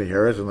back Anthony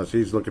Harris unless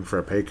he's looking for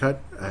a pay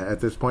cut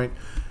at this point.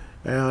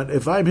 And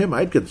if I'm him,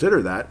 I'd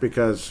consider that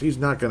because he's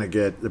not going to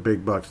get the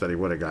big bucks that he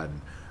would have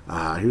gotten.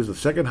 He was the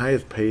second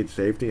highest paid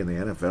safety in the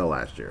NFL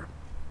last year.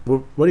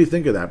 What do you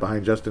think of that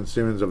behind Justin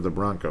Simmons of the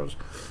Broncos?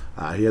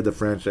 He had the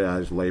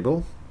franchise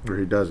label, or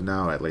he does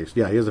now at least.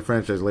 Yeah, he has a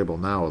franchise label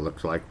now, it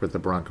looks like, with the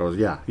Broncos.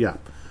 Yeah.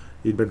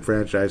 He'd been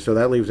franchised. So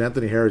that leaves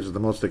Anthony Harris as the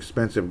most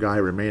expensive guy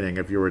remaining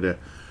if you were to,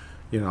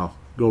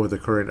 go with the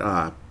current,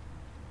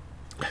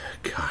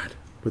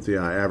 with the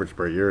average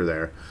per year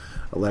there.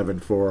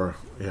 11.4.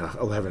 Yeah,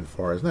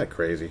 11.4. Isn't that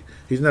crazy?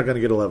 He's not going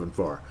to get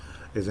 11.4.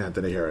 Is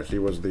Anthony Harris? He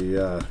was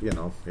the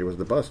he was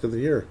the bust of the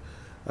year.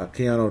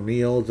 Keanu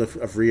Neal's a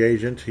free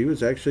agent. He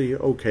was actually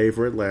okay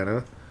for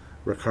Atlanta.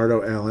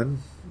 Ricardo Allen,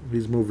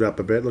 he's moved up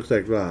a bit. Looks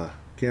like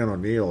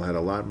Keanu Neal had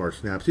a lot more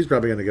snaps. He's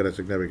probably going to get a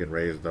significant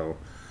raise though.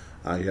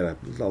 He had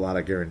a lot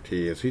of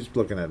guarantees. He's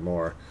looking at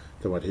more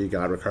than what he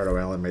got. Ricardo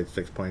Allen made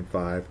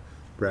 6.5.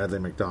 Bradley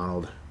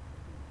McDonald.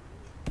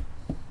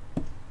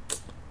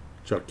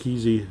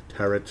 Chakizi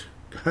Tarrant.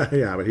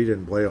 Yeah, but he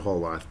didn't play a whole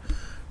lot.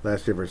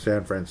 Last year for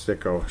San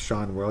Francisco.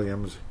 Sean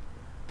Williams.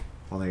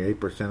 Only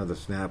 8% of the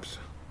snaps.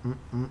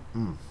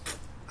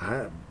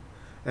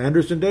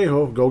 Anderson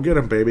Dejo. Go get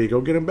him, baby. Go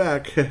get him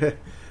back.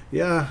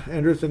 Yeah,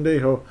 Anderson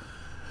Dejo.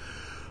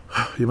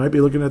 You might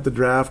be looking at the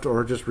draft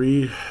or just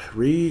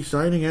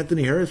re-signing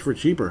Anthony Harris for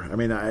cheaper. I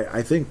mean,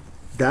 I think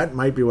that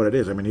might be what it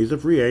is. I mean, he's a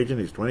free agent.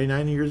 He's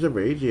 29 years of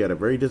age. He had a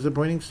very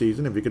disappointing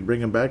season. If you could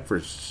bring him back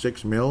for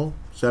 $6 million,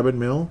 $7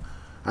 million,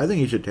 I think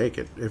he should take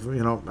it.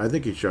 I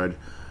think he should.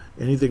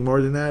 Anything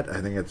more than that,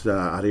 I think it's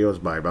adios,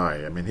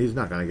 bye-bye. I mean, he's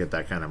not going to get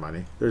that kind of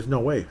money. There's no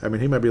way. I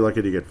mean, he might be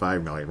lucky to get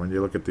 $5 million when you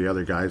look at the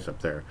other guys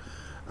up there.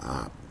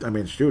 I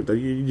mean, shoot,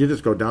 you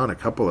just go down a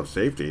couple of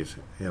safeties,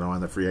 on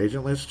the free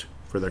agent list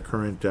for their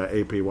current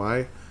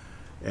APY,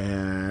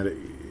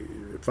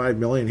 and $5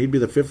 million, he'd be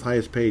the fifth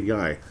highest paid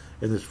guy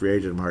in this free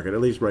agent market, at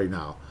least right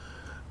now,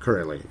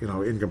 currently,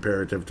 in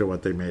comparative to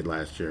what they made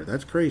last year.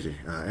 That's crazy.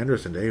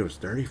 Anderson Day was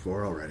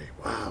 34 already.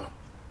 Wow.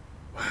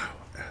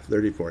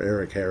 34.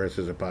 Eric Harris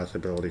is a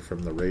possibility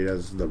from the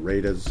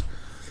Raiders.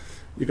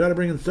 You got to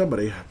bring in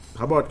somebody.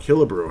 How about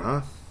Killebrew,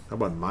 huh? How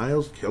about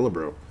Miles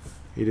Killebrew?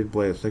 He didn't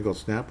play a single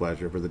snap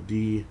last year for the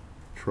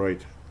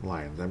Detroit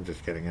Lions. I'm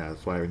just kidding.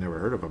 That's why we never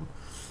heard of him.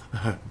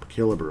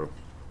 Killebrew.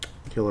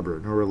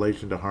 No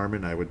relation to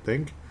Harmon, I would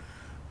think.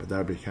 But that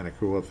would be kind of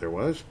cool if there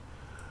was.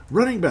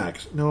 Running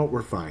backs. No,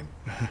 we're fine.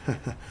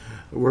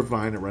 We're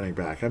fine at running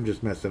back. I'm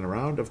just messing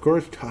around. Of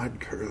course, Todd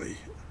Gurley.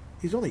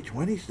 He's only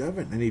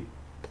 27, and he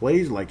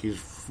plays like he's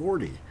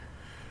 40.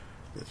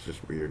 That's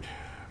just weird.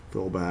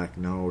 Fullback,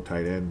 no.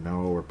 Tight end,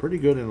 no. We're pretty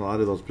good in a lot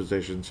of those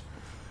positions.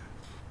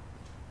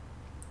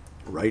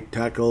 Right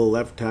tackle,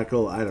 left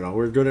tackle, I don't know.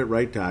 We're good at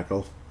right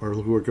tackle.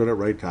 We're good at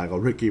right tackle.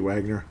 Ricky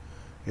Wagner.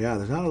 Yeah,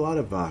 there's not a lot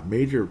of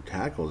major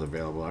tackles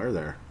available, are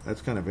there?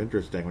 That's kind of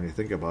interesting when you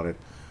think about it.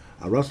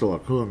 Russell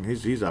Okung,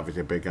 he's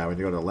obviously a big guy. When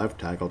you go to left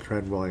tackle,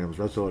 Trent Williams,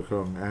 Russell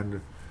Okung,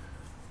 and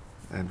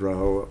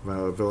Andrew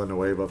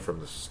Villanueva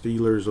from the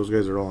Steelers. Those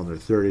guys are all in their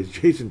 30s.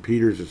 Jason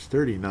Peters is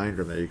 39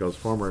 from the Eagles,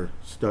 former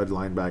stud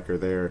linebacker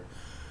there,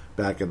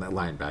 back in the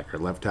linebacker,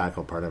 left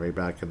tackle, pardon me,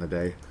 back in the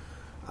day.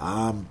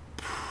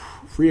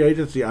 Free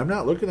agency, I'm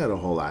not looking at a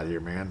whole lot here,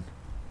 man.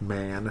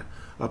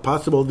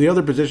 Possible, the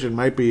other position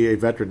might be a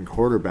veteran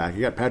quarterback.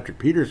 You got Patrick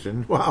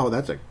Peterson. Wow,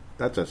 that's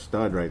a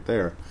stud right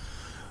there.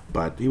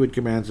 But he would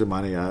command some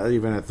money,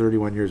 even at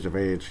 31 years of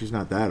age. He's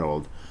not that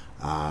old.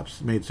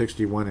 Made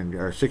 16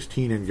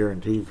 in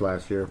guarantees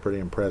last year. Pretty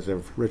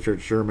impressive.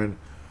 Richard Sherman.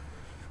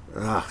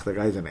 The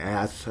guy's an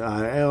ass.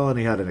 And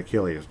he had an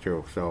Achilles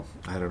too. So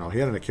I don't know. He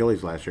had an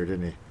Achilles last year,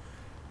 didn't he?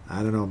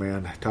 I don't know,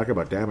 man. Talk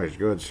about damaged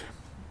goods.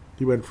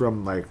 He went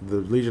from like the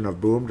Legion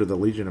of Boom to the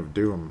Legion of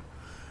Doom,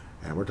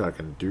 and we're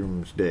talking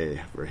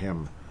doomsday for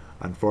him.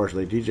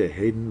 Unfortunately, DJ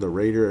Hayden,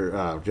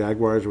 the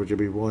Jaguars, would you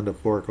be willing to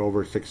fork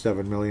over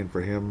 $6-7 million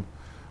for him?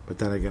 But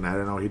then again, I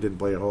don't know. He didn't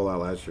play a whole lot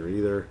last year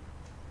either.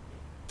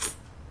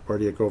 Where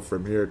do you go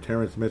from here?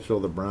 Terrence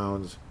Mitchell, the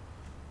Browns.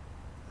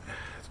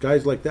 It's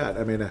guys like that.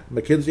 I mean,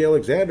 Mackenzie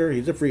Alexander,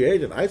 he's a free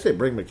agent. I say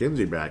bring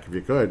McKenzie back if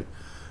you could.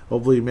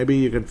 Hopefully, maybe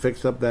you can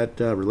fix up that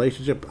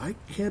relationship. I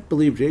can't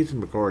believe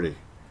Jason McCourty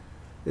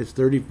is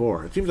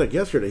 34. It seems like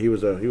yesterday he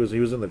was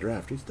in the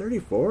draft. He's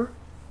 34.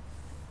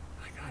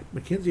 My God,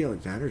 Mackenzie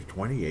Alexander's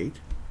 28.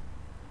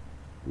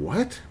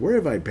 What? Where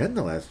have I been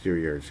the last few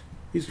years?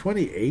 He's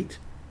 28.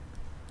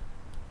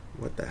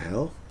 What the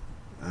hell?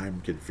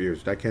 I'm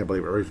confused. I can't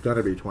believe it. Or he's going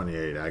to be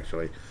 28,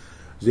 actually.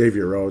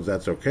 Xavier Rhodes,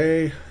 that's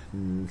okay.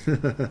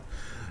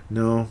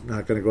 No,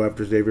 not going to go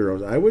after Xavier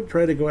Rhodes. I would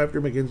try to go after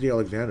Mackenzie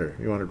Alexander.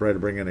 You want to try to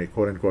bring in a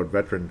quote-unquote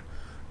veteran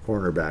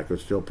cornerback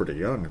who's still pretty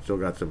young and still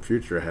got some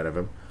future ahead of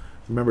him.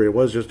 Remember, it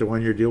was just a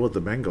one-year deal with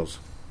the Bengals.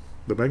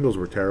 The Bengals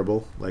were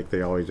terrible, like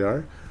they always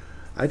are.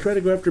 I try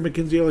to go after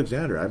Mackenzie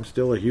Alexander. I'm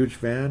still a huge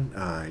fan.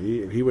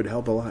 He would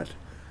help a lot.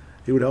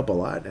 He would help a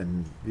lot,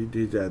 and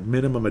he's a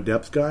minimum a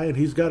depth guy, and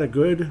he's got a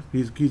good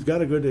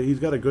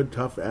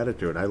tough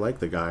attitude. I like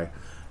the guy.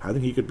 I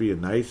think he could be a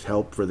nice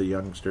help for the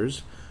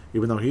youngsters,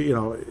 even though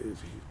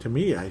to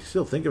me, I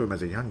still think of him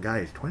as a young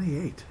guy. He's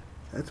 28.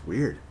 That's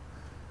weird.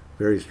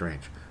 Very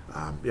strange.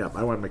 I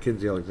want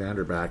Mackenzie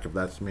Alexander back if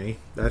that's me.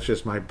 That's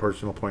just my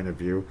personal point of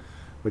view.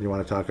 When you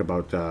want to talk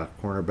about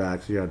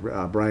cornerbacks, you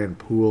had Brian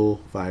Poole,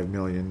 $5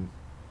 million.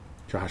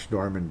 Josh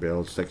Norman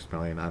builds $6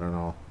 million. I don't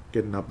know.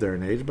 Getting up there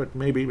in age, but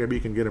maybe you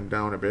can get him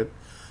down a bit.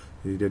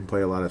 He didn't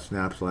play a lot of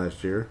snaps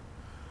last year.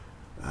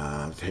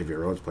 Xavier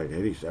Rhodes played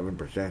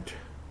 87%.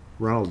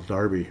 Ronald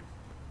Darby,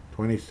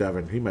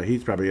 27.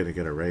 He's probably going to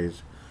get a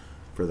raise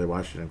for the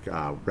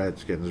Washington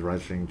Redskins,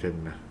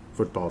 Washington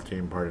football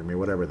team,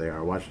 whatever they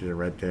are, Washington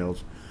Red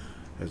Tails,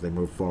 as they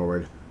move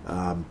forward.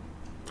 I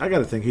got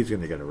to think he's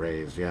going to get a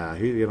raise. Yeah,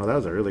 that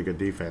was a really good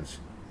defense.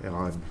 And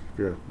if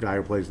you're a guy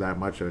who plays that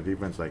much in a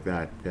defense like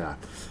that, yeah.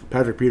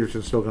 Patrick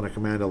Peterson's still going to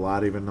command a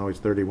lot, even though he's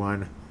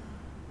 31.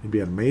 He'd be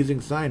an amazing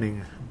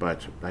signing,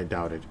 but I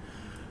doubt it.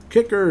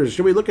 Kickers.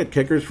 Should we look at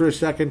kickers for a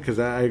second? Because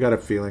I got a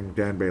feeling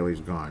Dan Bailey's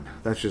gone.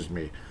 That's just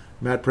me.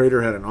 Matt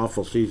Prater had an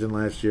awful season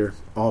last year.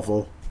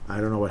 Awful. I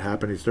don't know what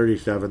happened. He's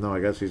 37, though. I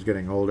guess he's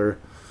getting older.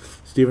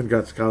 Steven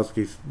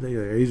Gostkowski,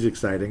 he's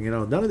exciting.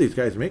 None of these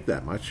guys make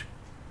that much,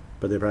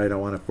 but they probably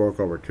don't want to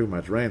fork over too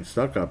much. Ryan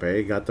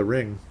Stuckup, got the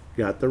ring.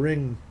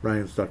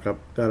 Ryan Stuckup,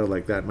 got it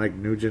like that. Mike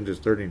Nugent is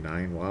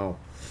 39. Wow.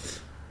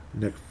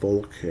 Nick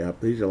Folk,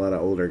 these are a lot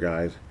of older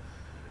guys.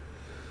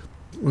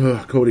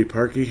 Cody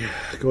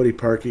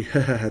Parkey,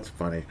 that's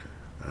funny.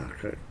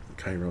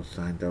 Cairo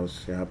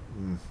Santos, I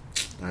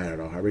don't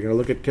know. Are we going to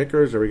look at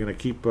kickers? Are we going to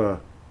keep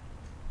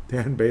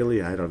Dan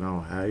Bailey? I don't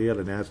know. He had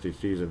a nasty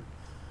season.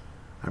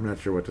 I'm not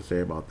sure what to say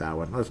about that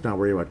one. Let's not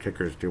worry about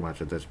kickers too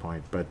much at this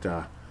point. But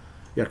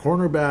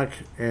cornerback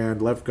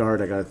and left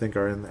guard, I got to think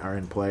are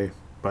in play.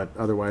 But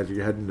otherwise, if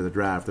you head into the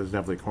draft, there's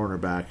definitely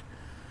cornerback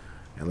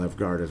and left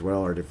guard as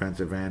well, or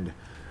defensive end.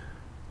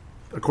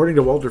 According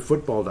to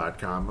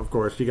WalterFootball.com, of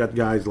course, you got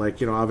guys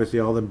like, obviously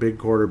all them big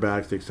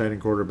quarterbacks, the exciting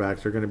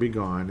quarterbacks are going to be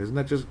gone. Isn't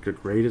that just the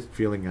greatest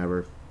feeling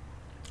ever?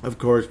 Of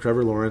course,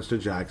 Trevor Lawrence to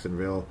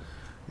Jacksonville.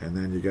 And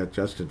then you got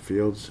Justin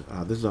Fields.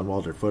 This is on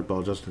Walter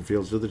Football. Justin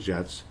Fields to the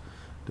Jets.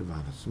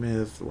 Devonta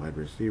Smith, the wide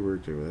receiver,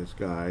 to this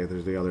guy.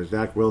 There's the other.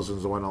 Zach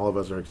Wilson's the one all of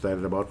us are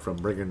excited about from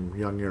Brigham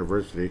Young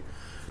University.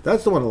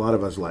 That's the one a lot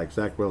of us like,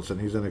 Zach Wilson.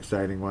 He's an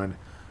exciting one.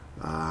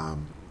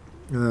 And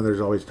then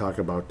there's always talk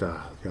about the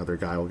other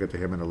guy. We'll get to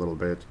him in a little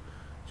bit.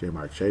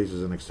 Jamar Chase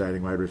is an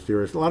exciting wide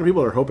receiver. A lot of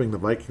people are hoping the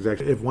Vikings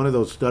actually, if one of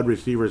those stud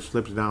receivers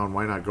slips down,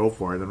 why not go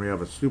for it? Then we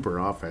have a super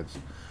offense.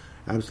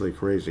 Absolutely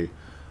crazy.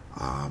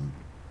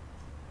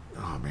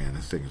 Oh, man,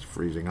 this thing is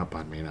freezing up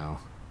on me now.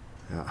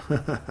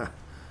 Yeah.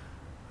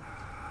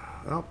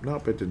 Oh,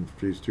 nope, it didn't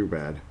freeze too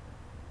bad.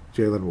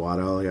 Jalen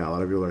Waddell, a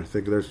lot of people are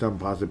thinking there's some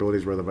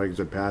possibilities where the Vikings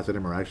would pass at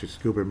him or actually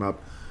scoop him up.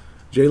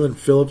 Jalen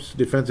Phillips,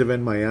 defensive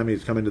end Miami,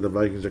 is coming to the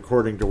Vikings,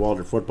 according to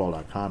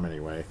WalterFootball.com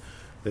anyway.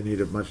 They need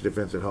as much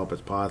defensive help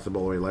as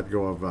possible. We let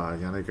go of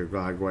Yannick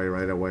Ngakoue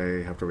right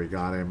away after we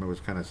got him. It was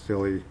kind of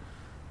silly.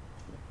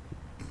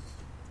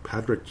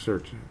 Patrick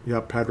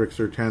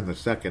Surtain the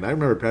second. I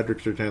remember Patrick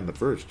Surtain the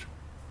first.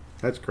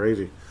 That's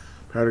crazy.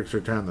 Patrick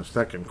Surtain the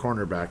second,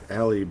 cornerback,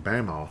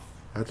 Alabama.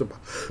 That's a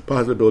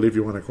possibility if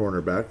you want a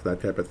cornerback,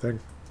 that type of thing.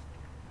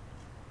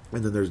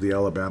 And then there's the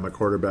Alabama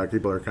quarterback.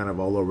 People are kind of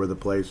all over the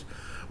place.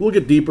 We'll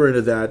get deeper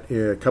into that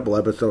a couple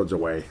episodes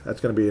away.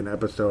 That's going to be an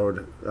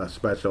episode, a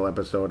special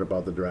episode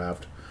about the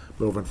draft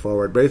moving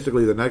forward.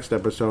 Basically, the next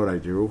episode I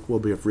do will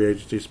be a free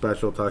agency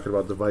special talking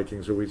about the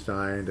Vikings who we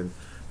signed and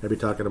maybe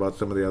talking about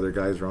some of the other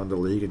guys around the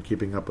league and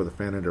keeping up with the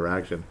fan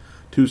interaction.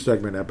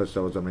 2-segment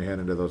episodes. I'm going to head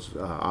into those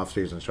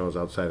off-season shows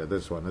outside of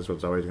this one. This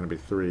one's always going to be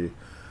 3.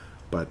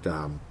 But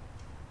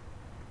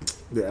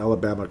the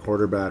Alabama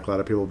quarterback, a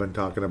lot of people have been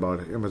talking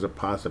about him as a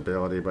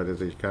possibility, but is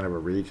he kind of a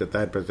reach at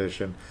that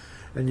position?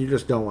 And you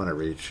just don't want to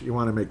reach. You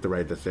want to make the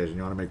right decision.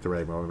 You want to make the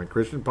right move. I mean,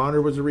 Christian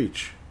Ponder was a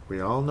reach. We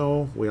all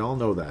know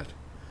that.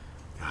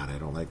 God, I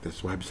don't like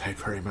this website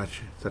very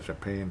much. It's such a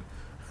pain.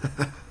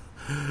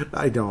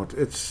 I don't.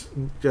 It's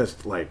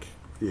just like,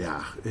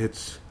 yeah,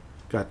 it's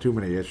got too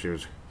many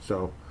issues.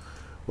 So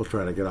we'll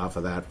try to get off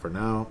of that for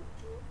now.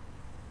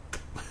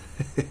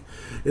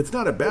 It's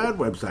not a bad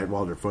website,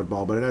 Walter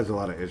Football, but it has a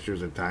lot of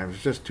issues at times.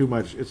 It's just too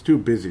much. It's too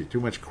busy. Too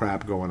much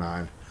crap going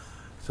on.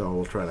 So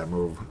we'll try to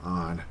move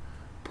on.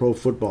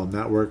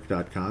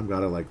 ProFootballNetwork.com.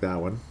 Gotta like that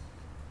one.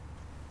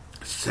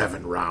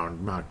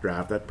 7-round mock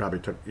draft. That probably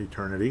took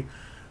eternity.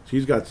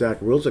 He's got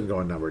Zach Wilson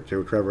going number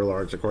 2. Trevor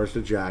Lawrence, of course,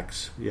 the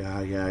Jacks.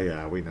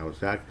 Yeah. We know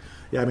Zach.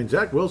 Yeah, I mean,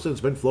 Zach Wilson's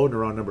been floating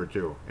around number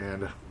 2.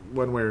 And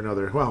one way or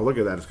another, wow, look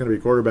at that. It's going to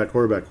be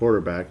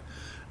quarterback.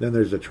 Then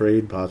there's a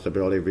trade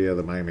possibility via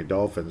the Miami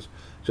Dolphins.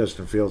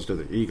 Justin Fields to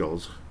the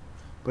Eagles.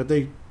 But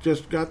they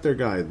just got their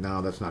guy.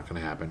 No, that's not going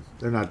to happen.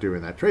 They're not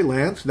doing that. Trey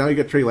Lance. Now you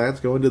got Trey Lance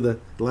going to the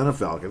Atlanta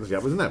Falcons. Yeah,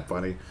 wasn't that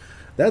funny?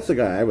 That's the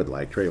guy I would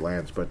like, Trey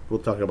Lance. But we'll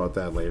talk about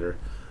that later.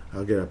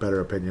 I'll get a better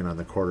opinion on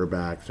the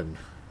quarterbacks and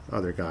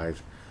other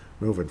guys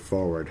moving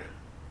forward.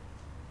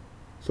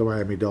 So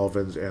Miami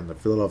Dolphins and the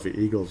Philadelphia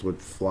Eagles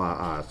would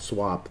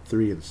swap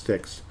 3 and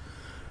 6,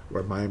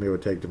 where Miami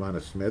would take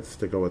Devonta Smith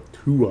to go with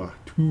Tua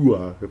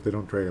if they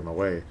don't trade him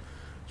away.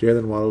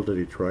 Jalen Waddle to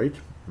Detroit.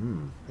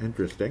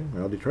 Interesting.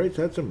 Well, Detroit's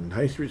had some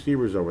nice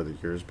receivers over the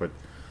years, but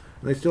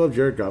they still have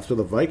Jared Goff. So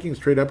the Vikings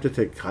trade up to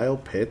take Kyle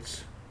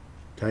Pitts,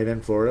 tight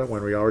end Florida,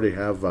 when we already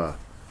have.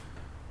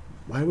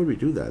 Why would we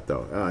do that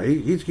though?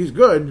 He's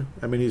good.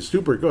 I mean, he's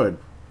super good.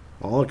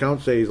 All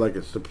accounts say he's like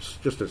just a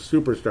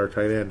superstar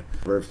tight end.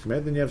 Irv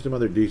Smith, and you have some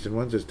other decent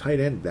ones. Is tight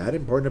end that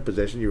important a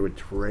position you would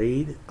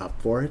trade up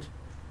for it?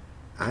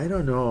 I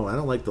don't know. I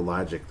don't like the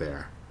logic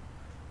there.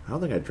 I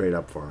don't think I'd trade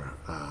up for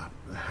it.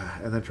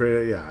 And then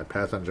I'd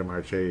pass on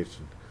Jamar Chase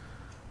and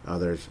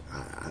others.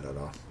 I don't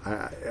know.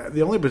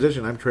 The only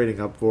position I'm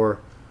trading up for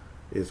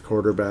is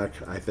quarterback,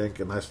 I think,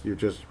 unless you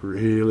just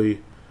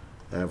really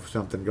have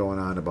something going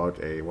on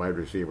about a wide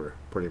receiver,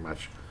 pretty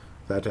much.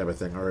 That type of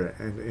thing. Or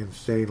an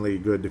insanely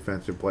good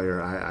defensive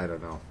player. I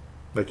don't know.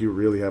 Like, you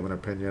really have an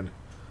opinion.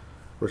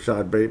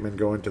 Rashad Bateman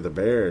going to the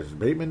Bears.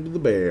 Bateman to the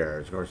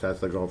Bears. Of course,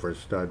 that's the Gophers'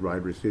 stud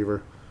wide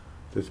receiver,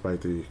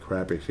 despite the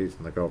crappy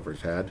season the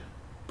Gophers had.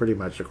 Pretty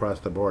much across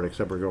the board,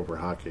 except for Gopher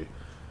hockey.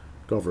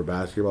 Gopher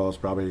basketball is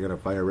probably going to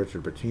fire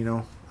Richard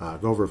Pitino.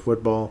 Gopher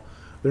football,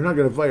 they're not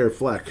going to fire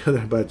Fleck,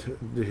 but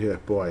yeah,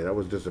 boy, that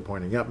was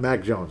disappointing. Yep,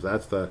 Mac Jones,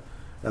 that's the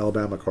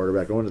Alabama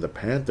quarterback, going to the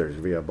Panthers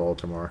via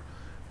Baltimore.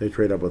 They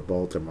trade up with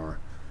Baltimore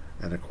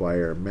and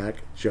acquire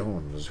Mac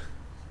Jones,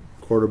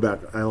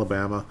 quarterback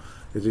Alabama.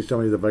 Is he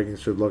somebody the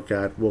Vikings should look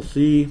at? We'll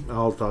see.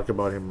 I'll talk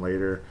about him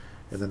later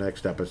in the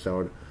next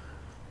episode.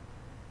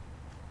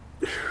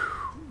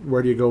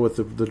 Where do you go with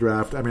the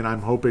draft? I mean,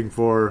 I'm hoping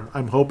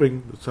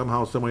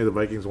somehow, somebody the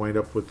Vikings wind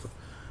up with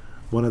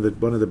one of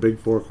the big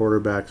 4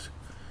 quarterbacks.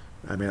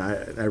 I mean,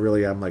 I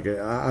really am like,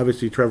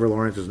 obviously Trevor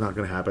Lawrence is not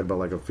going to happen, but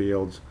like a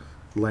Fields,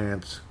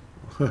 Lance,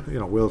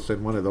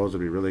 Wilson, one of those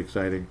would be really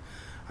exciting.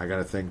 I got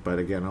to think, but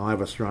again, I'll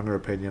have a stronger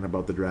opinion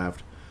about the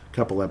draft a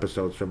couple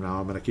episodes from now.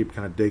 I'm going to keep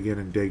kind of digging,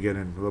 and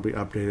there'll be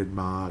updated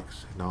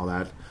mocks and all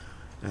that,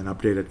 and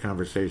updated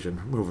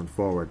conversation moving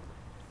forward.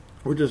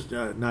 We're just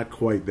not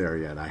quite there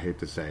yet, I hate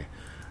to say.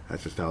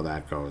 That's just how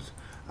that goes.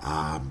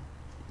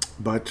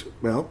 But,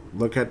 well,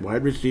 look at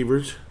wide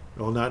receivers.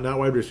 Well, not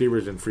wide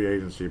receivers in free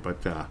agency,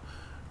 but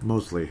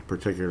mostly,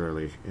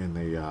 particularly in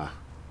the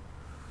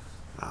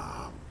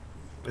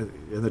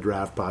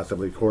draft,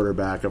 possibly.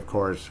 Quarterback, of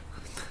course.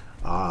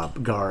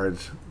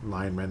 Guards,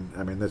 linemen.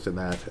 I mean, this and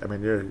that. I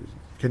mean,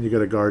 can you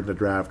get a guard in the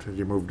draft as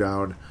you move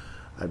down?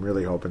 I'm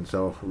really hoping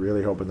so.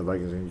 Really hoping the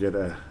Vikings can get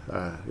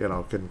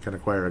can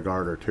acquire a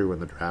guard or 2 in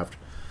the draft.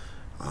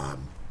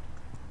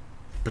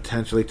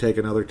 Potentially take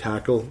another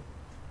tackle.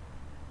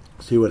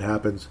 See what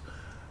happens.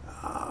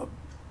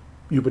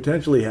 You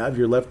potentially have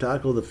your left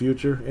tackle of the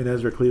future in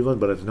Ezra Cleveland,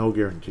 but it's no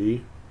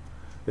guarantee.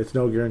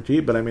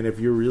 But I mean, if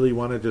you really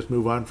want to just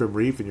move on from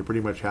Reef, and you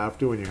pretty much have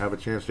to, and you have a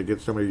chance to get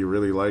somebody you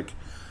really like,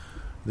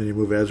 then you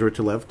move Ezra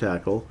to left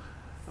tackle.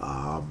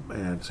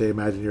 And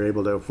imagine you're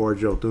able to afford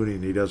Joe Thuney,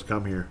 and he does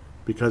come here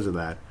because of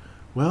that.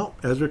 Well,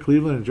 Ezra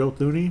Cleveland and Joe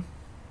Thuney,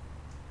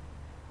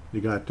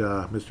 You got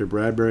Mr.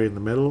 Bradbury in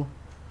the middle,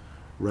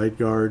 right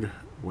guard.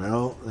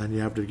 Well, then you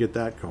have to get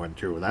that going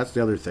too. That's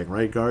the other thing.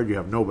 Right guard, you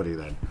have nobody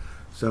then.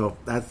 So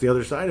that's the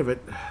other side of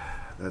it.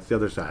 That's the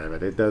other side of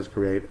it. It does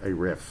create a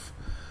riff.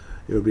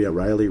 It would be a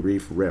Riley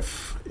Reef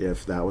riff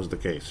if that was the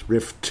case.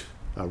 Rift.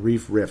 A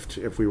Reef rift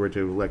if we were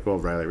to let go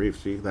of Riley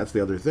Reef. See, that's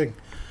the other thing.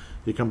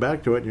 You come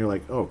back to it and you're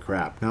like, oh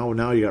crap.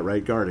 Now you got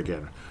right guard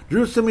again.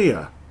 Drew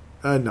Samia.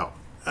 No.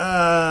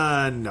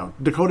 No.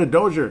 Dakota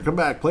Dozier, come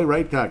back, play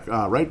right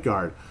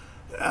guard.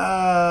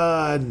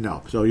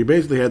 No. So you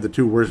basically had the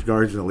two worst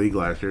guards in the league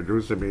last year,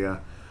 Drew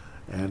Samia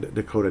and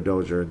Dakota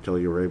Dozier, until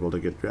you were able to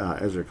get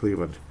Ezra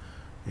Cleveland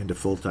into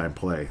full-time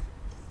play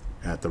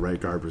at the right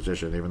guard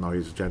position, even though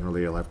he's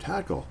generally a left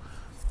tackle.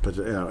 But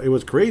it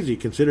was crazy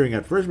considering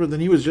at first, but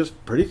then he was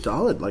just pretty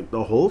solid. Like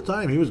the whole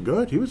time, he was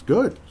good. He was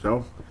good.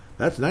 So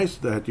that's nice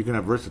that you can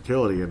have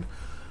versatility. And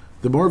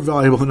the more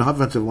valuable an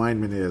offensive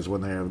lineman is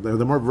when they have,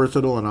 the more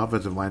versatile an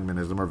offensive lineman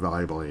is, the more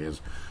valuable he is.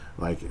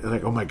 Like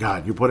oh my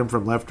God, you put him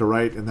from left to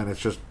right, and then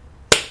it's just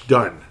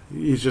done.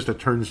 He's just a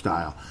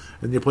turnstile.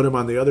 And you put him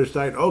on the other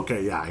side.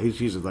 Okay, yeah,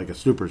 he's like a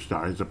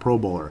superstar. He's a Pro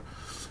Bowler.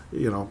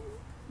 You know,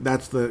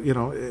 that's it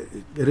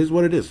is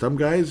what it is. Some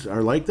guys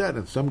are like that,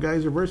 and some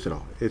guys are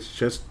versatile. It's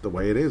just the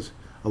way it is.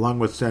 Along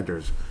with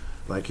centers,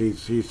 like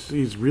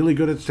he's really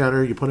good at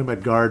center. You put him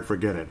at guard,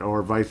 forget it,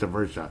 or vice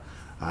versa.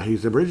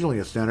 He's originally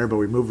a center, but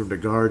we moved him to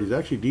guard. He's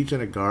actually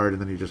decent at guard,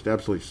 and then he just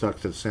absolutely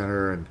sucks at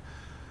center, and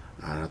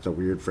that's a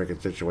weird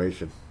freaking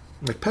situation.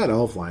 Like Pat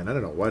Elflein, I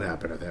don't know what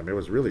happened to him. It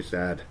was really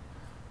sad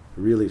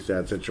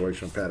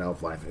situation with Pat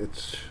Elflein.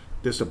 It's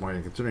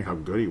disappointing considering how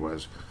good he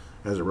was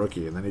as a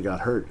rookie, and then he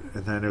got hurt,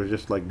 and then it was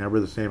just like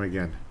never the same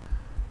again.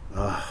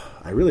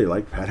 I really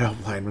liked Pat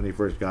Elflein when he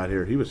first got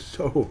here. He was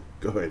so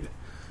good,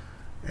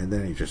 and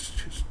then he just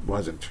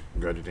wasn't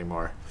good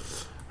anymore.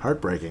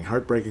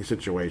 Heartbreaking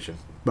situation.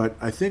 But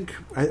I think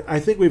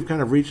we've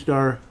kind of reached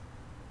our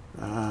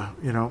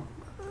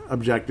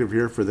objective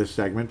here for this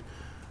segment.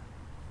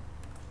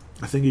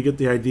 I think you get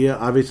the idea.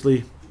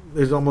 Obviously,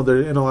 in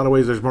a lot of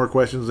ways there's more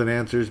questions than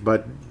answers,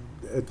 but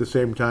at the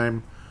same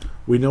time,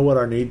 we know what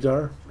our needs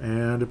are,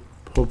 and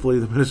hopefully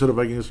the Minnesota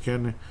Vikings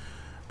can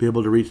be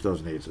able to reach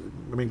those needs.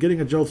 I mean, getting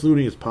a Joe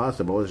Thuney is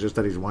possible. It's just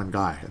that he's one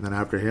guy, and then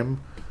after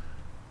him,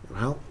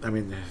 well, I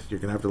mean, you're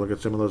going to have to look at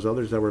some of those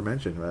others that were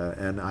mentioned,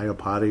 and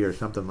Iopati or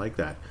something like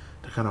that,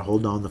 to kind of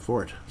hold down the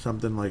fort,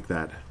 something like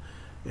that,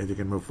 if you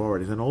can move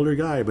forward. He's an older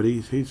guy, but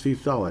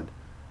he's solid.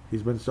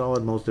 He's been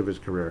solid most of his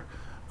career.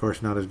 Of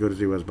course, not as good as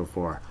he was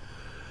before.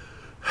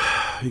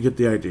 You get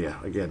the idea.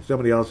 Again,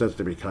 somebody else has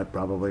to be cut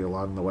probably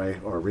along the way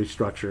or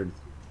restructured.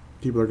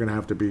 People are going to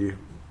have to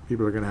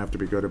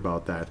be good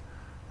about that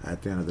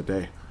at the end of the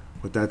day.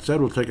 With that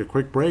said, we'll take a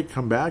quick break,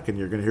 come back, and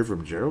you're going to hear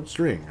from Gerald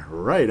String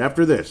right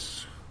after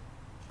this.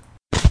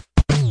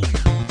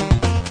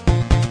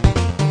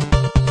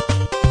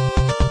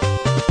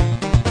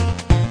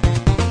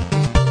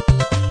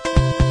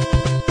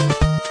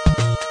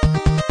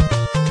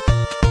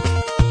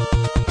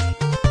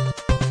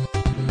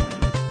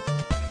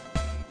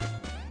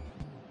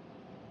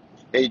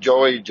 Hey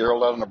Joey,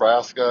 Gerald out of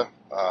Nebraska.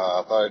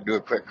 I thought I'd do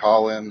a quick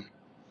call in.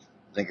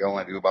 I think I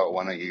only do about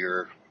one a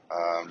year.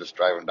 I'm just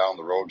driving down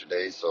the road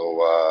today,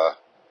 so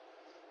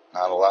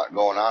not a lot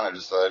going on. I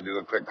just thought I'd do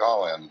a quick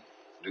call in,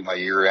 do my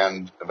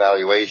year-end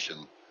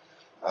evaluation.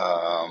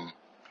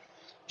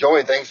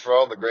 Joey, thanks for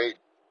all the great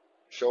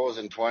shows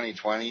in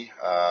 2020.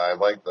 I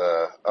like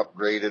the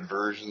upgraded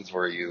versions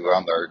where you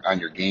on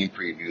your game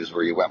previews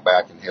where you went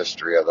back in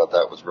history. I thought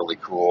that was really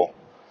cool.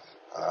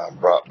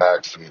 Brought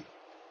back some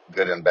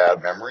good and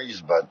bad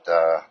memories, but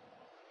I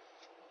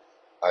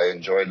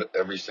enjoyed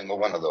every single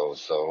one of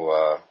those.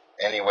 So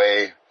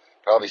anyway,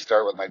 probably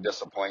start with my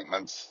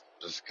disappointments,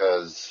 just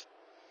because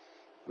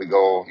we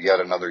go yet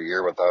another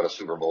year without a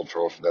Super Bowl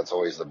trophy. That's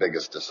always the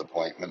biggest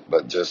disappointment,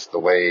 but just the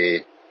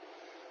way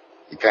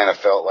you kind of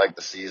felt like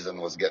the season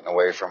was getting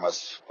away from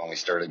us when we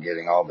started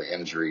getting all the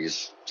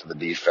injuries to the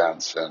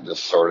defense, and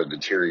just sort of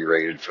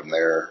deteriorated from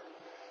there.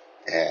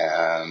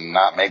 And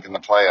not making the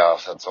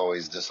playoffs, that's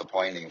always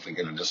disappointing. If we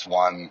could have just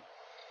won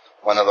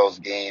one of those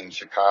games,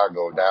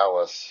 Chicago,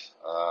 Dallas,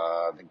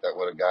 I think that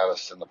would have got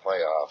us in the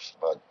playoffs.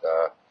 But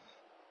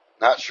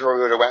not sure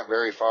we would have went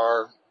very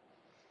far.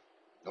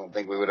 Don't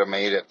think we would have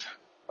made it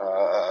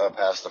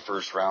past the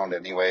first round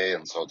anyway,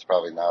 and so it's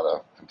probably not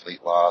a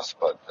complete loss.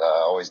 But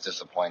always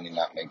disappointing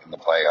not making the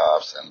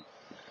playoffs, and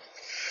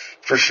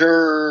for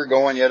sure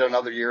going yet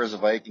another year as a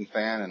Viking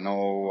fan and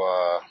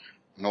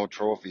no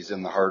trophies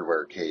in the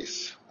hardware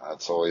case.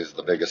 That's always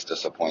the biggest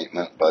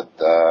disappointment. But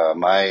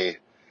my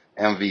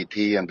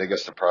MVP and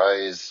biggest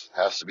surprise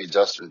has to be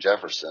Justin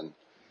Jefferson.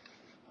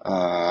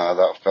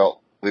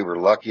 We were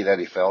lucky that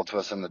he fell to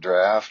us in the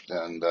draft,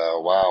 and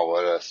wow,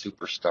 what a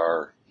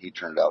superstar he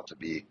turned out to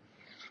be.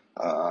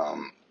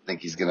 I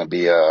think he's going to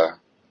be a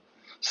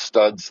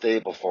stud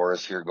staple for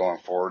us here going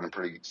forward. I'm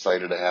pretty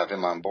excited to have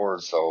him on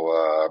board,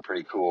 so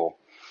pretty cool.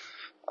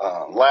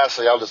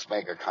 Lastly, I'll just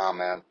make a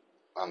comment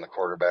on the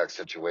quarterback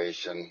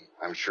situation.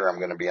 I'm sure I'm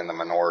going to be in the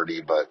minority,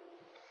 but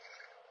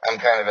I'm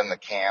kind of in the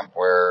camp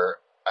where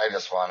I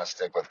just want to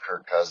stick with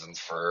Kirk Cousins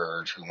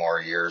for 2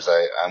 more years.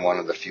 I'm one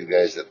of the few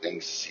guys that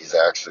thinks he's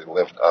actually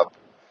lived up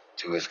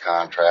to his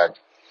contract.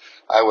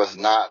 I was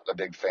not a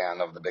big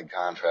fan of the big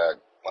contract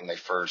when they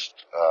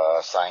first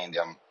signed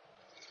him,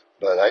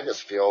 but I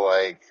just feel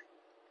like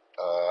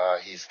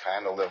he's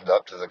kind of lived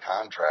up to the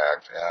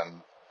contract.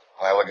 And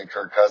when I look at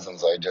Kirk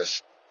Cousins,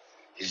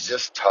 he's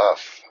just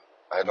tough.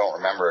 I don't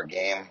remember a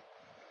game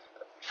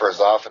for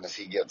as often as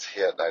he gets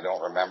hit. I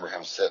don't remember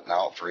him sitting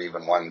out for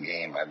even one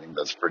game. I think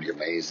that's pretty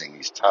amazing.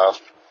 He's tough.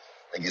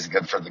 I think he's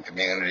good for the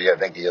community. I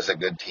think he is a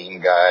good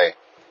team guy.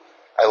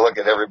 I look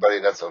at everybody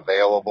that's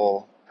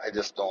available. I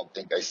just don't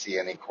think I see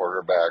any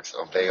quarterbacks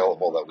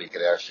available that we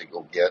could actually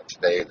go get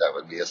today that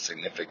would be a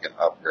significant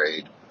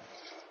upgrade.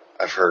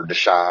 I've heard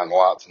Deshaun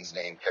Watson's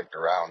name kicked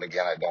around.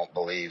 Again, I don't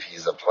believe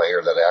he's a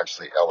player that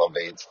actually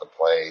elevates the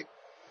play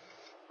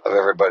of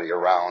everybody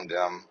around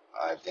him.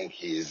 I think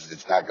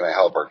it's not going to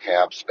help our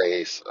cap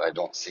space. I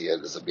don't see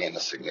it as being a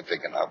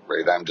significant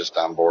upgrade. I'm just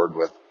on board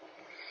with,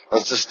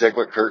 let's just stick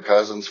with Kirk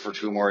Cousins for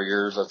 2 more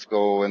years. Let's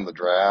go in the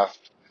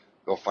draft,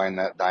 go find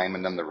that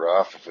diamond in the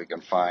rough. If we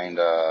can find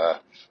a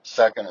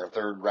second or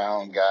third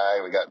round guy,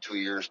 we got 2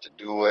 years to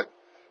do it.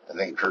 I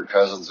think Kirk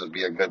Cousins would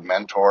be a good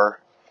mentor.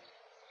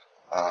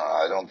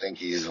 I don't think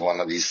he's one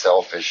of these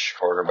selfish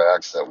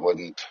quarterbacks that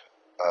wouldn't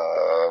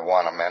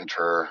want to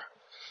mentor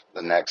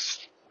the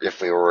next, if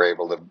we were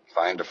able to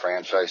find a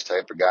franchise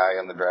type of guy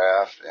in the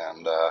draft.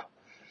 And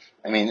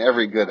I mean,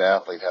 every good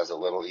athlete has a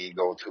little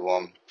ego to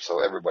him,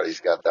 so everybody's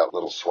got that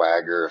little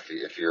swagger.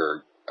 If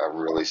you're a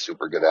really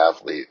super good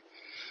athlete,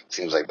 it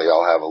seems like they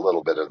all have a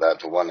little bit of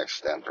that to one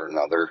extent or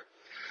another.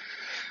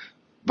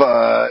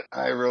 But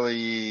I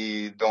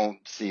really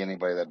don't see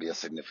anybody that'd be a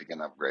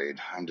significant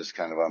upgrade. I'm just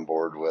kind of on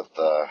board with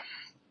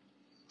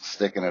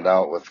sticking it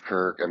out with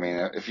Kirk. I mean,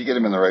 if you get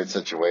him in the right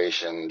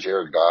situation,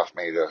 Jared Goff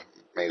made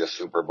a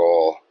Super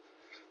Bowl.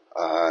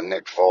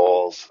 Nick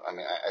Foles. I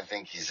mean, I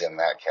think he's in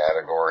that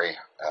category.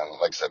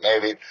 Like I said,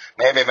 maybe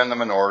I'm in the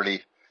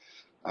minority.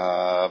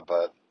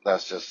 But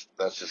that's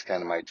just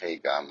kind of my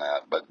take on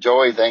that. But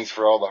Joey, thanks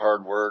for all the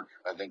hard work.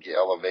 I think you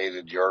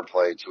elevated your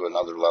play to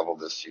another level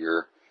this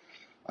year.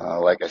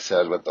 Like I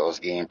said, with those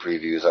game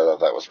previews, I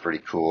thought that was pretty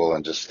cool,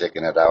 and just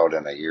sticking it out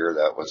in a year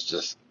that was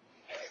just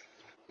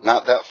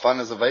not that fun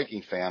as a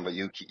Viking fan, but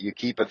you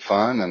keep it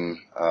fun and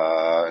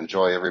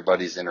enjoy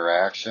everybody's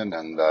interaction,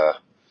 and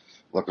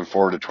looking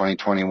forward to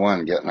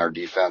 2021, getting our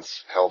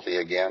defense healthy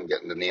again,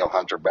 getting Danielle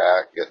Hunter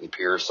back, getting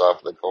Pierce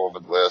off the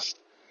COVID list.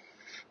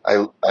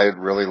 I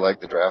really like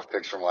the draft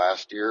picks from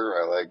last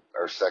year. I like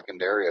our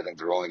secondary. I think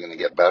they're only going to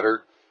get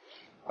better.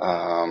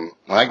 When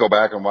I go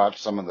back and watch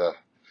some of the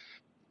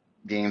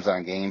games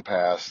on Game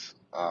Pass,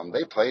 they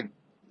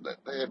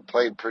had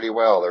played pretty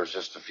well. There's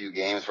just a few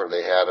games where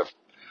they had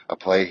a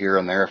play here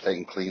and there. If they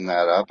can clean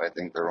that up, I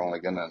think they're only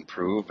going to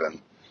improve.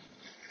 And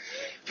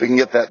if we can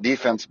get that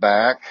defense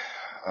back,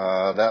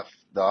 the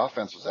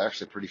offense was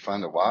actually pretty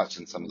fun to watch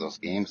in some of those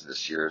games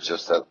this year. It's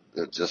just that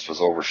it just was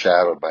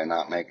overshadowed by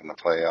not making the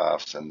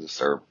playoffs and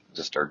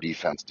just our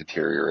defense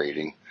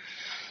deteriorating.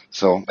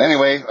 So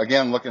anyway,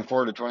 again, looking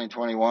forward to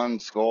 2021.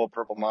 Skol,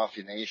 Purple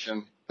Mafia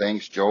Nation.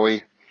 Thanks,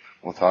 Joey.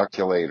 We'll talk to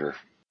you later.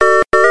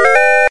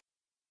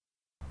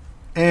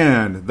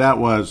 And that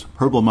was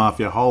Purple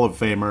Mafia Hall of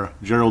Famer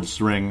Gerald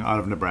String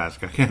out of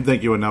Nebraska. I can't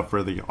thank you enough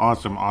for the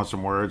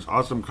awesome words.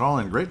 Awesome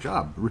call-in. Great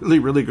job. Really,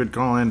 really good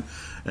call-in.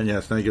 And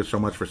yes, thank you so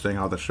much for saying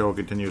how the show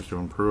continues to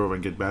improve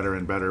and get better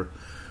and better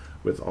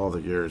with all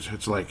the years.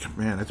 It's like,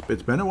 man,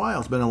 it's been a while.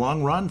 It's been a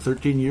long run,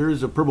 13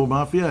 years of Purple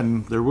Mafia,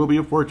 and there will be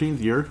a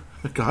 14th year.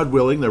 God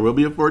willing, there will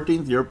be a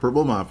 14th year of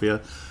Purple Mafia,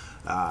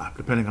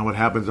 depending on what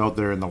happens out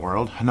there in the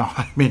world. No,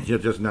 I mean, you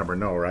just never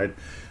know, right?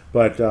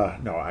 But,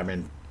 no, I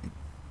mean,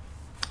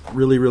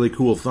 really, really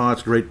cool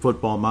thoughts. Great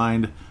football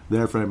mind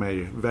there from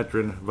a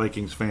veteran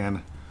Vikings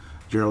fan,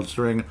 Gerald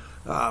String.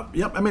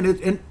 Yep, I mean,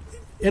 it's an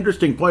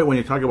interesting point when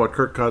you talk about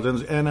Kirk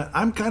Cousins, and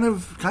I'm kind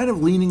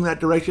of leaning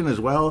that direction as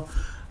well.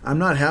 I'm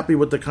not happy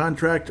with the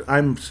contract.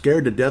 I'm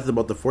scared to death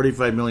about the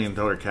 $45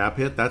 million cap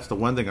hit. That's the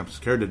one thing I'm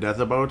scared to death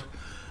about.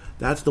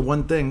 That's the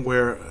one thing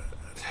where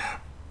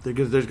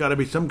there's got to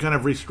be some kind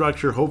of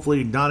restructure,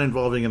 hopefully not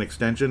involving an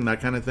extension,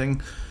 that kind of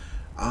thing.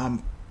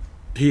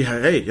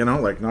 Hey,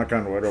 like knock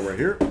on wood over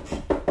here.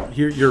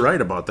 You're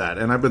right about that.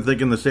 And I've been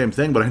thinking the same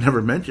thing, but I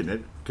never mention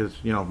it because,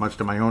 much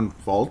to my own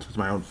fault. It's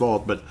my own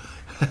fault, but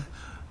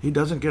he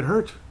doesn't get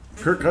hurt.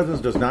 Kirk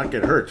Cousins does not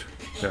get hurt.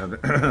 Hear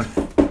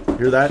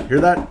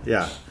that?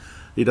 Yeah.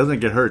 He doesn't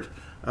get hurt.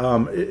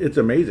 It's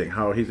amazing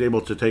how he's able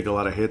to take a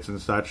lot of hits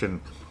and such.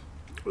 And,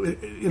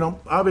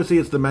 obviously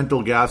it's the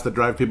mental gas that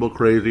drives people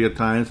crazy at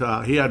times.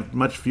 He had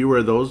much fewer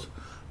of those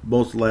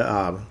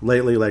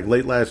lately, like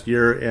late last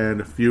year,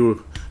 and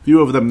few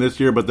of them this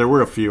year, but there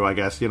were a few, I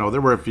guess. There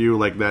were a few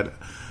like that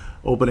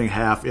opening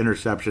half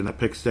interception, a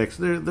pick six.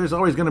 There's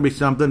always going to be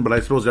something, but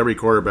I suppose every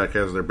quarterback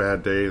has their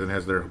bad days and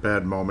has their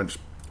bad moments.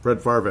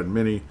 Fred Favre had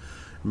many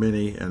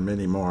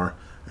more,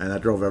 and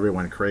that drove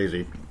everyone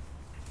crazy,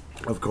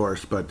 of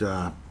course. But,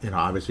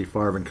 obviously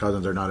Favre and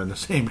Cousins are not in the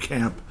same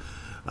camp.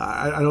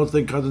 I don't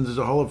think Cousins is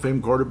a Hall of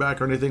Fame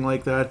quarterback or anything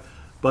like that.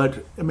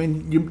 But, I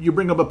mean, you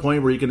bring up a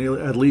point where you can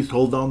at least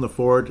hold down the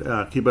fort,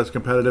 keep us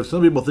competitive.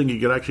 Some people think he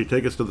could actually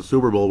take us to the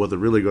Super Bowl with a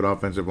really good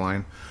offensive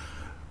line.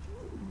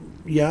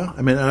 Yeah,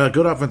 I mean, a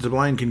good offensive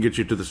line can get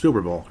you to the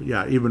Super Bowl.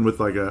 Yeah, even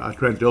with like a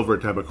Trent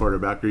Dilfer type of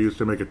quarterback who used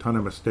to make a ton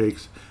of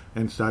mistakes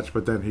and such,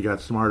 but then he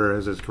got smarter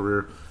as his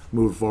career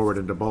moved forward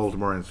into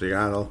Baltimore and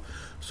Seattle,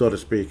 so to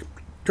speak.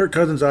 Kirk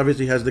Cousins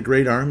obviously has the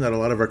great arm that a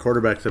lot of our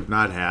quarterbacks have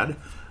not had.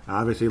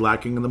 Obviously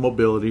lacking in the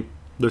mobility,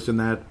 this and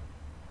that.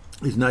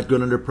 He's not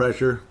good under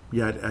pressure,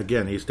 yet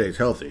again, he stays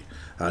healthy.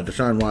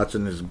 Deshaun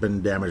Watson has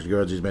been damaged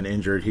goods. He's been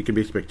injured. He can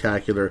be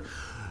spectacular.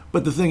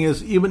 But the thing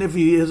is, even if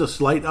he is a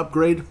slight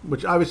upgrade,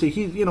 which obviously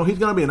he's going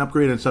to be an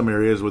upgrade in some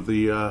areas with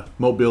the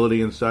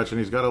mobility and such, and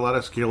he's got a lot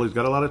of skill, he's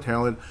got a lot of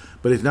talent,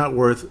 but he's not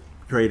worth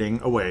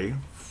trading away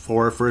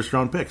for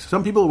first-round picks.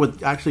 Some people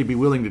would actually be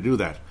willing to do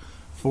that.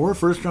 4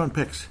 first-round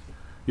picks.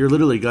 You're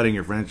literally gutting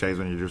your franchise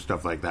when you do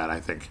stuff like that,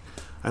 I think.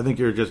 I think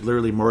you're just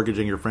literally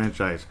mortgaging your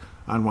franchise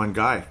on one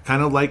guy.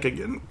 Kind of like,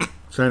 again,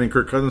 signing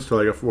Kirk Cousins to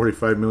like a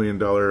 $45 million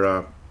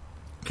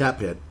cap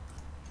hit.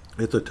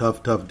 It's a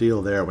tough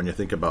deal there when you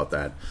think about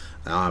that.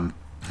 I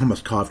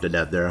almost coughed to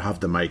death there off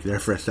the mic there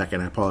for a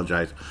second. I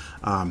apologize.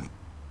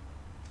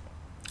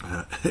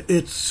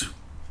 It's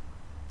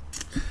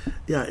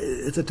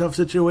a tough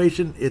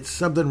situation. It's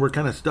something we're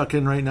kind of stuck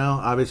in right now,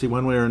 obviously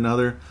one way or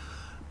another.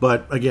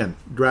 But, again,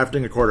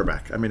 drafting a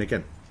quarterback. I mean,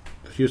 again,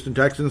 Houston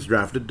Texans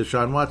drafted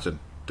Deshaun Watson.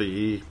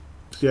 The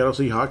Seattle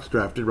Seahawks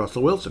drafted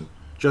Russell Wilson.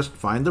 Just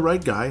find the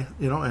right guy,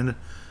 and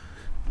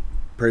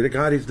pray to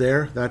God he's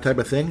there, that type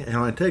of thing, and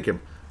I take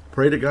him.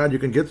 Pray to God you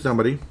can get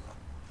somebody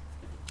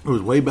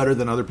who's way better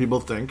than other people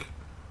think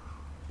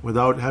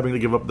without having to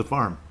give up the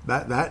farm.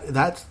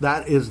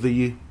 That is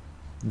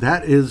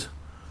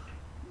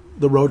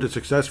the road to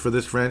success for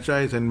this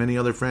franchise and many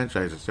other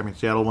franchises. I mean,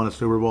 Seattle won a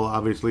Super Bowl,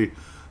 obviously.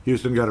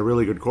 Houston got a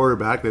really good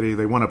quarterback.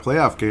 They won a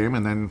playoff game,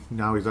 and then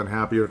now he's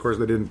unhappy. Of course,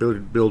 they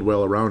didn't build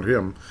well around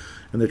him,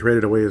 and they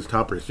traded away his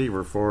top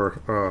receiver for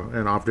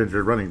an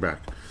oft-injured running back.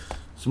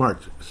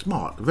 Smart,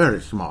 very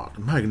smart.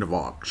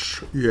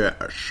 Magnavox,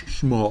 yes,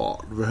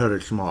 smart,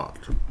 very smart,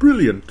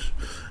 brilliant.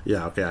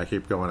 Yeah, okay, I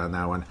keep going on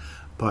that one.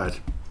 But,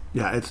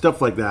 yeah, it's stuff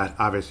like that,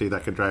 obviously,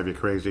 that can drive you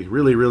crazy.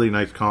 Really, really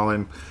nice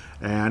calling.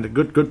 And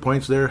good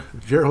points there.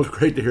 Gerald,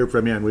 great to hear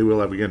from you. And we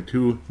will have, again,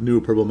 2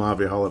 new Purple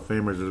Mafia Hall of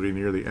Famers as we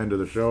near the end of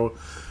the show.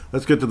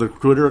 Let's get to the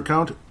Twitter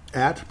account,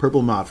 at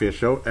Purple Mafia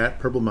Show,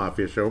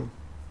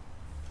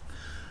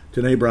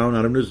 Tanae Brown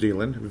out of New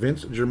Zealand.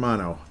 Vince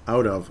Germano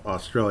out of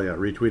Australia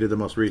retweeted the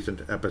most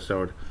recent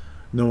episode,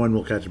 No One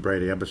Will Catch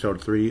Brady,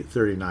 episode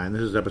 339.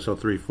 This is episode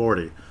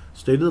 340.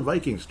 State of the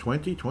Vikings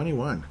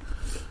 2021.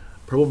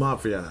 Purple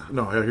Mafia.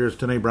 No, here's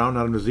Tanae Brown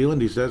out of New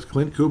Zealand. He says,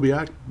 Clint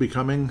Kubiak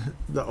becoming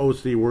the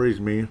OC worries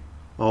me,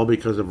 all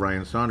because of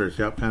Ryan Saunders.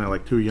 Yep, kind of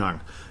like too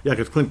young. Yeah,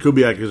 because Clint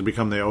Kubiak has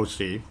become the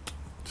OC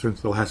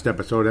since the last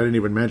episode. I didn't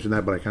even mention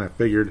that, but I kind of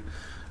figured.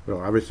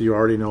 Well, obviously you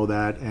already know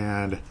that,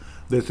 and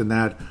this and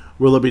that.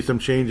 Will there be some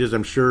changes?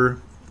 I'm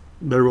sure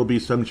there will be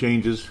some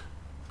changes.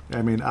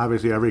 I mean,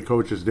 obviously every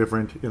coach is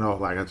different.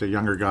 Like I said,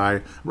 younger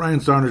guy. Ryan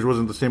Saunders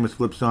wasn't the same as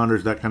Flip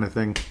Saunders, that kind of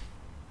thing.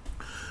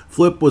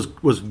 Flip was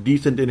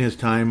decent in his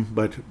time,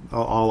 but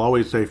I'll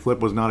always say Flip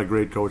was not a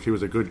great coach. He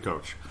was a good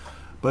coach.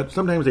 But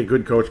sometimes a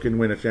good coach can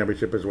win a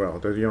championship as well.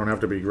 You don't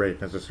have to be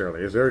great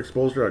necessarily. Is Eric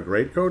Spoelstra a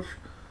great coach?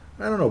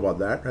 I don't know about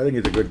that. I think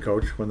he's a good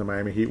coach when the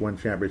Miami Heat won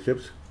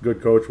championships.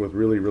 Good coach with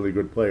really, really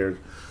good players.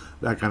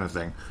 That kind of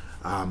thing.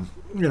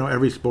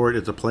 Every sport,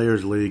 it's a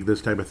players' league,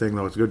 this type of thing,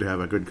 though. It's good to have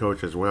a good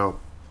coach as well.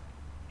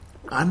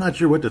 I'm not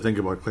sure what to think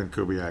about Clint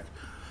Kubiak.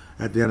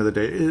 At the end of the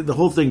day, the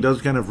whole thing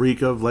does kind of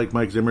reek of like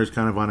Mike Zimmer's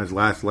kind of on his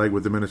last leg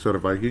with the Minnesota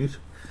Vikings.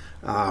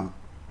 I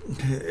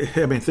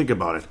mean, think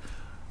about it.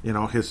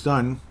 His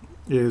son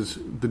is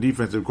the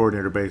defensive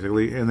coordinator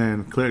basically, and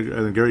then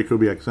Gary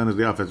Kubiak's son is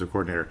the offensive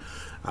coordinator.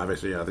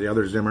 Obviously, the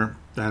other Zimmer,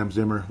 Adam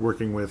Zimmer,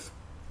 working with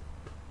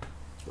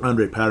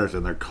Andre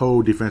Patterson, their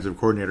co-defensive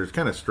coordinator, is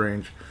kind of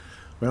strange.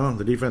 Well,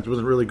 the defense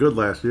wasn't really good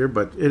last year,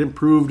 but it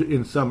improved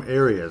in some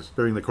areas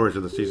during the course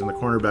of the season. The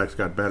cornerbacks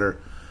got better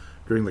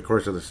during the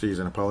course of the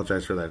season.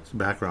 Apologize for that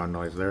background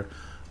noise there.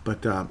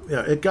 But,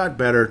 it got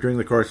better during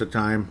the course of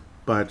time,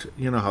 but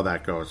you know how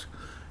that goes.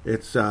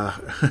 It's, guys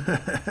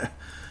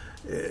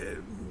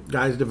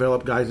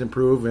develop, guys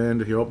improve,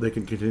 and you hope they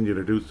can continue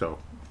to do so.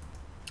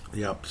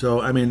 Yep, so,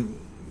 I mean,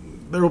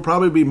 there will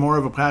probably be more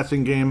of a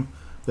passing game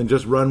than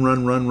just run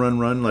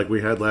like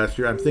we had last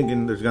year. I'm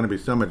thinking there's going to be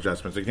some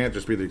adjustments. It can't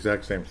just be the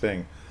exact same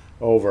thing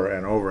over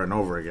and over and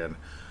over again.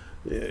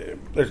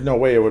 There's no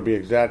way it would be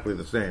exactly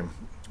the same.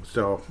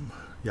 So,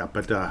 yeah,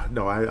 but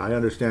no, I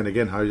understand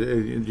again how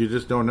you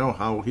just don't know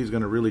how he's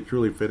going to really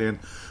truly fit in.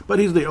 But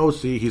he's the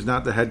OC. He's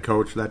not the head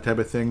coach, that type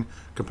of thing,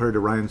 compared to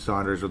Ryan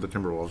Saunders of the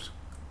Timberwolves.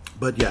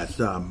 But yes,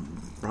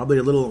 probably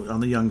a little on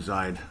the young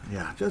side.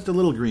 Yeah, just a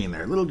little green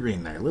there, little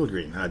green there, little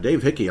green.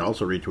 Dave Hickey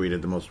also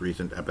retweeted the most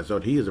recent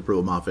episode. He is a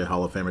Purple Mafia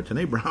Hall of Famer.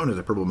 Tanae Brown is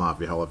a Purple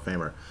Mafia Hall of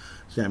Famer.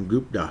 Sam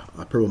Gupta,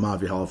 a Purple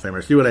Mafia Hall of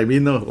Famer. See what I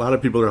mean, though? A lot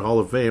of people are Hall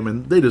of Fame,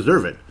 and they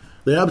deserve it.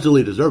 They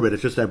absolutely deserve it.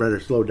 It's just I'd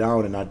rather slow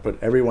down and not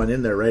put everyone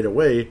in there right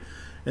away,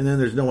 and then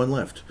there's no one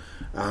left.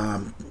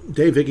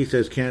 Dave Hickey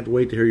says, can't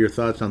wait to hear your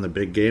thoughts on the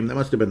big game. That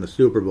must have been the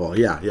Super Bowl.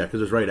 Yeah, because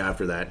it was right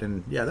after that.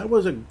 And, yeah, that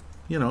was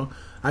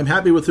I'm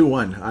happy with who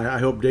won. I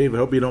hope, Dave, I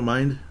hope you don't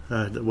mind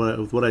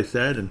what I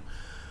said. And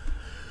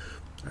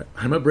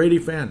I'm a Brady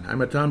fan. I'm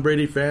a Tom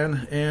Brady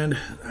fan. And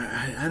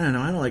I don't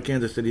know. I don't like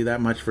Kansas City that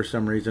much for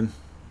some reason.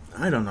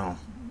 I don't know.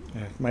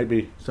 It might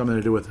be something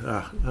to do with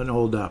an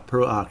old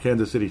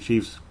Kansas City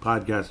Chiefs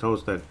podcast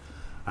host that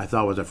I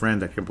thought was a friend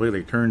that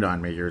completely turned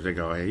on me years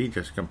ago. He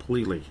just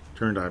completely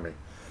turned on me.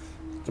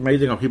 It's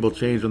amazing how people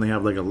change when they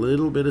have like a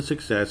little bit of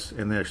success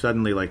and they're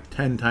suddenly like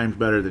 10 times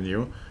better than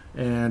you.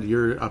 And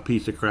you're a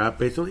piece of crap,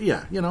 basically.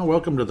 Yeah,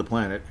 welcome to the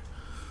planet.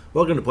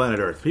 Welcome to planet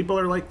Earth. People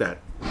are like that.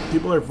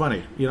 People are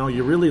funny.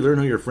 You really learn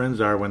who your friends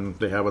are when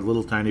they have a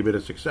little tiny bit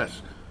of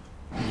success.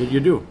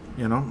 You do,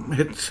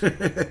 It's, I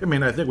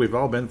think we've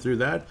all been through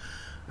that.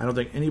 I don't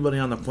think anybody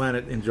on the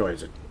planet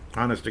enjoys it.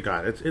 Honest to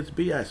God. It's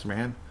BS,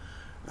 man.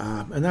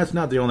 And that's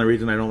not the only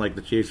reason I don't like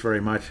the Chiefs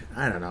very much.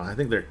 I don't know. I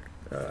think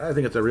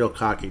it's a real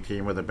cocky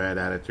team with a bad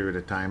attitude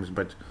at times,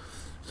 but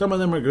some of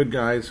them are good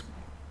guys.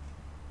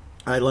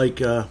 I like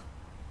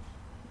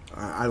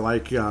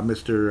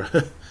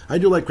Mr. I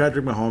do like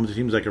Patrick Mahomes. He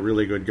seems like a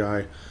really good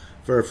guy.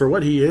 For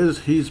what he is,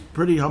 he's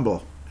pretty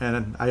humble,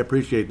 and I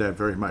appreciate that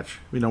very much.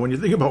 When you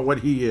think about what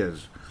he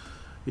is,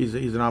 he's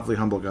an awfully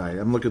humble guy.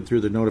 I'm looking through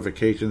the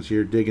notifications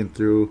here, digging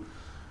through.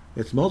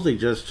 It's mostly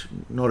just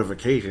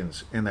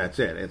notifications, and that's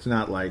it. It's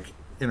not like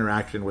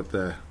interaction with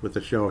the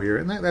show here,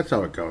 and that's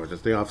how it goes.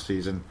 It's the off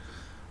season.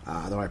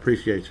 Though I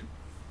appreciate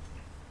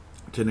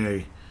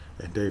Tanae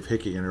and Dave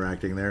Hickey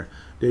interacting there.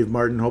 Dave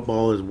Martin, hope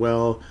all is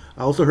well.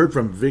 I also heard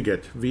from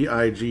Vigit,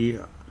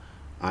 Vigit,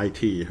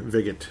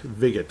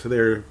 Vigit.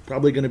 They're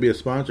probably going to be a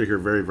sponsor here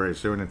very, very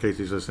soon. In case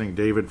he's listening,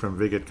 David from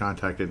Vigit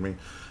contacted me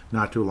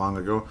not too long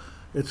ago.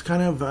 It's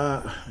kind of,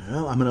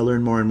 I'm going to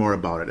learn more and more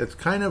about it. It's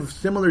kind of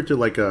similar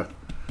to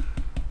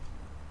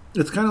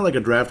it's kind of like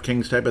a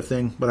DraftKings type of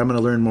thing, but I'm going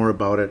to learn more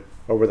about it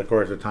over the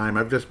course of time.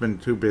 I've just been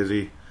too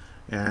busy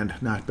and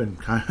not been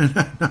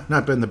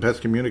the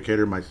best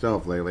communicator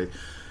myself lately.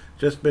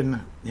 Just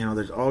been,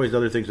 there's always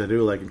other things to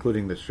do, like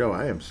including this show.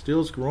 I am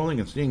still scrolling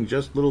and seeing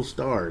just little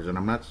stars, and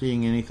I'm not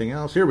seeing anything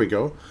else. Here we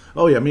go.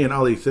 Oh, yeah, me and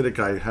Ali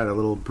Siddiqui had a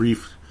little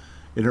brief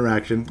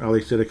interaction.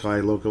 Ali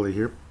Siddiqui, locally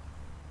here,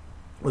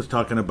 was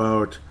talking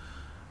about,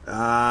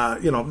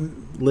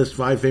 list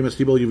 5 famous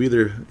people you've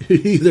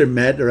either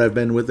met or have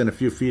been within a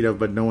few feet of,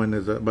 but one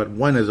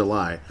is a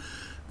lie.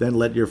 Then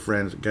let your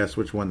friends guess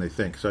which one they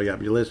think. So, yeah,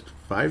 you list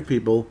 5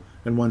 people,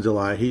 and one's a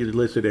lie. He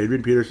listed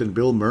Adrian Peterson,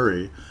 Bill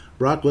Murray,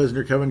 Brock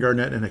Lesnar, Kevin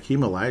Garnett, and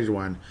Hakeem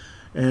Olajuwon.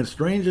 And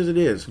strange as it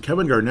is,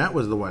 Kevin Garnett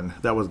was the one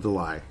that was the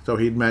lie. So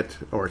he'd met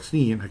or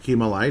seen Hakeem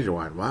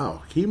Olajuwon.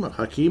 Wow, Hakeem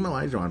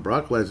Olajuwon,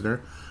 Brock Lesnar,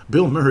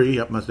 Bill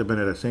Murray, must have been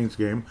at a Saints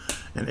game,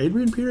 and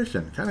Adrian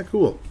Peterson. Kind of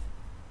cool.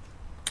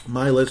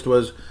 My list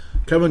was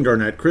Kevin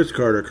Garnett, Chris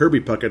Carter, Kirby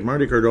Puckett,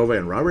 Marty Cordova,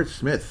 and Robert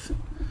Smith.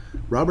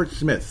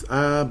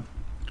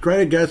 Try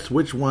to guess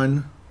which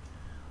one.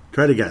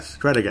 Try to guess.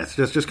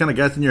 Just kind of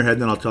guess in your head,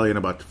 and then I'll tell you in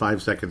about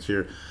 5 seconds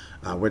here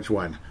which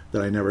one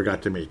that I never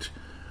got to meet.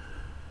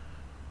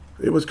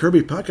 It was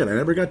Kirby Puckett. I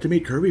never got to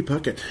meet Kirby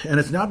Puckett.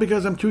 And it's not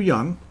because I'm too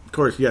young. Of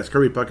course, yes,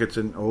 Kirby Puckett's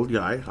an old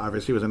guy.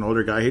 Obviously, he was an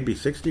older guy. He'd be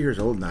 60 years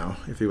old now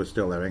if he was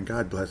still living.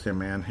 God bless him,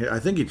 man. I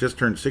think he just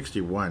turned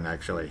 61,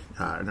 actually,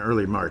 in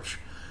early March.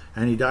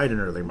 And he died in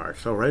early March.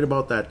 So right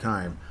about that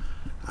time,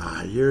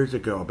 years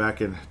ago, back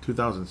in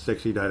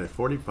 2006, he died at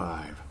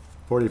 45.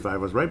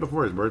 45 was right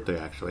before his birthday,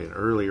 actually, in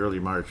early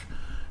March.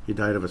 He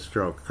died of a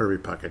stroke.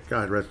 Kirby Puckett.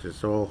 God rest his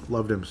soul.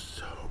 Loved him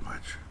so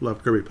much.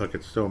 Loved Kirby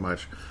Puckett so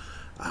much.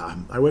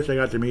 I wish I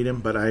got to meet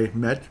him, but I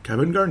met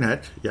Kevin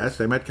Garnett.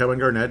 Yes, I met Kevin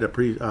Garnett at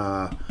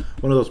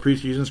one of those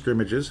preseason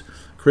scrimmages.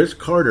 Chris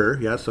Carter.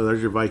 Yes, so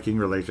there's your Viking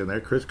relation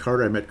there. Chris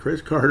Carter. I met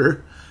Chris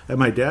Carter at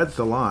my dad's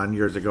salon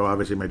years ago.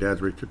 Obviously, my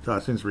dad's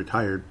since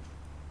retired.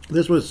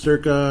 This was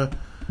circa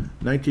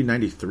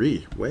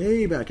 1993,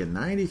 way back in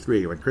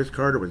 93, when Chris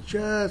Carter was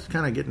just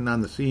kind of getting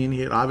on the scene.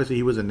 He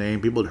was a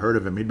name. People had heard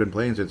of him. He'd been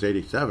playing since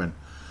 87.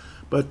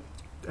 But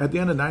at the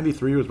end of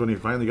 93 was when he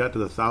finally got to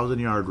the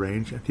 1,000-yard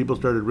range, and people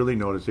started really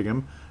noticing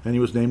him, and he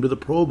was named to the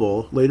Pro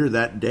Bowl later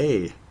that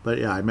day. But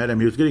yeah, I met him.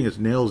 He was getting his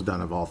nails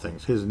done, of all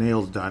things. His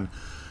nails done.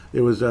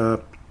 It was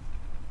the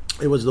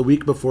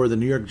week before the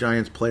New York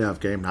Giants playoff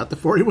game, not the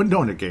 41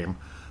 donut game,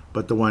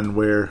 but the one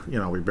where,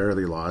 we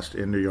barely lost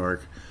in New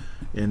York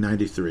in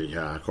 93.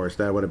 Of course,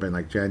 that would have been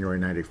like January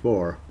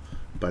 94.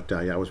 But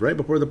it was right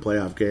before the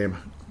playoff game.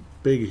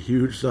 Big,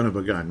 huge son of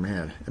a gun,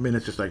 man.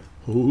 It's just like,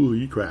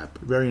 holy crap.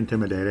 Very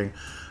intimidating.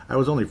 I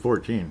was only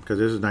 14, because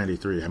this is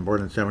 93. I'm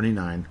born in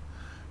 79.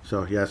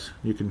 So, yes,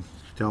 you can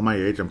tell my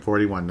age. I'm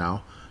 41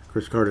 now.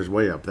 Chris Carter's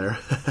way up there.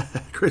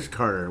 Chris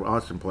Carter,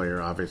 awesome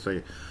player,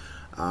 obviously.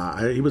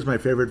 He was my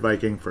favorite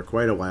Viking for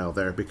quite a while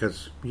there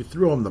because you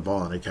throw him the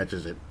ball and he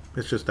catches it.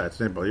 It's just that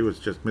simple. He was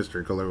just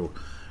Mr. Glue.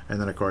 And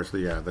then, of course,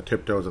 the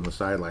tiptoes on the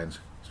sidelines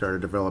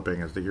started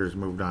developing as the years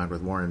moved on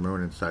with Warren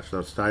Moon and such.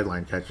 Those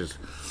sideline catches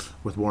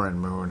with Warren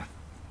Moon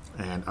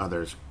and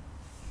others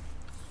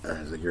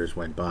as the years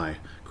went by.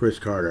 Chris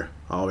Carter,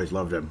 always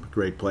loved him.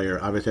 Great player.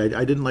 Obviously,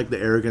 I didn't like the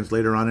arrogance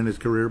later on in his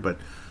career, but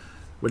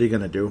what are you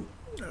going to do?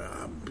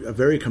 A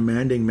very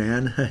commanding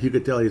man. You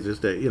could tell he's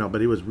just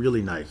but he was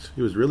really nice.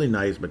 He was really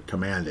nice, but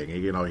commanding.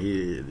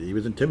 He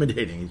was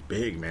intimidating. He's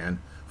big,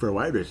 man. For a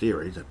wide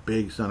receiver, he's a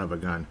big son of a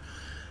gun.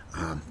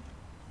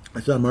 I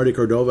saw Marty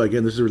Cordova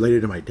again. This is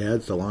related to my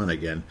dad's salon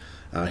again.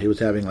 He was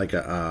having like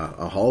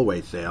a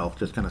hallway sale,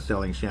 just kind of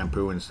selling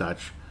shampoo and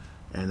such.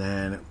 And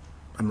then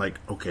I'm like,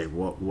 okay,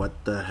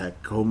 what the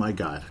heck? Oh my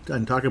God!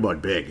 And talk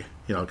about big,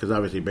 because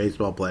obviously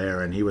baseball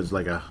player, and he was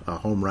like a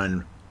home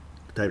run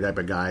type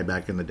of guy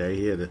back in the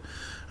day.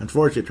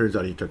 Unfortunately, it turns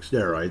out he took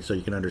steroids, so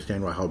you can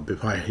understand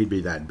why he'd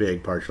be that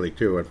big, partially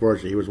too.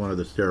 Unfortunately, he was one of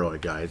the steroid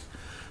guys.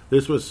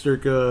 This was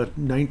circa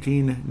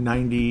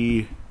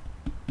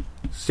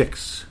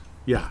 1996.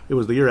 Yeah, it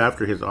was the year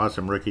after his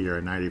awesome rookie year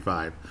in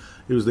 95.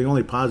 It was the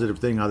only positive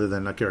thing other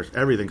than, of course,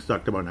 everything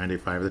sucked about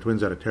 95. The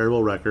Twins had a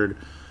terrible record.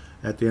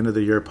 At the end of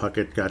the year,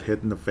 Puckett got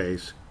hit in the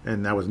face,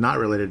 and that was not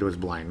related to his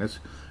blindness.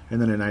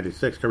 And then in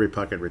 96, Kirby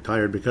Puckett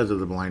retired because of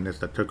the blindness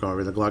that took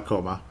over the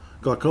glaucoma.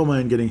 Glaucoma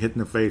and getting hit in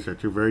the face are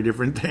two very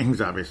different things,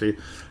 obviously.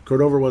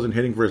 Cordova wasn't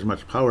hitting for as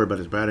much power, but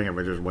his batting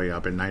average was way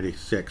up in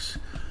 96.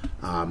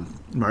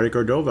 Marty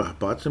Cordova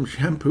bought some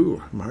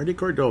shampoo.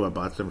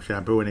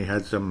 And he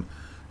had some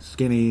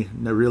skinny,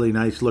 really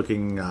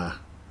nice-looking, I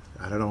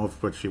don't know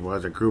what she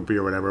was, a groupie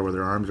or whatever, with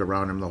her arms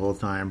around him the whole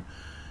time.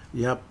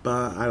 Yep,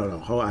 I don't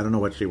know. I don't know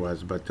what she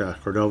was, but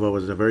Cordova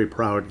was a very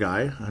proud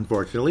guy,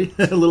 unfortunately.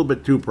 A little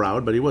bit too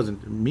proud, but he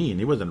wasn't mean.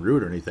 He wasn't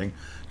rude or anything.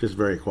 Just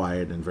very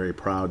quiet and very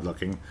proud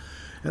looking.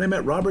 And I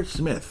met Robert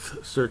Smith,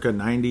 circa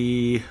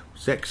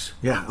 96.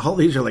 Yeah, all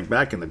these are like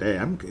back in the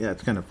day.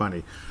 It's kind of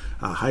funny.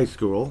 High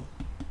school.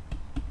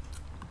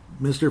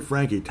 Mr.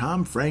 Frankie,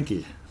 Tom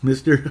Frankie.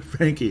 Mr.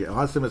 Frankie,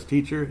 awesomest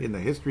teacher in the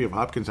history of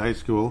Hopkins High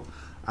School.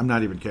 I'm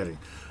not even kidding.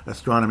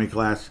 Astronomy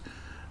class.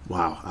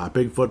 Wow, a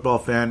big football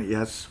fan,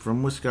 yes,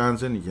 from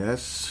Wisconsin,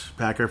 yes,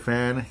 Packer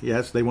fan,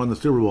 yes, they won the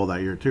Super Bowl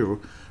that year too.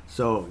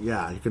 So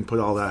yeah, you can put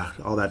all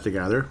that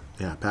together.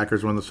 Yeah,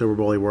 Packers won the Super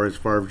Bowl. He wore his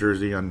Favre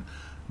jersey on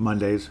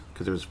Mondays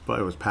because it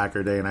was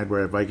Packer Day, and I'd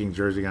wear a Viking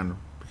jersey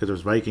because it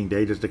was Viking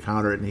Day just to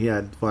counter it. And he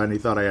had fun. He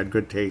thought I had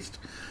good taste,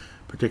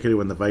 particularly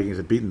when the Vikings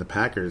had beaten the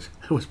Packers.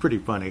 It was pretty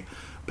funny.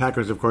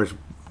 Packers, of course,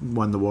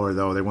 won the war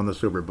though. They won the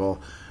Super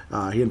Bowl.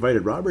 He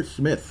invited Robert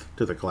Smith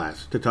to the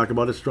class to talk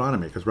about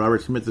astronomy because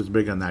Robert Smith is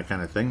big on that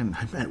kind of thing. And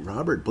I met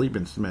Robert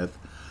Bleepin Smith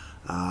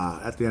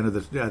at the end of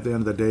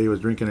the day. He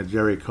was drinking a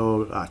cherry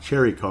Coke. I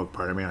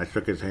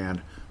shook his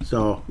hand.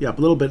 So yeah, a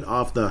little bit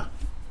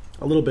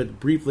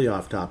briefly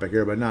off topic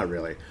here, but not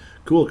really.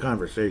 Cool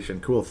conversation,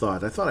 cool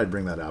thought. I thought I'd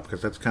bring that up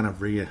because that's kind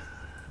of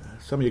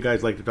some of you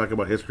guys like to talk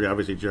about history.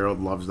 Obviously,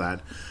 Gerald loves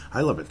that. I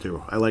love it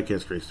too. I like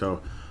history,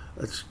 so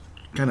it's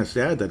kind of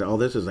sad that all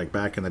this is like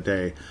back in the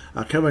day.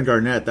 Kevin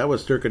Garnett, that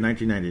was circa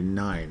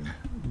 1999.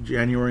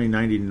 January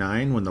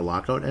 99 when the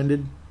lockout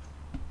ended.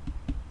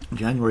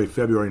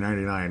 February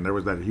 99. There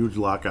was that huge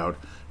lockout,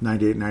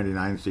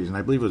 98-99 season.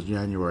 I believe it was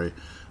January.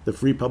 The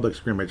free public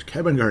scrimmage.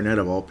 Kevin Garnett,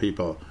 of all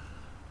people.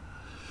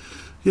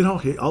 He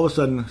all of a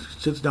sudden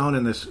sits down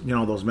in this,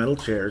 those metal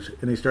chairs,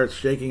 and he starts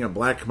shaking a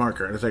black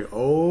marker. And it's like,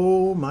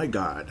 oh my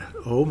God.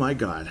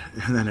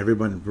 And then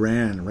everyone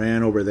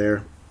ran over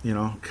there.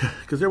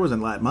 Because there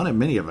wasn't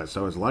many of us,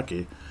 so I was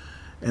lucky.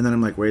 And then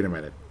I'm like, wait a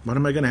minute, what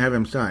am I going to have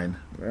him sign?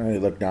 I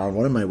look down,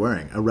 what am I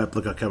wearing? A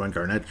replica Kevin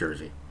Garnett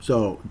jersey.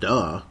 So,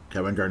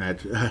 Kevin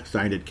Garnett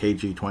signed it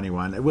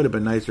KG21. It would have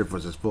been nicer if it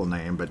was his full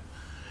name, but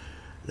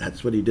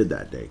that's what he did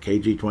that day,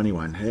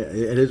 KG21.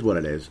 It is what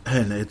it is.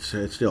 And it's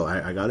still,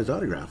 I got his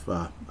autograph.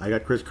 I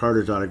got Chris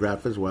Carter's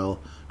autograph as well.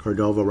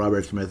 Cordova,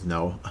 Robert Smith,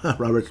 no.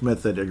 Robert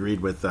Smith had agreed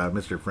with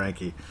Mr.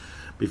 Frankie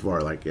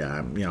before,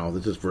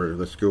 this is for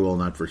the school,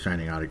 not for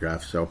signing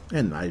autographs. So,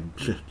 and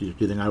do you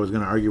think I was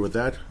going to argue with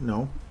that?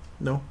 No,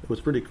 it was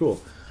pretty cool.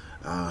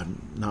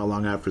 Not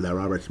long after that,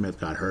 Robert Smith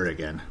got hurt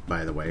again,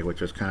 by the way,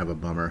 which was kind of a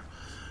bummer.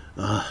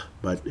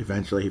 But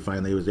eventually, he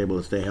finally was able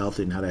to stay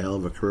healthy and had a hell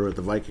of a career with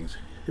the Vikings.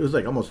 It was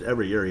like almost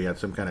every year he had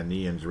some kind of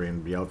knee injury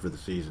and be out for the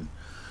season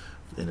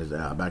in his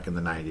back in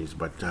the 90s.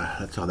 But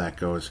that's how that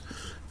goes.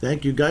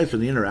 Thank you guys for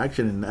the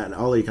interaction, and that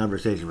Ali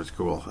conversation was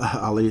cool.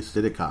 Ali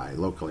Sidikai,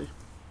 locally.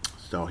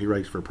 So he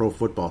writes for Pro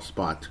Football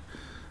Spot.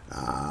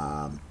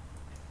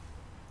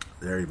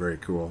 Very, very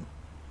cool.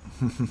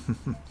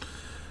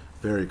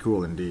 Very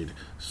cool indeed.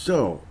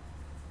 So,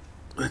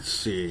 let's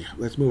see.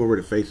 Let's move over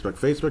to Facebook.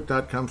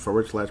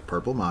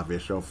 Facebook.com/Purple Mafia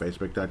Show.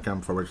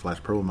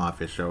 Facebook.com/Purple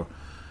Mafia Show.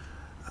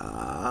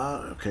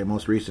 Okay,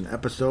 most recent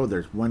episode.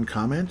 There's one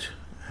comment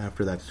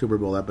after that Super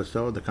Bowl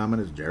episode. The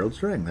comment is Gerald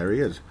String. There he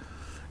is.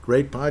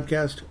 Great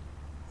podcast.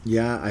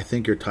 Yeah, I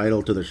think your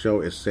title to the show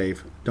is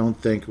safe. Don't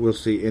think we'll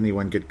see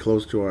anyone get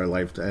close to our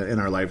life in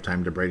our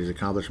lifetime to Brady's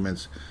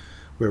accomplishments.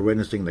 We're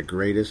witnessing the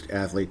greatest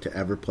athlete to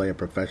ever play a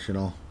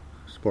professional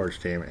sports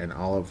team in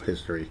all of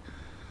history.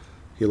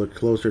 He looked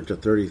closer to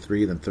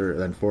 33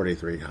 than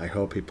 43. I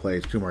hope he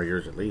plays 2 more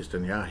years at least.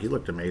 And yeah, he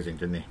looked amazing,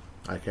 didn't he?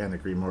 I can't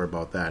agree more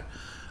about that.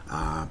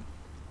 The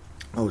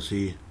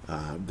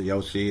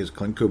OC is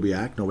Clint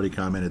Kubiak. Nobody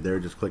commented there,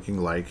 just clicking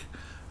like.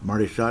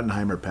 Marty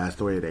Schottenheimer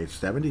passed away at age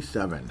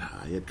 77.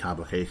 He had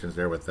complications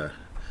there with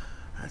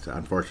that's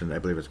unfortunate. I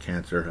believe it's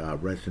cancer.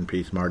 Rest in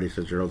peace, Marty,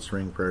 says Gerald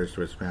String. Prayers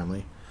to his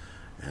family.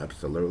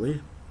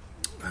 Absolutely.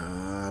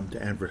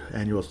 The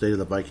annual state of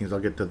the Vikings, I'll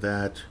get to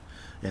that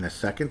in a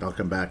second. I'll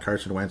come back.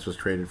 Carson Wentz was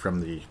traded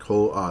from the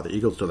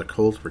Eagles to the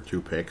Colts for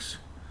 2 picks.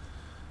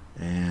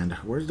 And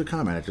where's the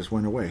comment? It just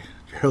went away.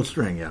 Gerald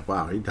String, yeah,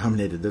 wow, he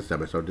dominated this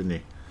episode, didn't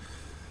he?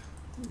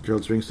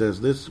 Gerald String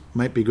says, this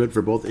might be good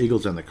for both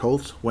Eagles and the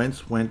Colts.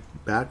 Wentz went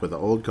back with the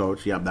old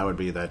coach. Yep, that would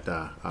be that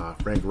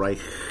Frank Reich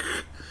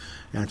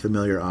and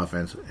familiar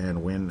offense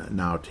and win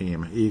now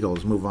team.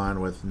 Eagles move on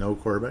with no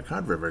quarterback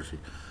controversy.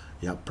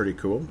 Yep, pretty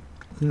cool.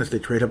 Unless they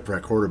trade up for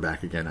a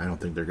quarterback again. I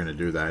don't think they're going to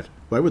do that.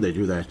 Why would they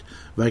do that?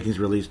 Vikings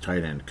release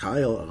tight end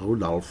Kyle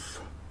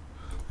Rudolph.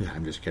 Yeah,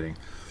 I'm just kidding.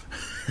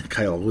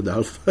 Kyle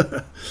Rudolph.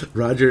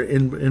 Roger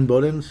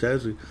Inboden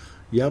says,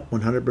 yep,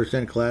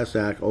 100% class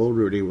act. Old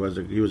Rudy was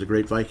a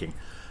great Viking.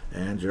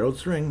 And Gerald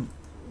String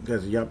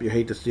says, yep, you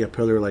hate to see a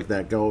pillar like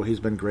that go. He's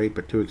been great,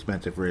 but too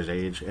expensive for his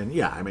age. And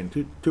yeah, I mean,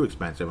 too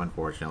expensive,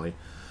 unfortunately.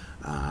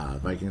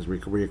 Vikings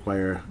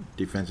reacquire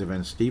defensive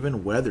end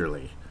Stephen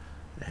Weatherly.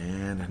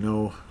 And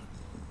no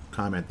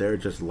comment there,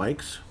 just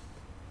likes.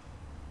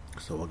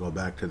 So we'll go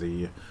back to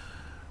the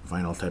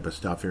final type of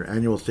stuff here.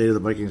 Annual State of the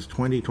Vikings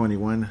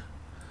 2021.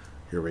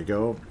 Here we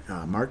go.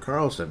 Mark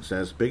Carlson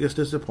says, biggest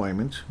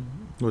disappointment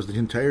was the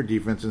entire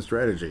defense and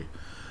strategy.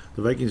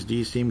 The Vikings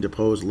D seemed to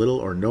pose little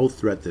or no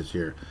threat this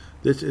year.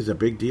 This is a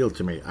big deal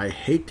to me. I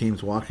hate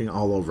teams walking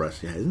all over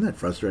us. Yeah, isn't that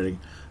frustrating?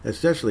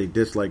 Especially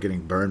dislike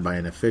getting burned by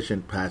an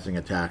efficient passing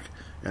attack,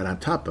 and on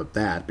top of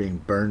that, being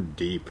burned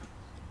deep.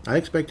 I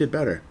expected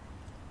better.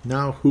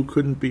 Now, who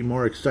couldn't be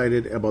more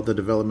excited about the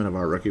development of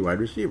our rookie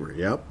wide receiver?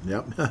 Yep.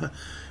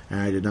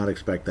 And I did not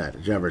expect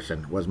that.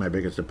 Jefferson was my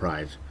biggest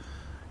surprise.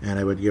 And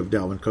I would give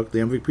Dalvin Cook the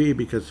MVP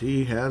because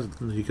he has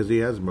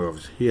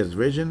moves. He has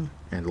vision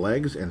and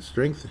legs and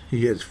strength.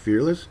 He is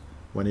fearless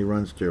when he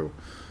runs too.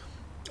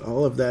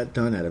 All of that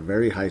done at a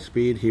very high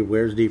speed. He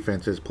wears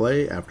defenses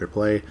play after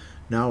play.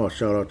 Now I'll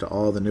shout out to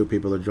all the new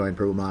people who joined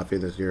Purple Mafia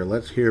this year.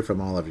 Let's hear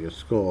from all of you,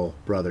 Skull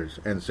brothers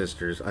and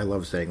sisters. I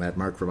love saying that.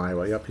 Mark from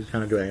Iowa. Yep, he's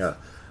kind of doing a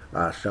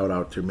shout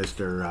out to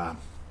Mr.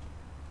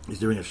 He's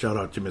doing a shout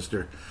out to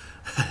Mr.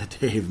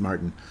 Dave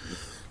Martin.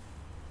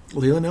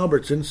 Leland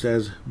Albertson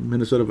says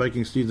Minnesota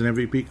Vikings season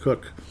MVP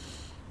Cook.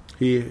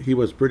 He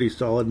was pretty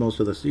solid most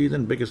of the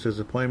season. Biggest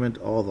disappointment,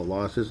 all the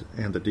losses,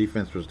 and the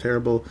defense was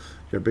terrible.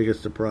 Your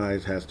biggest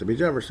surprise has to be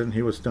Jefferson.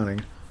 He was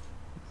stunning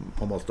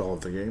almost all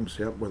of the games,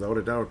 yep, without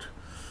a doubt.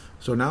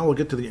 So now we'll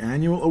get to the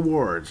annual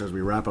awards as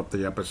we wrap up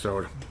the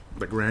episode.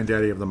 The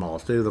granddaddy of them all.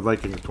 State of the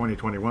Vikings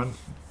 2021.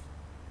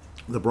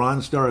 The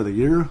Bronze Star of the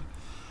Year.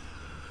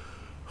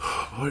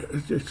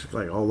 It's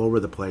like all over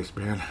the place,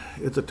 man.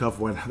 It's a tough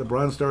one. The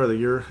Bronze Star of the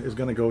Year is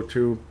going to go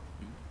to...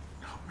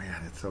 Oh,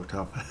 man, it's so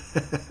tough.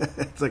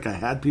 It's like I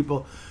had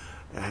people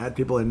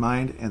in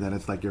mind, and then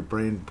it's like your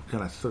brain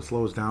kind of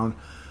slows down.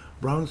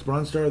 Bronze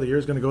Star of the Year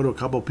is going to go to a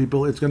couple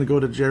people. It's going to go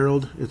to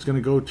Gerald. It's going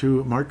to go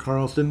to Mark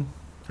Carlson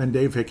and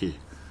Dave Hickey.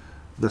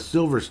 The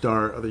Silver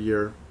Star of the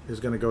Year is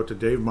going to go to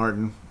Dave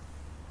Martin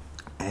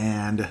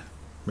and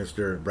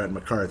Mr. Brett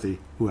McCarthy,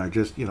 who are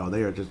just, they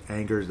are just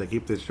anchors. They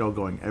keep this show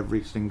going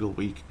every single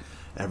week.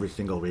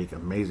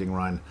 Amazing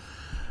run.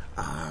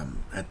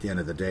 At the end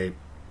of the day,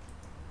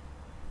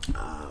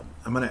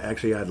 I'm going to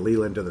actually add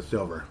Leland to the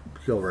silver.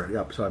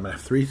 Yep, so I'm going to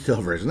have 3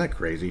 silvers. Isn't that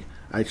crazy?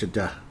 I should,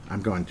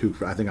 I'm going too,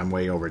 I think I'm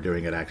way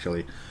overdoing it,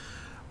 actually.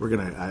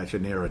 I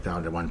should narrow it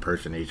down to one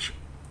person each.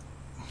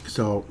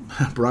 So,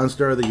 Bronze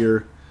Star of the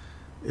Year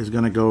is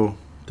going to go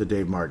to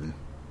Dave Martin.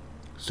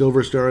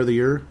 Silver Star of the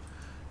Year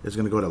is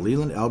going to go to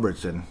Leland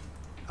Albertson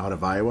out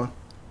of Iowa.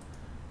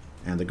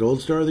 And the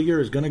Gold Star of the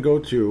Year is going to go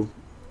to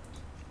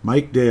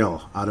Mike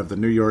Dale out of the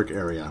New York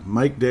area.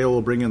 Mike Dale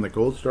will bring in the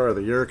Gold Star of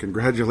the Year.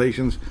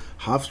 Congratulations.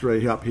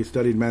 Hofstra, he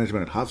studied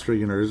management at Hofstra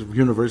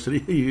University.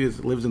 He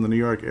lives in the New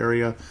York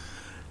area.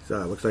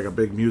 Looks like a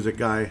big music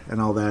guy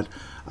and all that.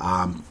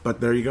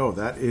 But there you go.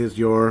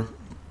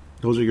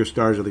 Those are your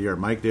stars of the year.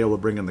 Mike Dale will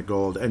bring in the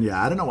gold. And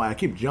yeah, I don't know why I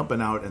keep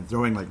jumping out and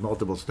throwing like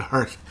multiple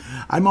stars.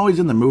 I'm always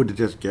in the mood to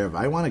just give.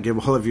 I want to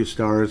give all of you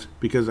stars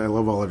because I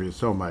love all of you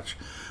so much.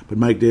 But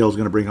Mike Dale is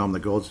going to bring home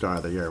the Gold Star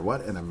of the Year.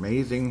 What an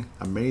amazing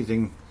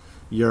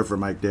year for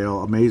Mike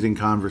Dale. Amazing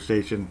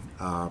conversation.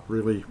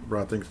 Really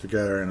brought things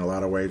together in a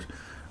lot of ways.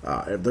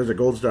 If there's a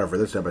gold star for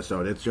this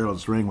episode, it's Gerald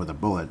String with a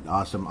bullet.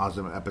 Awesome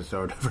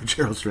episode for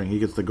Gerald String. He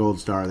gets the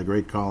gold star, the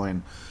great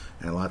call-in,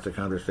 and lots of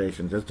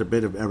conversation. Just a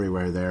bit of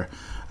everywhere there.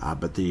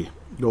 But the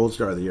gold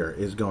star of the year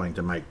is going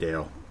to Mike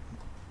Dale.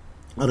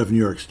 out of New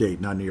York State,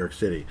 not New York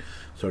City.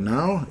 So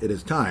now it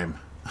is time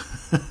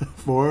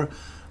for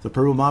the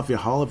Purple Mafia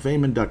Hall of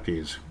Fame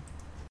inductees.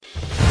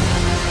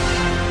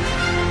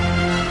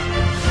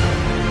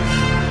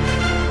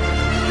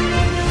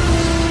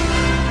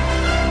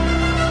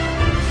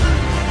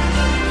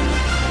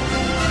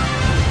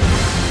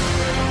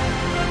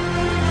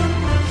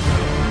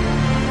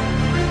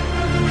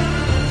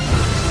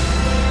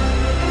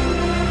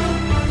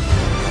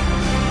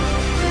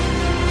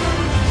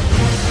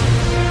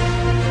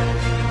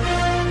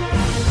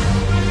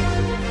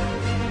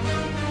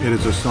 It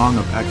is a song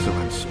of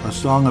excellence, a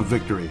song of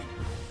victory,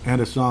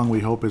 and a song we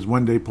hope is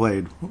one day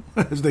played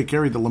as they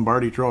carry the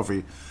Lombardi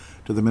Trophy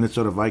to the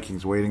Minnesota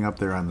Vikings waiting up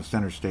there on the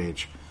center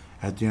stage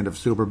at the end of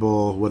Super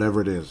Bowl,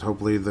 whatever it is.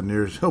 Hopefully the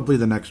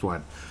next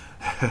one.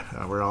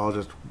 We're all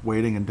just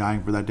waiting and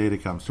dying for that day to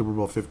come. Super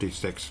Bowl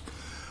 56.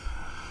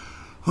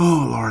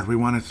 Oh, Lord, we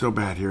want it so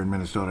bad here in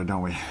Minnesota,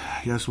 don't we?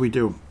 Yes, we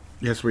do.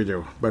 Yes, we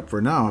do. But for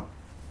now,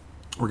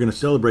 we're going to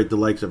celebrate the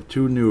likes of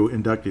two new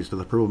inductees to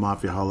the Purple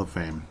Mafia Hall of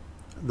Fame.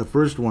 The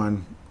first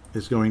one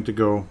is going to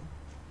go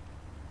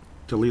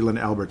to Leland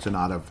Albertson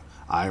out of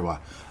Iowa.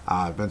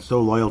 Been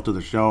so loyal to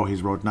the show.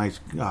 He's wrote nice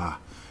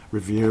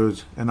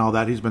reviews and all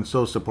that. He's been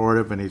so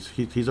supportive, and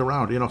he's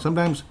around. You know,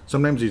 sometimes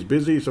he's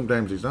busy,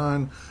 sometimes he's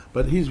on,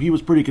 but he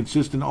was pretty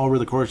consistent over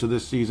the course of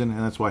this season, and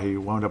that's why he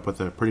wound up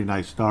with a pretty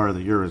nice Star of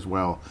the Year as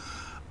well.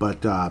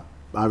 But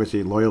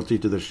obviously, loyalty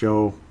to the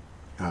show,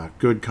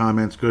 good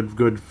comments,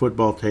 good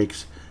football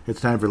takes. It's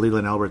time for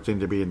Leland Albertson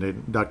to be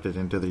inducted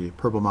into the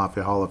Purple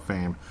Mafia Hall of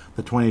Fame,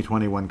 the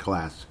 2021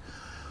 class.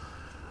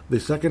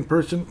 The second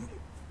person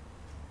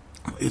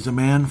is a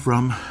man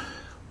from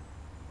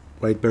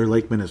White Bear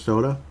Lake,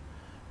 Minnesota,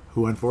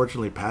 who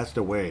unfortunately passed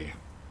away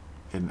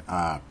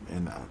at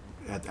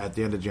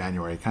the end of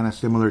January, kind of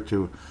similar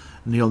to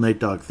Neil Nate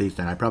Dogg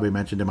Thiessen. I probably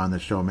mentioned him on the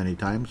show many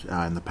times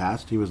in the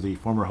past. He was the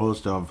former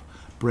host of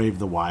Brave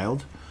the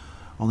Wild.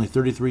 Only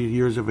 33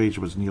 years of age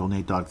was Neil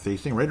Nate Dogg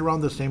Thiessen. Right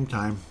around the same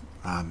time,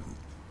 I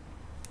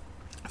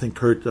think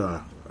Kurt,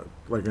 like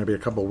going to be a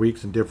couple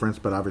weeks in difference,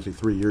 but obviously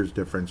 3 years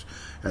difference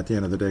at the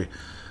end of the day.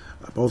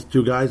 Both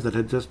two guys that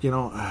had just,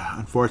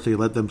 unfortunately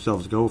let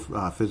themselves go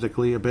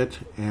physically a bit,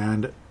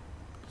 and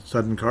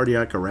sudden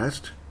cardiac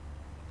arrest.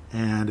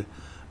 And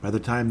by the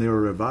time they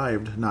were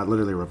revived, not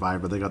literally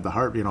revived, but they got the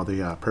heart, the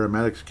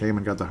paramedics came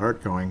and got the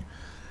heart going.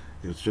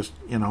 It was just,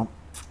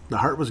 the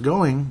heart was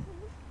going,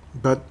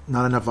 but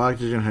not enough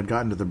oxygen had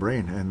gotten to the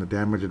brain, and the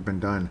damage had been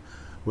done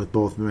with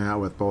both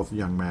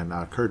young men.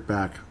 Kurt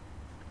Back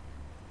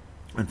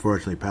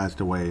unfortunately passed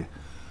away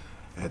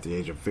at the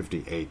age of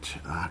 58.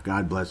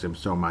 God bless him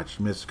so much.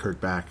 Miss Kurt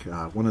Back,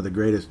 one of the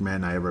greatest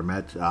men I ever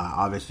met.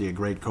 Obviously a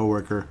great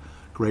coworker,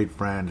 great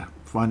friend,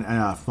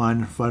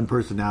 fun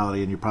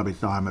personality, and you probably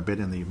saw him a bit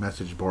in the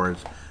message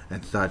boards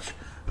and such.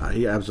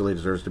 He absolutely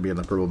deserves to be in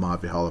the Purple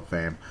Mafia Hall of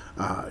Fame.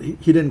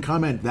 He didn't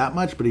comment that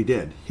much, but he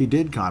did. He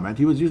did comment.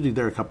 He was usually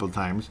there a couple of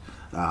times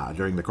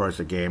during the course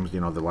of games,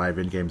 the live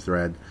in-game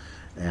thread.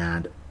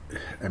 And,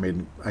 I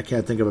mean, I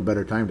can't think of a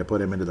better time to put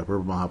him into the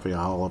Purple Mafia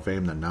Hall of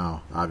Fame than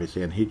now,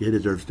 obviously. And he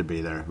deserves to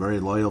be there. Very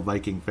loyal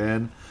Viking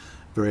fan,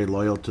 very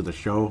loyal to the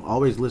show.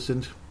 Always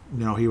listened.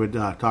 He would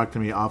talk to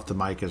me off the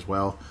mic as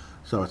well.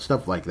 So it's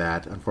stuff like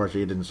that. Unfortunately,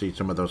 you didn't see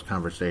some of those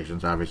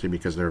conversations, obviously,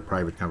 because they're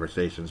private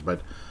conversations.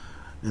 But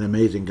an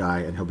amazing guy,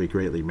 and he'll be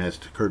greatly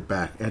missed. Kurt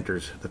Back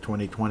enters the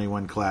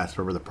 2021 class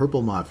for the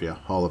Purple Mafia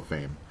Hall of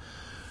Fame.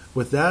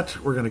 With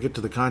that, we're going to get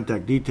to the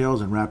contact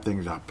details and wrap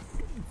things up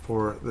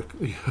for the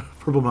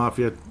Purple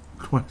Mafia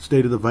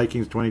State of the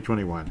Vikings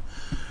 2021.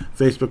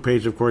 Facebook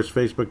page, of course,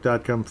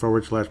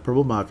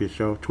 facebook.com/Purple Mafia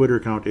Show. Twitter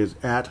account is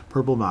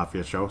 @Purple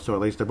Mafia Show, so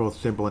at least they're both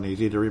simple and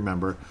easy to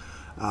remember.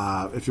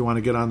 If you want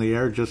to get on the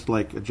air just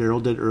like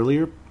Gerald did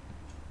earlier,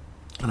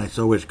 and I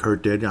so wish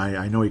Kurt did.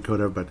 I know he could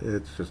have, but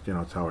it's just,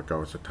 it's how it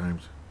goes at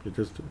times. It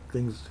just,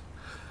 things,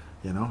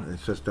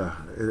 it's just,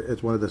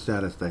 it's one of the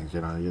saddest things,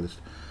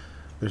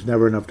 there's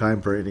never enough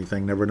time for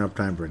anything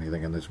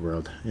in this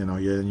world.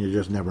 You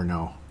just never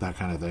know, that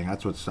kind of thing.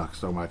 That's what sucks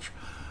so much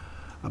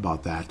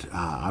about that.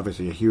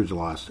 Obviously a huge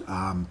loss.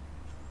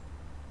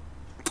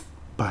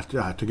 But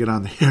to get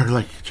on the air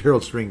like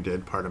Gerald String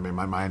did, pardon me,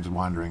 my mind's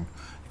wandering.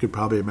 You could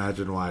probably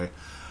imagine why.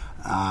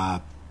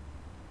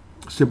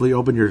 Simply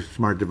open your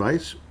smart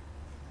device.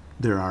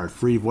 There are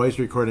free voice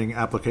recording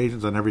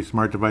applications on every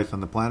smart device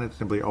on the planet.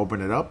 Simply open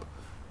it up,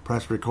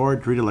 press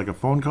record, treat it like a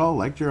phone call,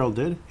 like Gerald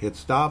did, hit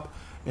stop,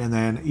 and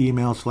then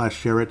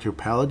email/share it to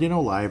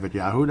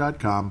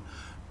paladinolive@yahoo.com,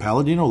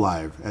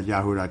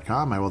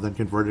 paladinolive@yahoo.com. I will then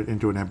convert it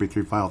into an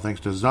MP3 file thanks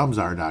to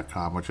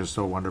Zamzar.com, which is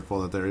so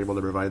wonderful that they're able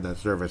to provide that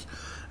service.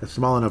 It's a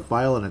small enough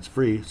file and it's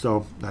free,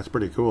 so that's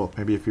pretty cool.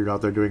 Maybe if you're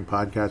out there doing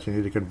podcasts, you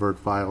need to convert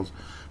files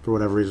for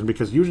whatever reason,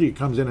 because usually it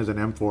comes in as an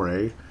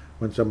M4A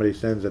when somebody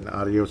sends an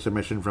audio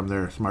submission from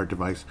their smart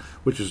device,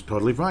 which is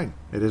totally fine.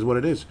 It is what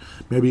it is.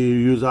 Maybe you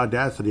use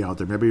Audacity out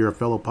there. Maybe you're a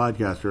fellow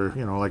podcaster,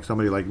 like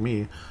somebody like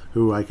me,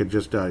 who I could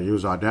just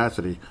use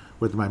Audacity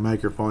with my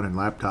microphone and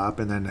laptop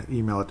and then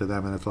email it to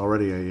them, and it's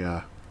already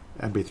a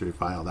MP3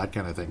 file, that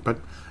kind of thing. But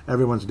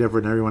everyone's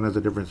different. Everyone has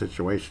a different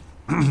situation.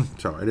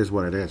 So it is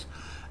what it is.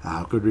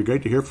 Could be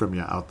great to hear from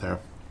you out there.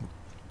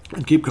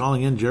 And keep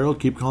calling in, Gerald.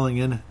 Keep calling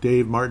in,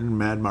 Dave Martin,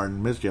 Mad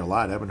Martin. Missed you a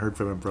lot. Haven't heard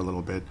from him for a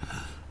little bit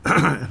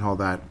and all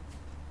that.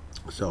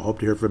 So hope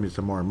to hear from you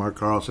some more. Mark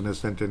Carlson has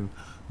sent in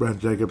Brent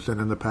Jacobson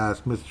in the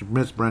past.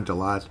 Miss Brent a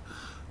lot.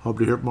 Hope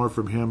to hear more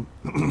from him.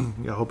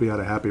 I hope he had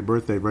a happy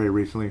birthday very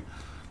recently.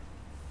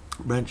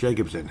 Brent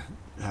Jacobson,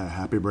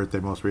 happy birthday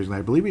most recently.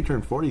 I believe he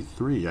turned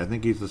 43. I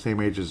think he's the same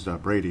age as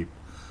Brady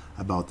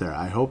about there.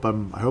 I hope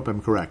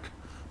I'm correct,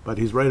 but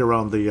he's right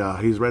around the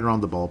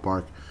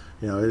ballpark.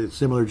 You know, it's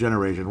similar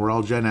generation. We're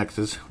all Gen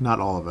X's, not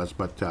all of us,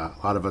 but a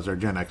lot of us are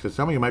Gen X's.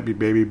 Some of you might be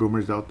baby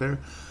boomers out there,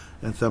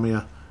 and some of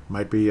you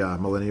might be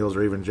millennials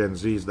or even Gen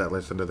Z's that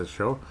listen to this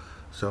show.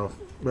 So,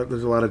 but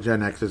there's a lot of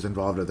Gen X's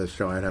involved in this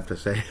show, I'd have to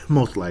say,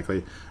 most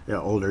likely. You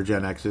know, older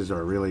Gen X's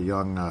or really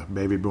young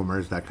baby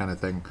boomers, that kind of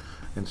thing,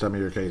 in some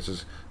of your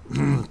cases.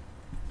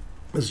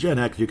 As Gen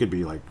X, you could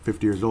be like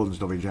 50 years old and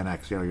still be Gen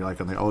X. You know, you're like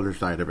on the older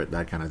side of it,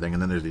 that kind of thing.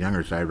 And then there's the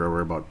younger side where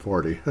we're about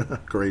 40.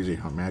 Crazy.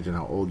 Imagine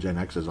how old Gen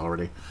X is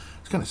already.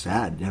 It's kind of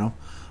sad, you know.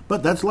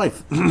 But that's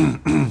life.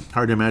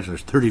 Hard to imagine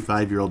there's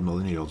 35-year-old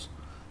millennials.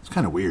 It's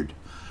kind of weird.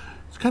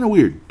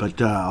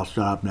 But I'll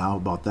stop now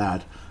about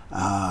that.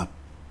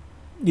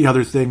 The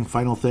other thing,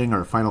 final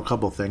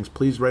couple things,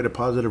 please write a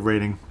positive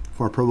rating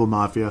for Provo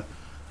Mafia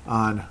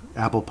on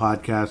Apple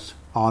Podcasts,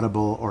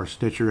 Audible, or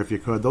Stitcher if you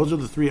could. Those are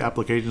the 3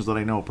 applications that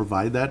I know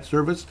provide that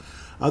service.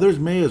 Others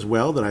may as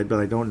well that I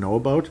don't know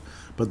about,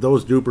 but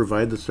those do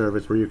provide the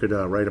service where you could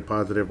write a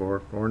positive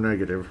or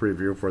negative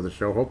review for the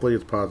show. Hopefully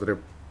it's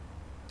positive.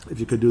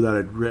 If you could do that,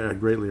 I'd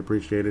greatly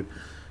appreciate it.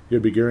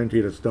 You'd be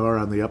guaranteed a star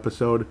on the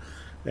episode,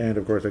 and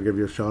of course I'll give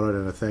you a shout out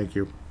and a thank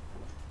you.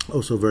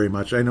 Oh, so very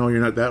much. I know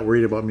you're not that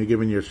worried about me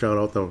giving you a shout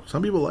out, though.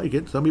 Some people like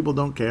it, some people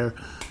don't care.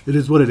 It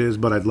is what it is,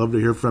 but I'd love to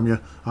hear from you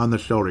on the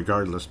show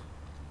regardless,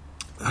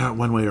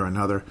 one way or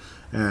another.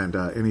 And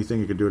anything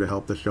you could do to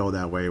help the show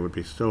that way would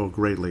be so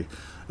greatly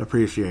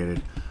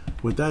appreciated.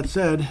 With that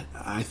said,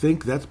 I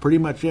think that's pretty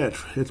much it.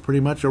 It's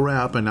pretty much a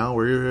wrap, and now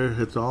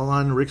it's all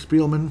on Rick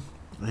Spielman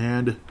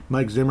and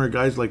Mike Zimmer,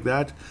 guys like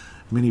that.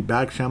 Mini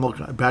back channel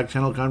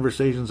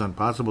conversations on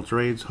possible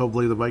trades.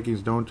 Hopefully the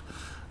Vikings don't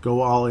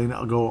go all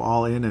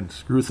in and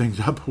screw things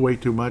up way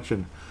too much,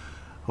 and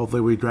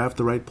hopefully we draft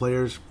the right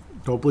players.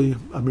 Hopefully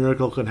a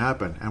miracle can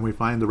happen and we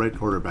find the right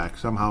quarterback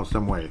somehow,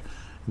 some way,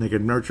 and they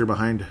can nurture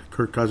behind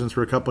Kirk Cousins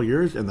for a couple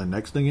years, and the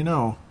next thing you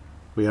know,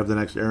 we have the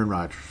next Aaron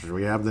Rodgers,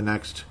 we have the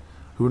next,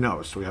 who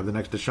knows, we have the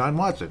next Deshaun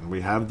Watson,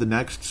 we have the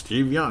next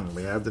Steve Young,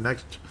 we have the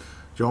next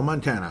Joe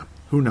Montana,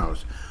 who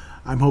knows.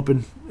 I'm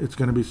hoping it's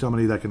going to be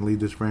somebody that can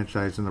lead this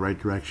franchise in the right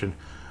direction.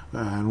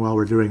 And while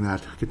we're doing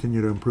that,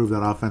 continue to improve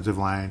that offensive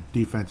line,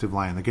 defensive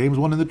line. The game's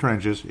won in the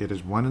trenches. It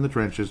is won in the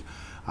trenches.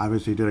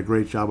 Obviously did a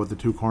great job with the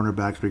 2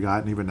 cornerbacks we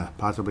got, and even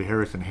possibly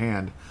Harrison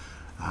Hand,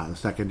 the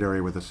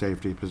secondary with the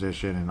safety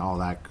position and all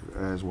that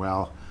as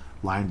well.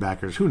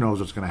 Linebackers, who knows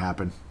what's going to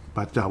happen.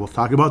 But we'll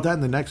talk about that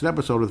in the next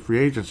episode with free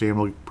agency, and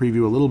we'll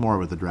preview a little more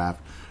with the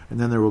draft.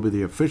 And then there will be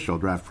the official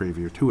draft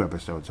preview 2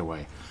 episodes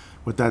away.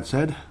 With that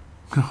said,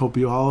 I hope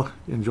you all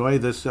enjoy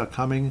this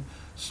coming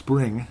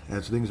spring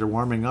as things are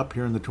warming up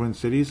here in the Twin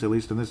Cities, at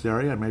least in this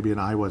area, and maybe in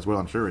Iowa as well.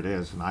 I'm sure it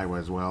is in Iowa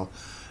as well,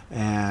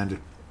 and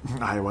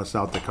Iowa,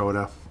 South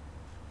Dakota.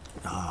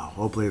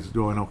 Hopefully it's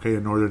doing okay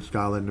in northern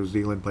Scotland, New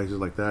Zealand, places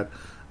like that.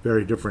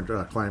 Very different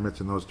climates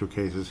in those 2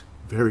 cases.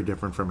 Very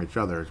different from each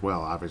other as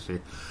well,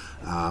 obviously.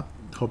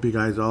 Hope you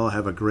guys all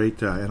have a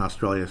great, in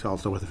Australia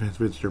also with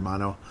Vince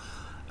Germano.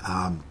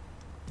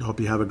 Hope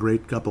you have a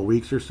great couple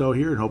weeks or so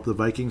here, and hope the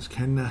Vikings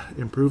can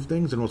improve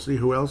things, and we'll see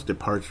who else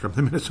departs from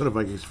the Minnesota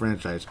Vikings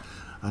franchise.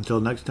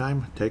 Until next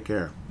time, take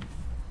care.